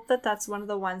 I hope that that's one of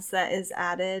the ones that is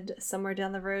added somewhere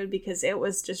down the road because it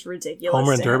was just ridiculous. Home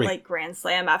Run Derby, like Grand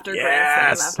Slam after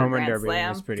Grand Slam after Home Run Grand Derby Slam.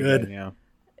 was pretty good.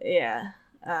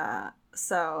 Yeah.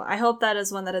 So I hope that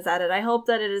is one that is added. I hope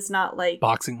that it is not like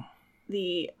boxing.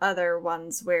 The other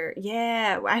ones where,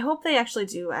 I hope they actually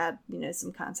do add,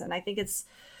 some content. I think it's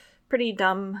pretty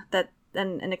dumb that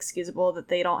and inexcusable that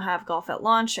they don't have golf at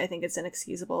launch. I think it's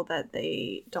inexcusable that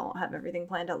they don't have everything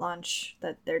planned at launch,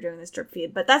 that they're doing this drip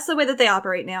feed. But that's the way that they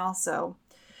operate now, so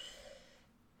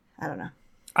I don't know.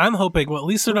 I'm hoping, well, at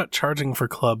least they're not charging for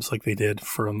clubs like they did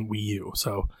from Wii U.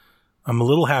 So I'm a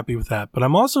little happy with that, but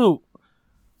I'm also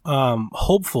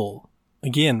hopeful,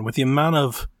 again, with the amount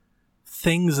of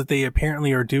things that they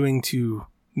apparently are doing to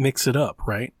mix it up,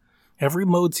 right? Every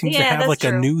mode seems to have like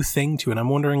a new thing to it. I'm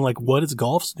wondering, like, what is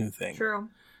golf's new thing? True.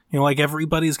 You know, like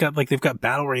everybody's got, like, they've got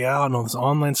Battle Royale and all this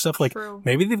online stuff. Like,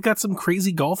 maybe they've got some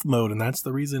crazy golf mode, and that's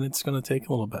the reason it's going to take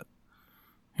a little bit.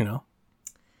 You know?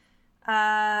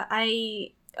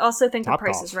 I also think the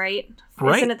price is right.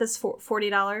 Isn't it this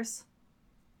 $40?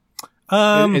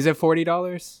 Is it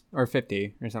 $40 or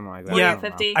 $50 or something like that? Yeah,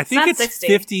 $50. I think it's 60.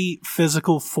 $50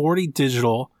 physical, $40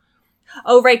 digital.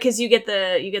 Oh, right, because you get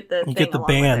the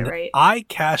band. With it, right? I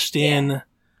cashed in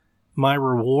my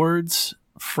rewards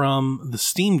from the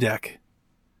Steam Deck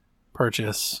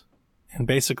purchase and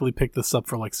basically picked this up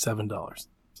for like $7.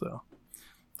 So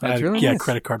that's really nice.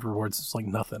 Credit card rewards is like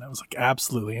nothing. I was like,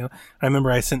 absolutely. And I remember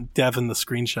I sent Devin the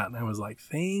screenshot and I was like,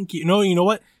 thank you. No, you know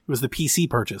what? It was the PC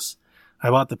purchase. I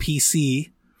bought the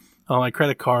PC on my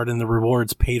credit card and the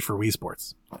rewards paid for Wii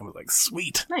Sports. I was like,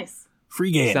 sweet. Nice.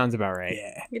 Free game. Sounds about right.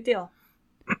 Yeah. Good deal.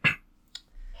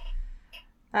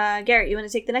 Garrett, you want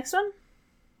to take the next one?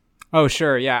 Oh,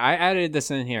 sure. Yeah, I added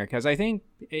this in here because I think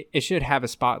it should have a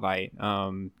spotlight.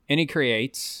 Indie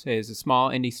Creates is a small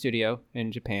indie studio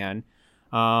in Japan.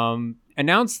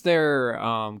 Announced their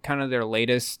kind of their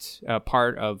latest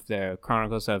part of the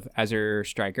Chronicles of Azure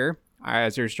Striker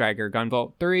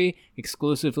Gunvolt 3,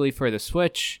 exclusively for the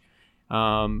Switch.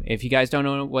 If you guys don't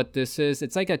know what this is,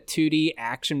 it's like a 2D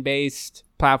action-based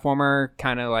platformer,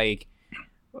 kind of like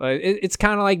it's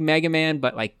kind of like Mega Man,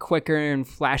 but like quicker and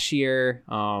flashier.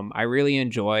 I really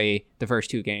enjoy the first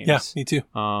two games. Yeah, me too.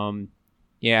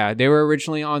 Yeah, they were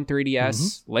originally on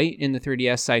 3DS, late in the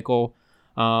 3DS cycle,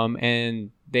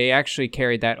 and they actually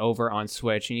carried that over on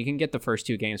Switch, and you can get the first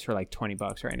two games for like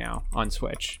 $20 right now on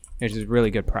Switch, which is a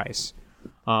really good price.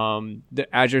 The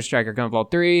Azure Striker Gunvolt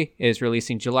 3 is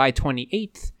releasing July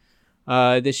 28th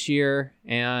this year,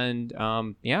 and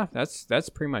yeah, that's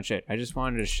pretty much it. I just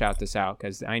wanted to shout this out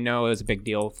because I know it was a big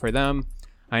deal for them.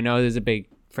 I know there's a big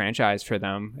franchise for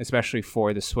them, especially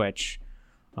for the Switch,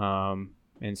 and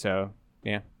so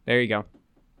yeah, there you go.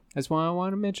 That's what I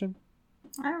want to mention.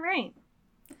 All right.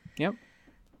 Yep.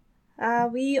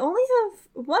 We only have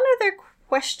one other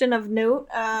question of note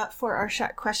for our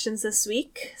shot questions this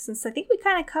week, since I think we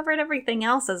kind of covered everything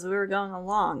else as we were going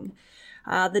along.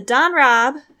 The Don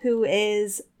Rob, who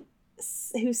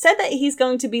said that he's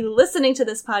going to be listening to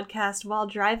this podcast while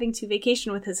driving to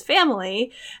vacation with his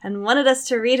family and wanted us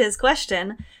to read his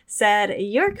question, said,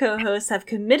 your co-hosts have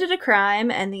committed a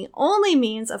crime and the only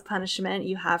means of punishment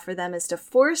you have for them is to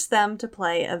force them to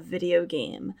play a video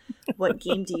game. What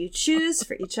game do you choose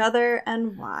for each other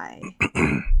and why?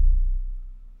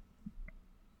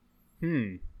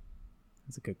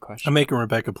 That's a good question. I'm making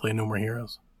Rebecca play No More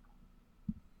Heroes.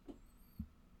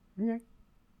 Okay.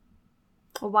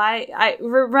 Why?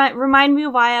 Remind me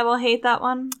why I will hate that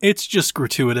one. It's just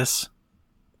gratuitous.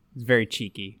 It's very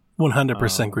cheeky.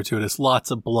 100% gratuitous.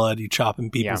 Lots of blood. You chopping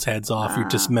people's heads off. You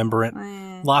dismember it.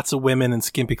 Lots of women in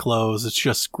skimpy clothes. It's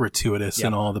just gratuitous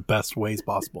in all the best ways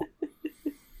possible.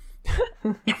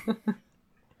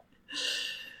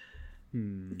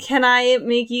 Can I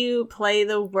make you play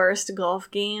the worst golf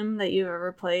game that you've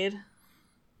ever played?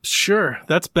 Sure,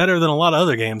 that's better than a lot of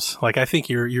other games. Like, I think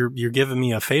you're giving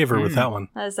me a favor with that one.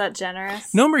 Is that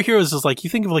generous? No More Heroes is like,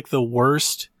 you think of like the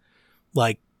worst,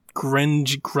 like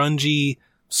grungy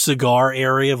cigar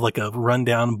area of like a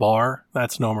rundown bar.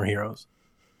 That's No More Heroes.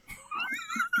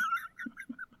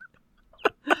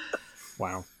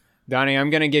 Wow. Donnie, I'm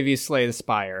going to give you Slay the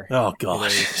Spire. Oh,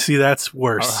 gosh. See, that's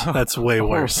worse. That's way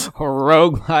worse. A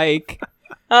roguelike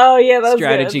that's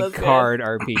strategy good. card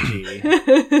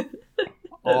RPG.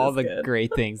 All the good.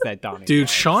 great things that Donnie Dude,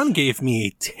 likes. Sean gave me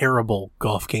a terrible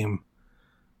golf game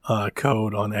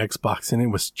code on Xbox, and it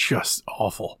was just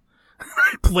awful.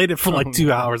 I played it for like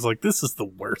 2 hours. Like, this is the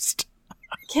worst.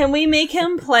 Can we make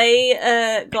him play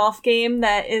a golf game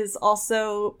that is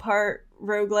also part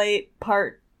roguelite,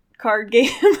 part card game?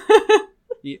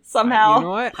 Somehow. You know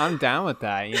what? I'm down with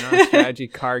that. You know, strategy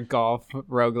card golf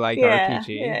roguelike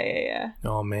RPG. Yeah.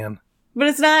 Oh, man. But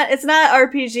it's not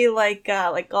RPG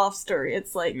like Golf Story.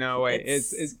 It's like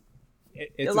it's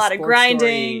a lot of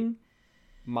grinding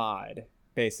mod.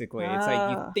 Basically, it's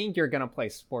like you think you're gonna play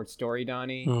Sports Story,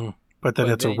 Donnie, but then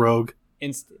it's a rogue.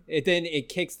 Then it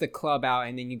kicks the club out,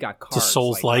 and then you got cards. It's a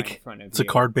Souls-like. Right in front of It's you. a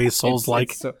card-based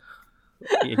Souls-like.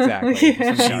 Exactly.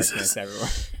 Jesus.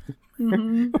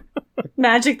 Everyone.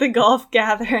 Magic the Golf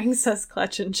Gathering, says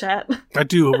Clutch in chat. I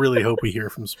do really hope we hear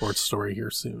from Sports Story here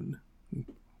soon.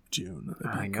 June.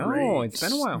 I know. Great. It's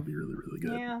been a while. It'd be really, really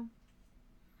good.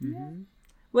 Yeah.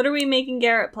 What are we making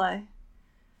Garrett play?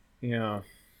 Yeah.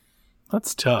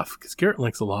 That's tough because Garrett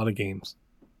likes a lot of games.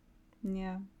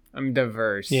 Yeah. I'm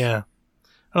diverse. Yeah.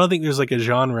 I don't think there's like a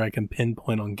genre I can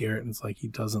pinpoint on Garrett. And it's like he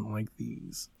doesn't like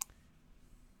these.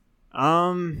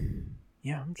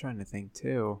 Yeah, I'm trying to think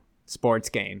too. Sports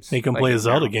games. He can play a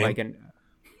Zelda game.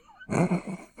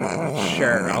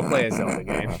 Sure, I'll play a Zelda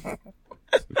game.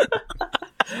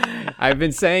 I've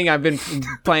been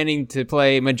planning to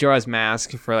play Majora's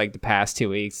Mask for like the past 2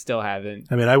 weeks. Still haven't.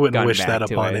 I mean, I wouldn't wish that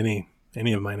upon any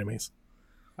of my enemies.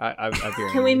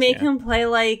 Can we make him play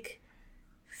like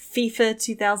FIFA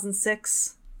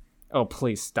 2006? Oh,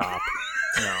 please stop.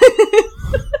 No.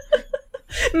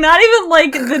 Not even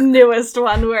like the newest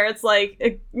one where it's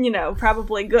like,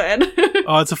 probably good.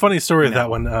 Oh, it's a funny story of that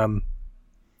one.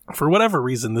 For whatever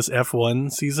reason, this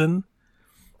F1 season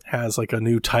has like a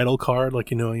new title card,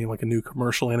 like like a new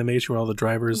commercial animation where all the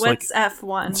drivers. What's like,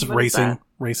 F1? It's what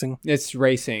racing. It's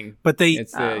racing, but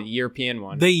it's the European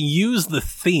one. They use the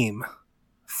theme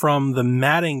from the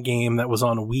Madden game that was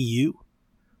on Wii U.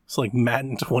 It's like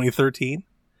Madden 2013,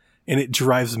 and it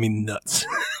drives me nuts.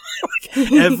 Like,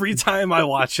 every time I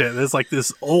watch it, there's like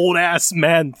this old ass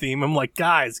Madden theme. I'm like,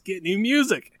 guys, get new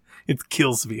music. It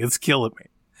kills me. It's killing me.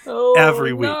 Oh,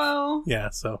 every week. No. Yeah,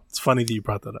 so it's funny that you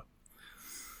brought that up.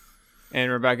 And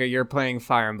Rebecca, you're playing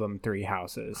Fire Emblem 3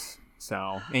 Houses.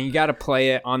 And you got to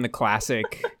play it on the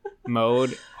classic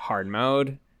mode, hard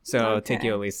mode. So it'll take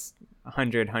you at least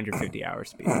 100, 150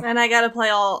 hours speed. And I got to play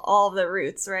all of the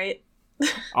routes, right?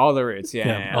 All the routes,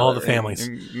 yeah. All the families.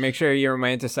 And make sure you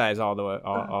romanticize all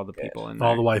the people in there.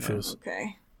 All the waifus.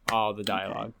 Okay. All the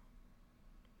dialogue.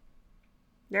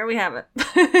 There we have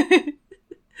it.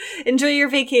 Enjoy your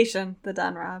vacation, the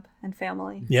Don Rob and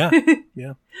family. Yeah.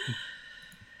 Yeah.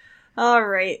 All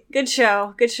right. Good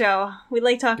show. We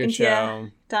like talking Good to show.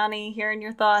 you, Donnie, hearing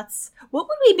your thoughts. What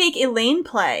would we make Elaine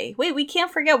play? Wait, we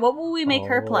can't forget. What will we make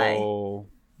her play? Oh,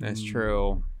 that's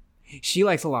true. She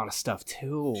likes a lot of stuff,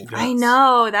 too. I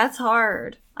know. That's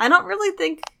hard. I don't really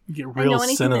think You get I real know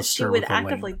anything that she sinister would with Elaine.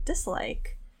 actively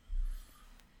dislike.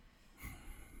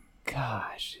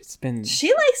 Gosh, it's been...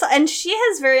 She likes... And she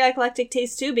has very eclectic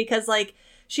taste, too, because, like,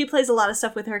 she plays a lot of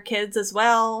stuff with her kids as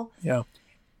well. Yeah.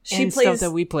 She plays stuff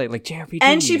that we play, like JRPGs.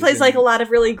 And she plays, like, a lot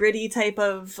of really gritty type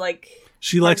of, like...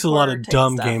 She likes a lot of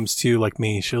dumb stuff. games, too, like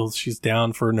me. She's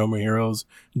down for No More Heroes,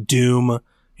 Doom...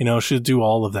 she'll do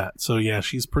all of that. So, yeah,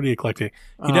 she's pretty eclectic.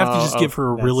 You'd have to just give her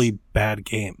a really bad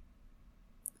game.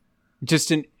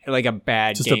 Just a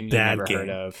bad just game a bad you've never game. heard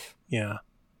of. Yeah.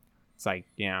 It's like,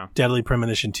 Deadly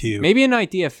Premonition 2. Maybe an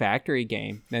Idea Factory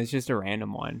game. That's just a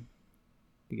random one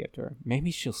to give to her.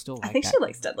 Maybe she'll still like I think that. she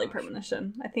likes Deadly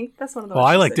Premonition. I think that's one of the Well,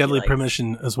 ones I she like said she Deadly likes.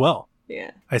 Premonition as well.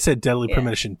 Yeah. I said Deadly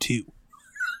Premonition 2.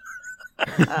 Oh,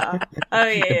 yeah.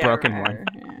 The broken remember.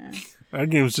 one. Yeah. That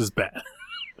game was just bad.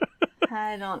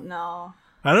 I don't know.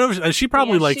 I don't know. She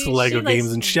probably Yeah, likes the Lego she likes-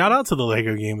 games, and shout out to the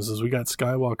Lego games as we got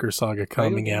Skywalker Saga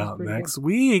coming games out pretty next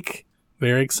week.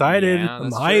 Very excited. Yeah, I'm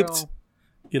that's hyped. true.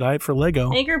 Get hyped for Lego.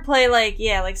 Make her play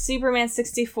like Superman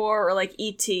 64 or like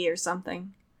E.T. or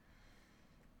something.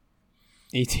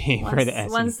 E.T. for the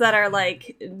SE. Ones that are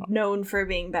like known for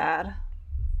being bad.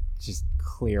 Just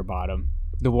clear bottom.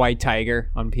 The White Tiger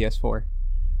on PS4.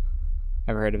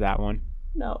 Ever heard of that one?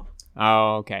 No.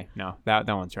 Oh, okay. No, that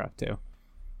one's rough too.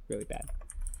 Really bad.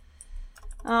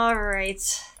 All right.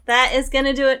 That is going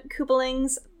to do it,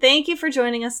 Koopalings. Thank you for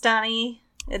joining us, Donnie.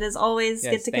 It is always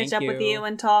good to catch up with you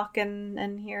and talk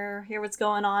and hear what's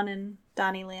going on in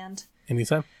Donnie Land.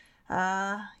 Anytime.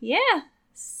 Yeah.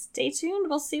 Stay tuned.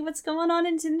 We'll see what's going on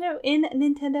in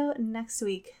Nintendo next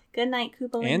week. Good night,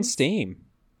 Koopalings. And Steam.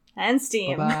 And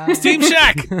Steam. Bye-bye. Steam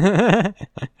Shack!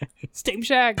 Steam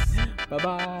Shack.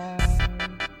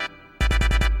 Bye-bye.